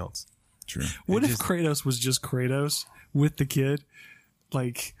something else. True. What if Kratos was just Kratos with the kid?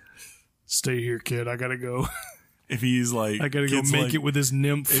 Like, stay here, kid. I gotta go. If he's like, I gotta go make it with this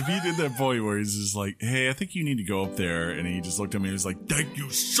nymph. If he did that boy where he's just like, hey, I think you need to go up there, and he just looked at me and was like, thank you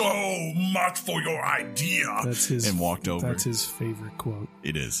so much for your idea. That's his, and walked over. That's his favorite quote.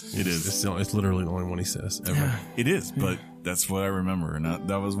 It is. It is. It's literally the only one he says ever. It is, but that's what I remember. And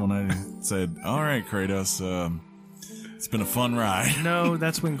that was when I said, all right, Kratos, it's been a fun ride. No,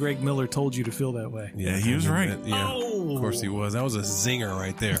 that's when Greg Miller told you to feel that way. Yeah, he was right. Yeah, of course he was. That was a zinger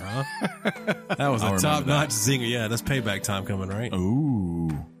right there, huh? That was a top-notch zinger. Yeah, that's payback time coming, right? Ooh.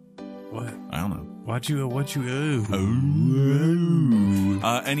 What? I don't know. What you?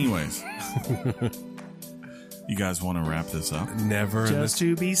 Anyways. You guys want to wrap this up? Never. Just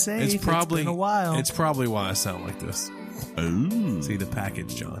to be safe. It's probably been a while. It's probably why I sound like this. Ooh. See the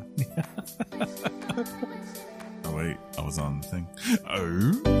package, John. Oh, wait. I was on the thing.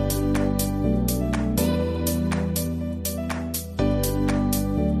 Oh.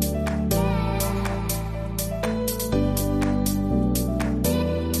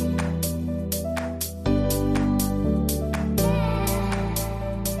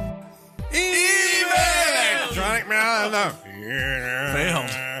 Failed.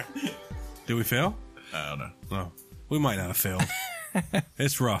 Did we fail? I don't know. No. We might not have failed.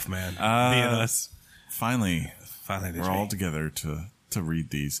 It's rough, man. Being us. Finally, we're all together to read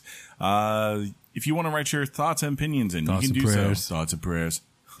these. If you want to write your thoughts and opinions in, Thoughts you can and do prayers. so. Thoughts and prayers.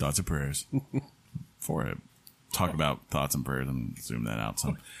 Thoughts and prayers. For it. Talk about thoughts and prayers and zoom that out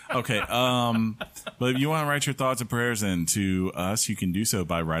some. Okay. But if you want to write your thoughts and prayers in to us, you can do so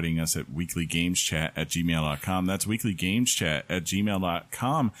by writing us at weeklygameschat@gmail.com. That's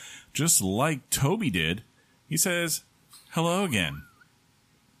weeklygameschat@gmail.com. Just like Toby did. He says, hello again.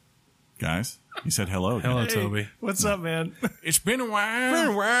 Guys, he said hello again. Hello, Toby. What's up, man? It's been a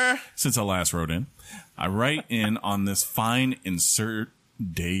while since I last wrote in. I write in on this fine insert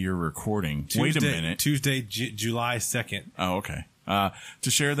day you're recording. Wait a minute. Tuesday, July 2nd. Oh, okay. To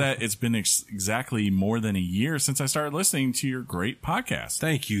share that it's been exactly more than a year since I started listening to your great podcast.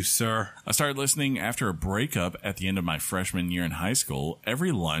 Thank you, sir. I started listening after a breakup at the end of my freshman year in high school.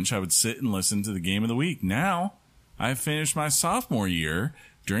 Every lunch, I would sit and listen to the game of the week. Now, I've finished my sophomore year,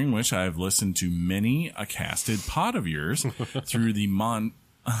 during which I have listened to many a casted pod of yours through the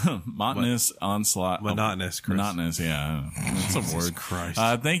monotonous onslaught. Monotonous, Chris. Monotonous, yeah. That's a word. Christ.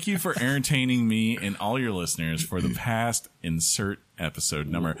 Thank you for entertaining me and all your listeners for the past insert episode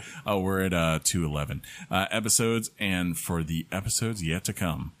number. Oh, we're at 211 episodes, and for the episodes yet to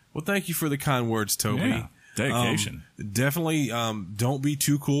come. Well, thank you for the kind words, Toby. Yeah. Dedication. Definitely don't be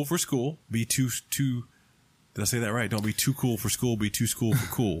too cool for school. Be too did I say that right? Don't be too cool for school. Be too school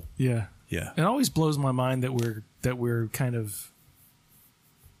for cool. Yeah. Yeah. It always blows my mind that we're kind of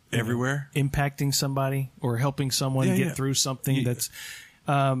everywhere impacting somebody or helping someone get through something that's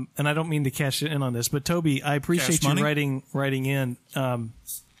and I don't mean to cash in on this, but Toby, I appreciate you writing in.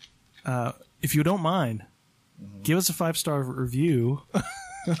 If you don't mind, give us a 5-star review.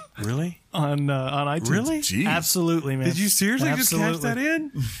 Really? On iTunes. Really? Jeez. Absolutely, man. Did you seriously just cash that in?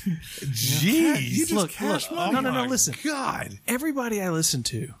 Jeez. You just look. No, listen. God. Everybody I listen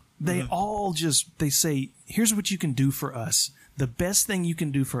to, they all they say, here's what you can do for us. The best thing you can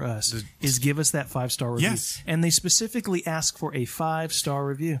do for us is give us that 5-star review. Yes. And they specifically ask for a 5-star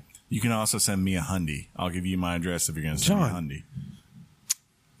review. You can also send me a Hyundai. I'll give you my address if you're going to send me a John. Hyundai.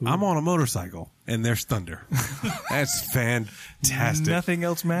 I'm on a motorcycle, and there's thunder. That's fantastic. Nothing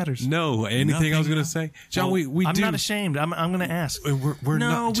else matters. No, anything I was going to say? John, we I'm do. not ashamed. I'm going to ask. We're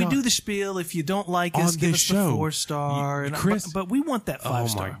not, John, we do the spiel. If you don't like us, on give this us show, the 4-star. Chris, but we want that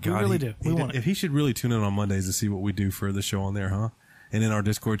 5-star. Oh my God, we really do. We want if it. he should really tune in on Mondays to see what we do for the show on there, huh? And in our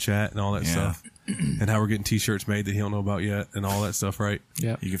Discord chat and all that stuff, and how we're getting T-shirts made that he don't know about yet, and all that stuff, right?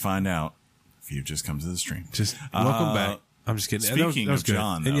 Yeah. You can find out if you just come to the stream. Just welcome back. I'm just kidding. Speaking that was of good.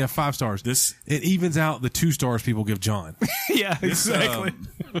 John, and though, yeah, 5 stars. It evens out the 2 stars people give John. Yeah, exactly.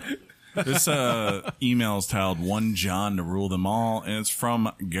 This email is titled "One John to Rule Them All," and it's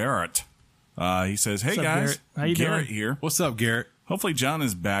from Garrett. He says, "Hey What's up, guys, Garrett? How you Garrett doing? here. What's up, Garrett? Hopefully John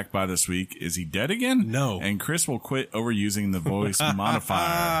is back by this week. Is he dead again? No. And Chris will quit overusing the voice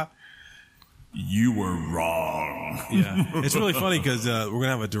modifier. You were wrong. Yeah, it's really funny because we're gonna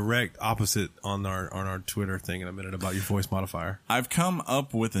have a direct opposite on our Twitter thing in a minute about your voice modifier. I've come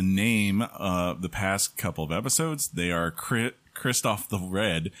up with a name the past couple of episodes. They are Christoph the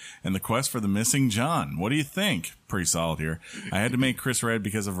Red and the Quest for the Missing John. What do you think? Pretty solid here. I had to make Chris Red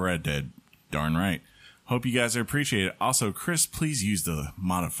because of Red Dead. Darn right. Hope you guys appreciate it. Also, Chris, please use the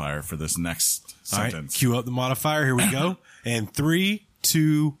modifier for this next sentence. All right, cue up the modifier. Here we go. And 3,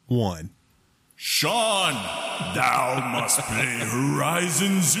 2, 1. Sean, thou must play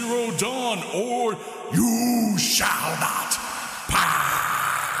Horizon Zero Dawn, or you shall not pass.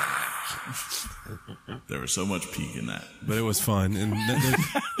 There was so much peak in that. But it was fun, and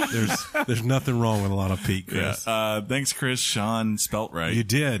there's nothing wrong with a lot of peak, Chris. Yeah. Thanks, Chris. Sean spelt right. You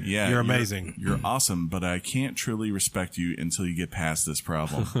did. Yeah, you're amazing. You're awesome, but I can't truly respect you until you get past this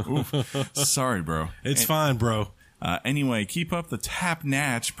problem. Oof. Sorry, bro. It's fine, bro. Anyway, keep up the Tap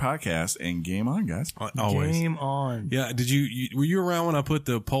Natch podcast and game on, guys. Always. Game on. Yeah. Did you were you around when I put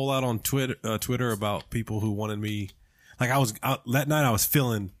the poll out on Twitter about people who wanted me? Like I was that night. I was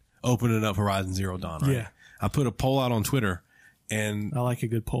feeling opening up Horizon Zero Dawn. Right? Yeah. I put a poll out on Twitter, and I like a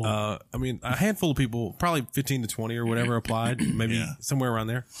good poll. I mean, a handful of people, probably 15 to 20 or whatever, applied. Maybe somewhere around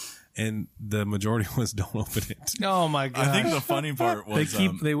there. And the majority was don't open it. Oh my god! I think the funny part was they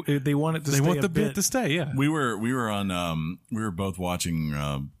keep they want it to. They stay want a the bit to stay. Yeah, we were on we were both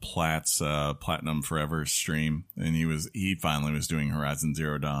watching Platt's Platinum Forever stream, and he finally was doing Horizon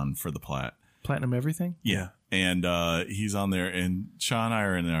Zero Dawn for the Platt. Platinum everything. Yeah, and he's on there, and Sean and I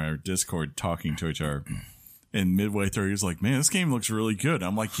are in our Discord talking to each other. And midway through, he was like, "Man, this game looks really good."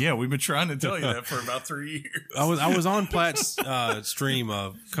 I'm like, "Yeah, we've been trying to tell you that for about 3 years." I was on Platt's stream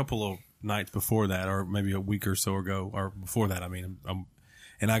a couple of nights before that, or maybe a week or so ago, or before that. I mean,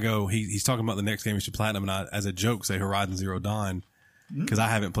 and I go, he's talking about the next game he should platinum, and I, as a joke, say Horizon Zero Dawn because I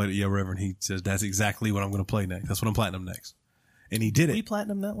haven't played it yet, whatever. And he says that's exactly what I'm going to play next. That's what I'm platinum next, and he did it. We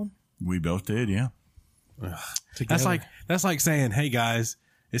platinum that one. We both did, yeah. That's like saying, "Hey guys,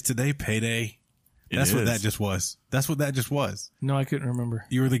 it's today payday." That's what that just was. That's what that just was. No, I couldn't remember.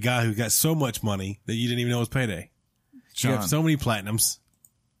 You were the guy who got so much money that you didn't even know it was payday. John, you have so many platinums.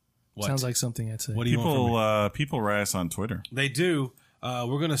 What? Sounds like something I'd say. What do you want from me? People write us on Twitter. They do.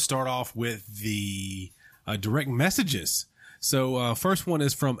 We're going to start off with the direct messages. So first one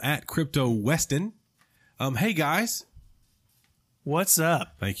is from @CryptoWeston. Hey guys. What's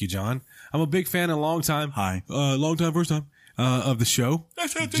up? Thank you, John. I'm a big fan and long time. Hi. Long time, first time. Of the show.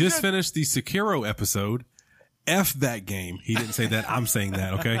 Just finished the Sekiro episode. F that game. He didn't say that. I'm saying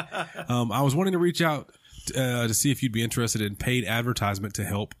that, okay? I was wanting to reach out to see if you'd be interested in paid advertisement to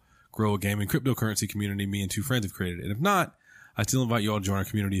help grow a gaming cryptocurrency community me and two friends have created. And if not, I still invite you all to join our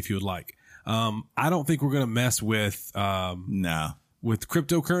community if you would like. I don't think we're going to mess with with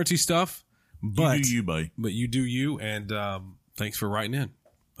cryptocurrency stuff, but you do you, buddy. But you do you, and thanks for writing in.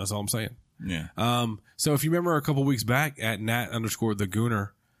 That's all I'm saying. Yeah. So if you remember a couple weeks back at @Nat_the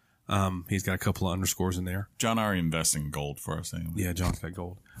Gooner, he's got a couple of underscores in there. John already invested in gold for us anyway. Yeah, John's got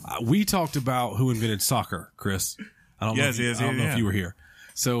gold. We talked about who invented soccer, Chris. I don't know if you were here.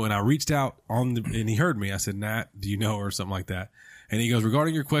 So, and I reached out and he heard me. I said, Nat, do you know, or something like that. And he goes,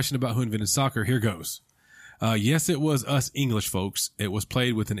 regarding your question about who invented soccer, here goes. Yes, it was us English folks. It was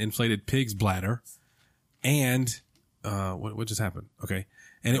played with an inflated pig's bladder. And, what just happened? Okay.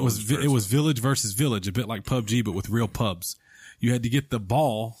 And it was village versus village, a bit like PUBG, but with real pubs. You had to get the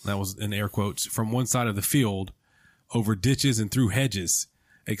ball, that was in air quotes, from one side of the field over ditches and through hedges,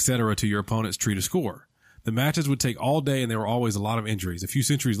 etc., to your opponent's tree to score. The matches would take all day, and there were always a lot of injuries. A few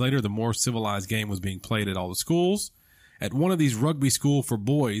centuries later, the more civilized game was being played at all the schools. At one of these rugby school for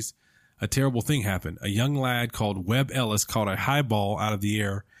boys, a terrible thing happened. A young lad called Webb Ellis caught a high ball out of the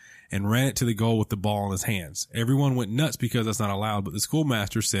air and ran it to the goal with the ball in his hands. Everyone went nuts because that's not allowed, but the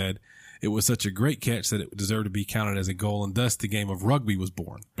schoolmaster said it was such a great catch that it deserved to be counted as a goal, and thus the game of rugby was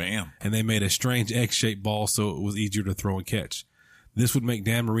born. Bam. And they made a strange egg-shaped ball so it was easier to throw and catch. This would make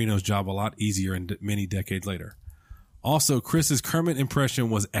Dan Marino's job a lot easier many decades later. Also, Chris's Kermit impression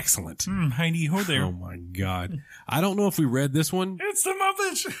was excellent. Heidi ho there. Oh my God. I don't know if we read this one. It's the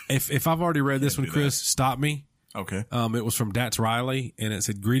Muppets. If I've already read this one, Chris, stop me. Okay. It was from Dats Riley, and it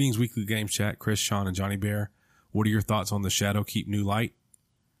said, "Greetings, Weekly Games Chat, Chris, Sean, and Johnny Bear. What are your thoughts on the Shadow Keep New Light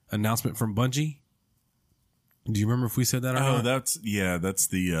announcement from Bungie?" Do you remember if we said that or not? That's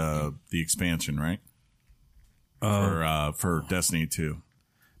the expansion, right? For Destiny 2.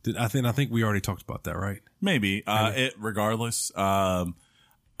 I think we already talked about that, right? Maybe. Regardless, I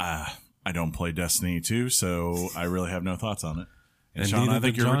don't play Destiny 2, so I really have no thoughts on it. And Sean, neither I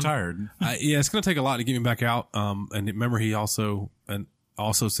think did you're John. retired. Yeah, it's going to take a lot to get me back out. And remember, he also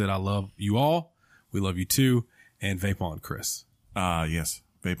said, "I love you all. We love you too." And vape on, Chris. Yes,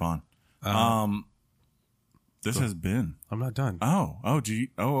 vape on. This has been. I'm not done.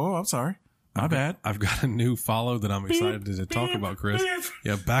 I'm sorry. My bad. I've got a new follow that I'm excited to talk about, Chris.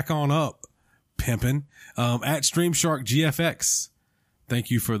 Yeah, back on up, pimping. At Streamshark GFX.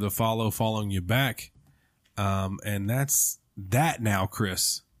 Thank you for the following you back. And that's that now,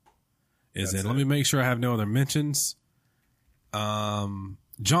 Chris. Let me make sure I have no other mentions. John,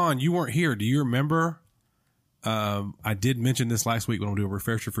 you weren't here. Do you remember? I did mention this last week when I'll do a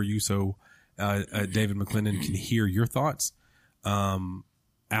refresher for you, so David McClendon can hear your thoughts.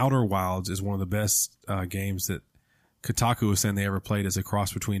 Outer Wilds is one of the best games that Kotaku was saying they ever played as a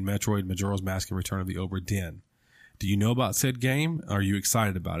cross between Metroid, Majora's Mask, and Return of the Obra Dinn. Do you know about said game? Are you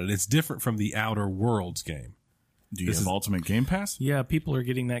excited about it? It's different from the Outer Worlds game. Do you have Ultimate Game Pass? Yeah, people are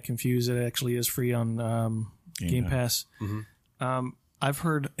getting that confused. It actually is free on Game Pass. Mm-hmm. I've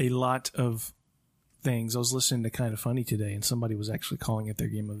heard a lot of things. I was listening to Kind of Funny today, and somebody was actually calling it their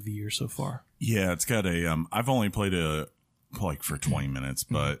game of the year so far. Yeah, it's got a. I've only played for 20 minutes,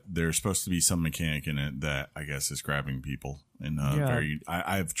 but there's supposed to be some mechanic in it that I guess is grabbing people. And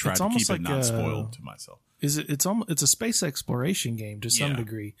I've tried to keep it not spoiled to myself. It's a space exploration game to some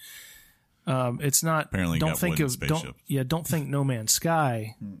degree. It's not. Apparently, don't think No Man's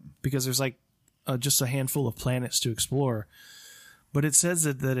Sky, because there's like just a handful of planets to explore. But it says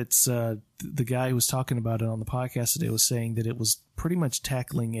that it's the guy who was talking about it on the podcast today was saying that it was pretty much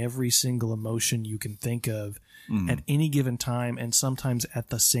tackling every single emotion you can think of at any given time, and sometimes at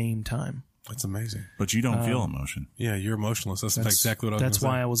the same time. That's amazing. But you don't feel emotion. Yeah, you're emotionless. That's exactly what I was going to say.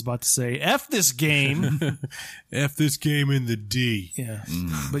 That's why I was about to say, F this game. F this game in the D. Yeah.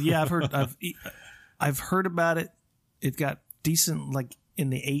 But yeah, I've heard about it. It got decent, like in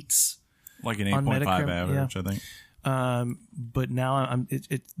the 8s. Like an 8.5 average, I think. But now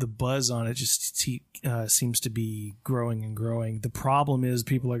the buzz on it just seems to be growing and growing. The problem is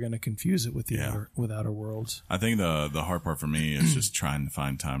people are going to confuse it with Outer Worlds. I think the hard part for me is just trying to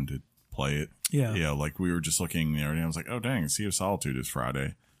find time to play it. Yeah. Like we were just looking the other day. I was like, oh dang, Sea of Solitude is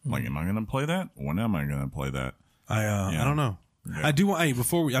Friday. I'm like, am I going to play that? When am I going to play that? I don't know. Yeah. I do want. Hey,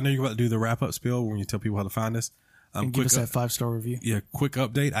 I know you're about to do the wrap up spiel when you tell people how to find us. And give us that 5-star review. Yeah, quick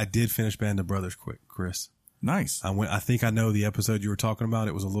update. I did finish Band of Brothers Chris. Nice. I think I know the episode you were talking about.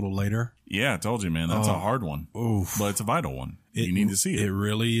 It was a little later. Yeah, I told you, man. That's a hard one. Oof. But it's a vital one. You need to see it. It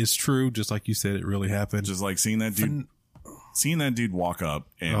really is true. Just like you said, it really happened. Just like seeing that dude walk up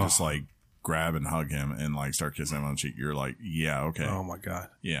and just like grab and hug him and like start kissing him on the cheek. You're like, yeah, okay. Oh my God.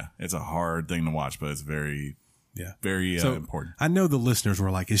 Yeah. It's a hard thing to watch, but it's very important. I know the listeners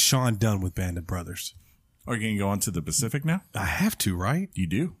were like, is Sean done with Band of Brothers? Are you going to go on to the Pacific now? I have to, right? You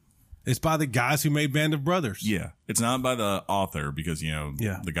do. It's by the guys who made Band of Brothers. Yeah. It's not by the author because,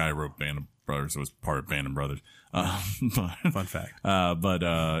 the guy who wrote Band of Brothers was part of Band of Brothers. Fun fact.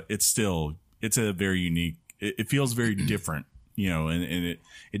 But it's a very unique, it feels very different, and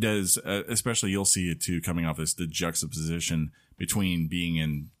it does, especially you'll see it too coming off this, the juxtaposition between being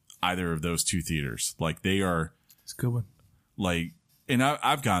in either of those two theaters. Like they are. It's a good one. Like, and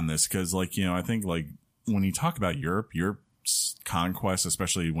I've gotten this because I think like when you talk about Europe's conquest,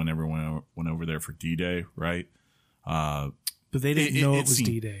 especially when everyone went over there for D-Day, right? But they didn't know it was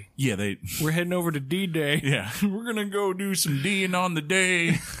D-Day. Yeah, we're heading over to D-Day. Yeah, we're gonna go do some D'ing on the day.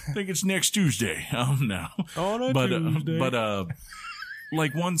 I think it's next Tuesday. No. Tuesday. But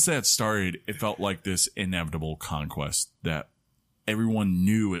like once that started, it felt like this inevitable conquest that everyone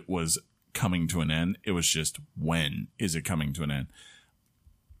knew it was coming to an end. It was just, when is it coming to an end?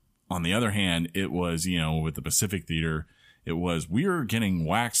 On the other hand, it was, with the Pacific Theater, it was, we are getting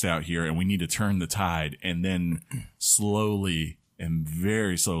waxed out here and we need to turn the tide and then slowly and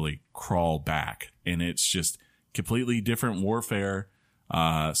very slowly crawl back. And it's just completely different warfare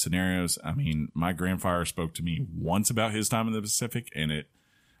scenarios. I mean, my grandfather spoke to me once about his time in the Pacific, and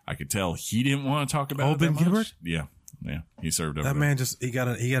I could tell he didn't want to talk about it Ben that much. Gibbard? Yeah. Yeah, he served over that there. Man he got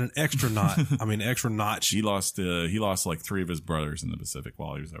an extra knot. I mean, extra notch. He lost like 3 of his brothers in the Pacific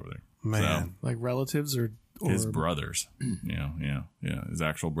while he was over there. Man, so, like relatives or his brothers. Yeah, his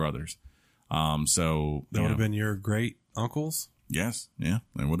actual brothers. So that would have been your great uncles. Yes, yeah,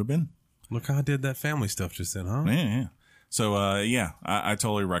 they would have been. Look how I did that family stuff just then, huh? Yeah. So I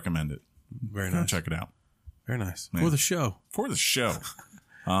totally recommend it. Very nice. Check it out. Very nice Man. For the show.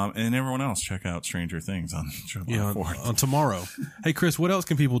 And everyone else, check out Stranger Things on July 4th. On tomorrow. Hey, Chris, what else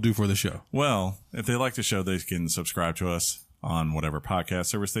can people do for the show? Well, if they like the show, they can subscribe to us on whatever podcast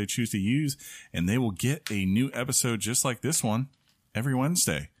service they choose to use, and they will get a new episode just like this one every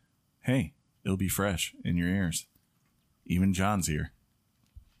Wednesday. Hey, it'll be fresh in your ears. Even John's here.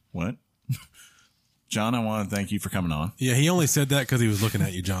 What? John, I want to thank you for coming on. Yeah, he only said that because he was looking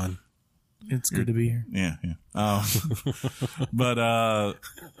at you, John. It's good to be here. Yeah. But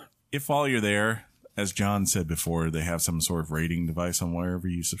if while you're there, as John said before, they have some sort of rating device on wherever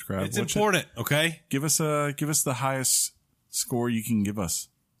you subscribe. It's important, okay? Give us the highest score you can give us.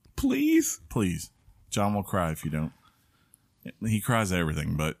 Please. John will cry if you don't. He cries at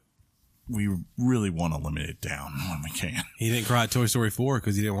everything, but we really want to limit it down when we can. He didn't cry at Toy Story 4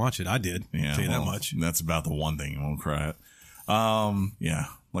 because he didn't watch it. I did. Yeah, Tell you that much. That's about the one thing he won't cry at. Yeah,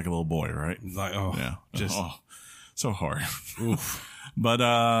 like a little boy, right? Like, oh, Yeah. just So hard. oof.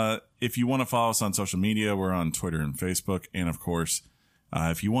 But if you want to follow us on social media, we're on Twitter and Facebook. And of course,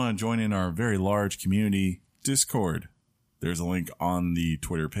 if you want to join in our very large community Discord, there's a link on the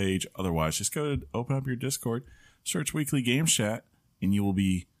Twitter page. Otherwise, just go to open up your Discord, search Weekly Games Chat, and you will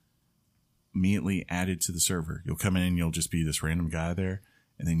be immediately added to the server. You'll come in and you'll just be this random guy there,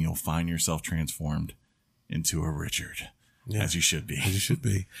 and then you'll find yourself transformed into a Richard. Yeah. As you should be. As you should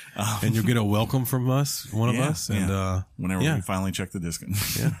be. And you'll get a welcome from us, one of us. And whenever we finally check the disc.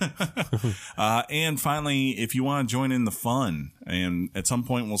 And finally, if you want to join in the fun, and at some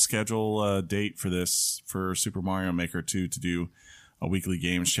point we'll schedule a date for this, for Super Mario Maker 2 to do a Weekly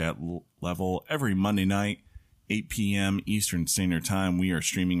Games Chat level every Monday night, 8 p.m. Eastern Standard Time. We are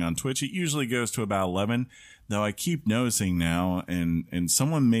streaming on Twitch. It usually goes to about 11, though I keep noticing now, and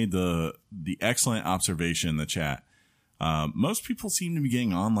someone made the excellent observation in the chat. Most people seem to be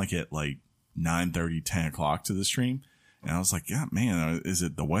getting on like at 9:30, 10 o'clock to the stream. And I was like, yeah, man, is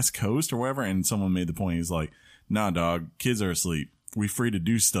it the West Coast or whatever? And someone made the point. He's like, nah, dog, kids are asleep. We free to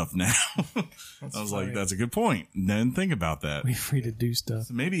do stuff now. I was like, that's a good point. Then think about that. We free to do stuff.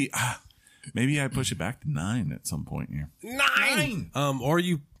 So maybe I push it back to 9 at some point here. 9! Or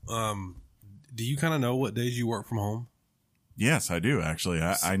you, do you kind of know what days you work from home? Yes, I do actually.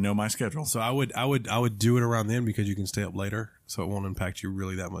 I know my schedule. So I would do it around then because you can stay up later, so it won't impact you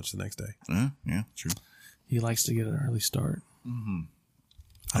really that much the next day. Yeah, true. He likes to get an early start. Mm-hmm.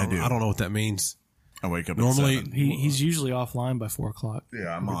 I don't know what that means. I wake up Normally, at 7. He's usually offline by 4 o'clock.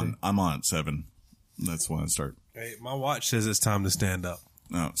 Yeah, I'm on at 7. That's when I start. Hey, my watch says it's time to stand up.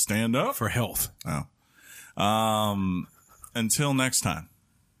 Oh, stand up for health. Oh, until next time,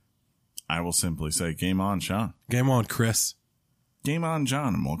 I will simply say, game on, Sean. Game on, Chris. Game on,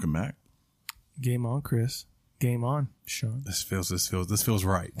 John, and welcome back. Game on, Chris. Game on, Sean. This feels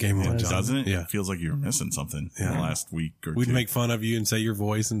right. Game on, John. Doesn't it? Yeah. It feels like you were missing something in the last week or We'd two. make fun of you and say your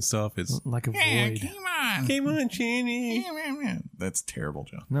voice and stuff. It's like a void. Game on. Game on, Chinny. That's terrible,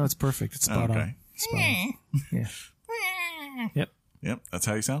 John. No, it's perfect. It's spot on. Spot on. Yeah. Yep. That's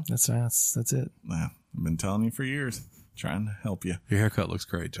how you sound? That's it. I've been telling you for years. Trying to help you. Your haircut looks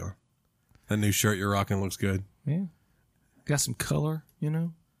great, John. That new shirt you're rocking looks good. Yeah. Got some color, you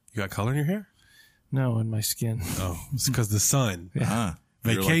know? You got color in your hair? No, in my skin. Oh, it's because the sun. Yeah.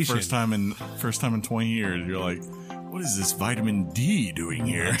 Vacation. Like first time in 20 years, you're like, what is this vitamin D doing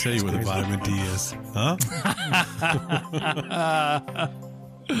here? I'll tell you what the vitamin D is. Huh?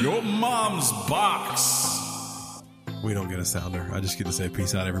 Your mom's box. We don't get a sounder. I just get to say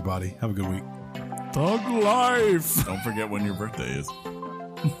peace out, everybody. Have a good week. Thug life. Don't forget when your birthday is.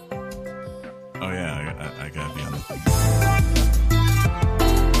 Oh, yeah, I gotta be on the thing.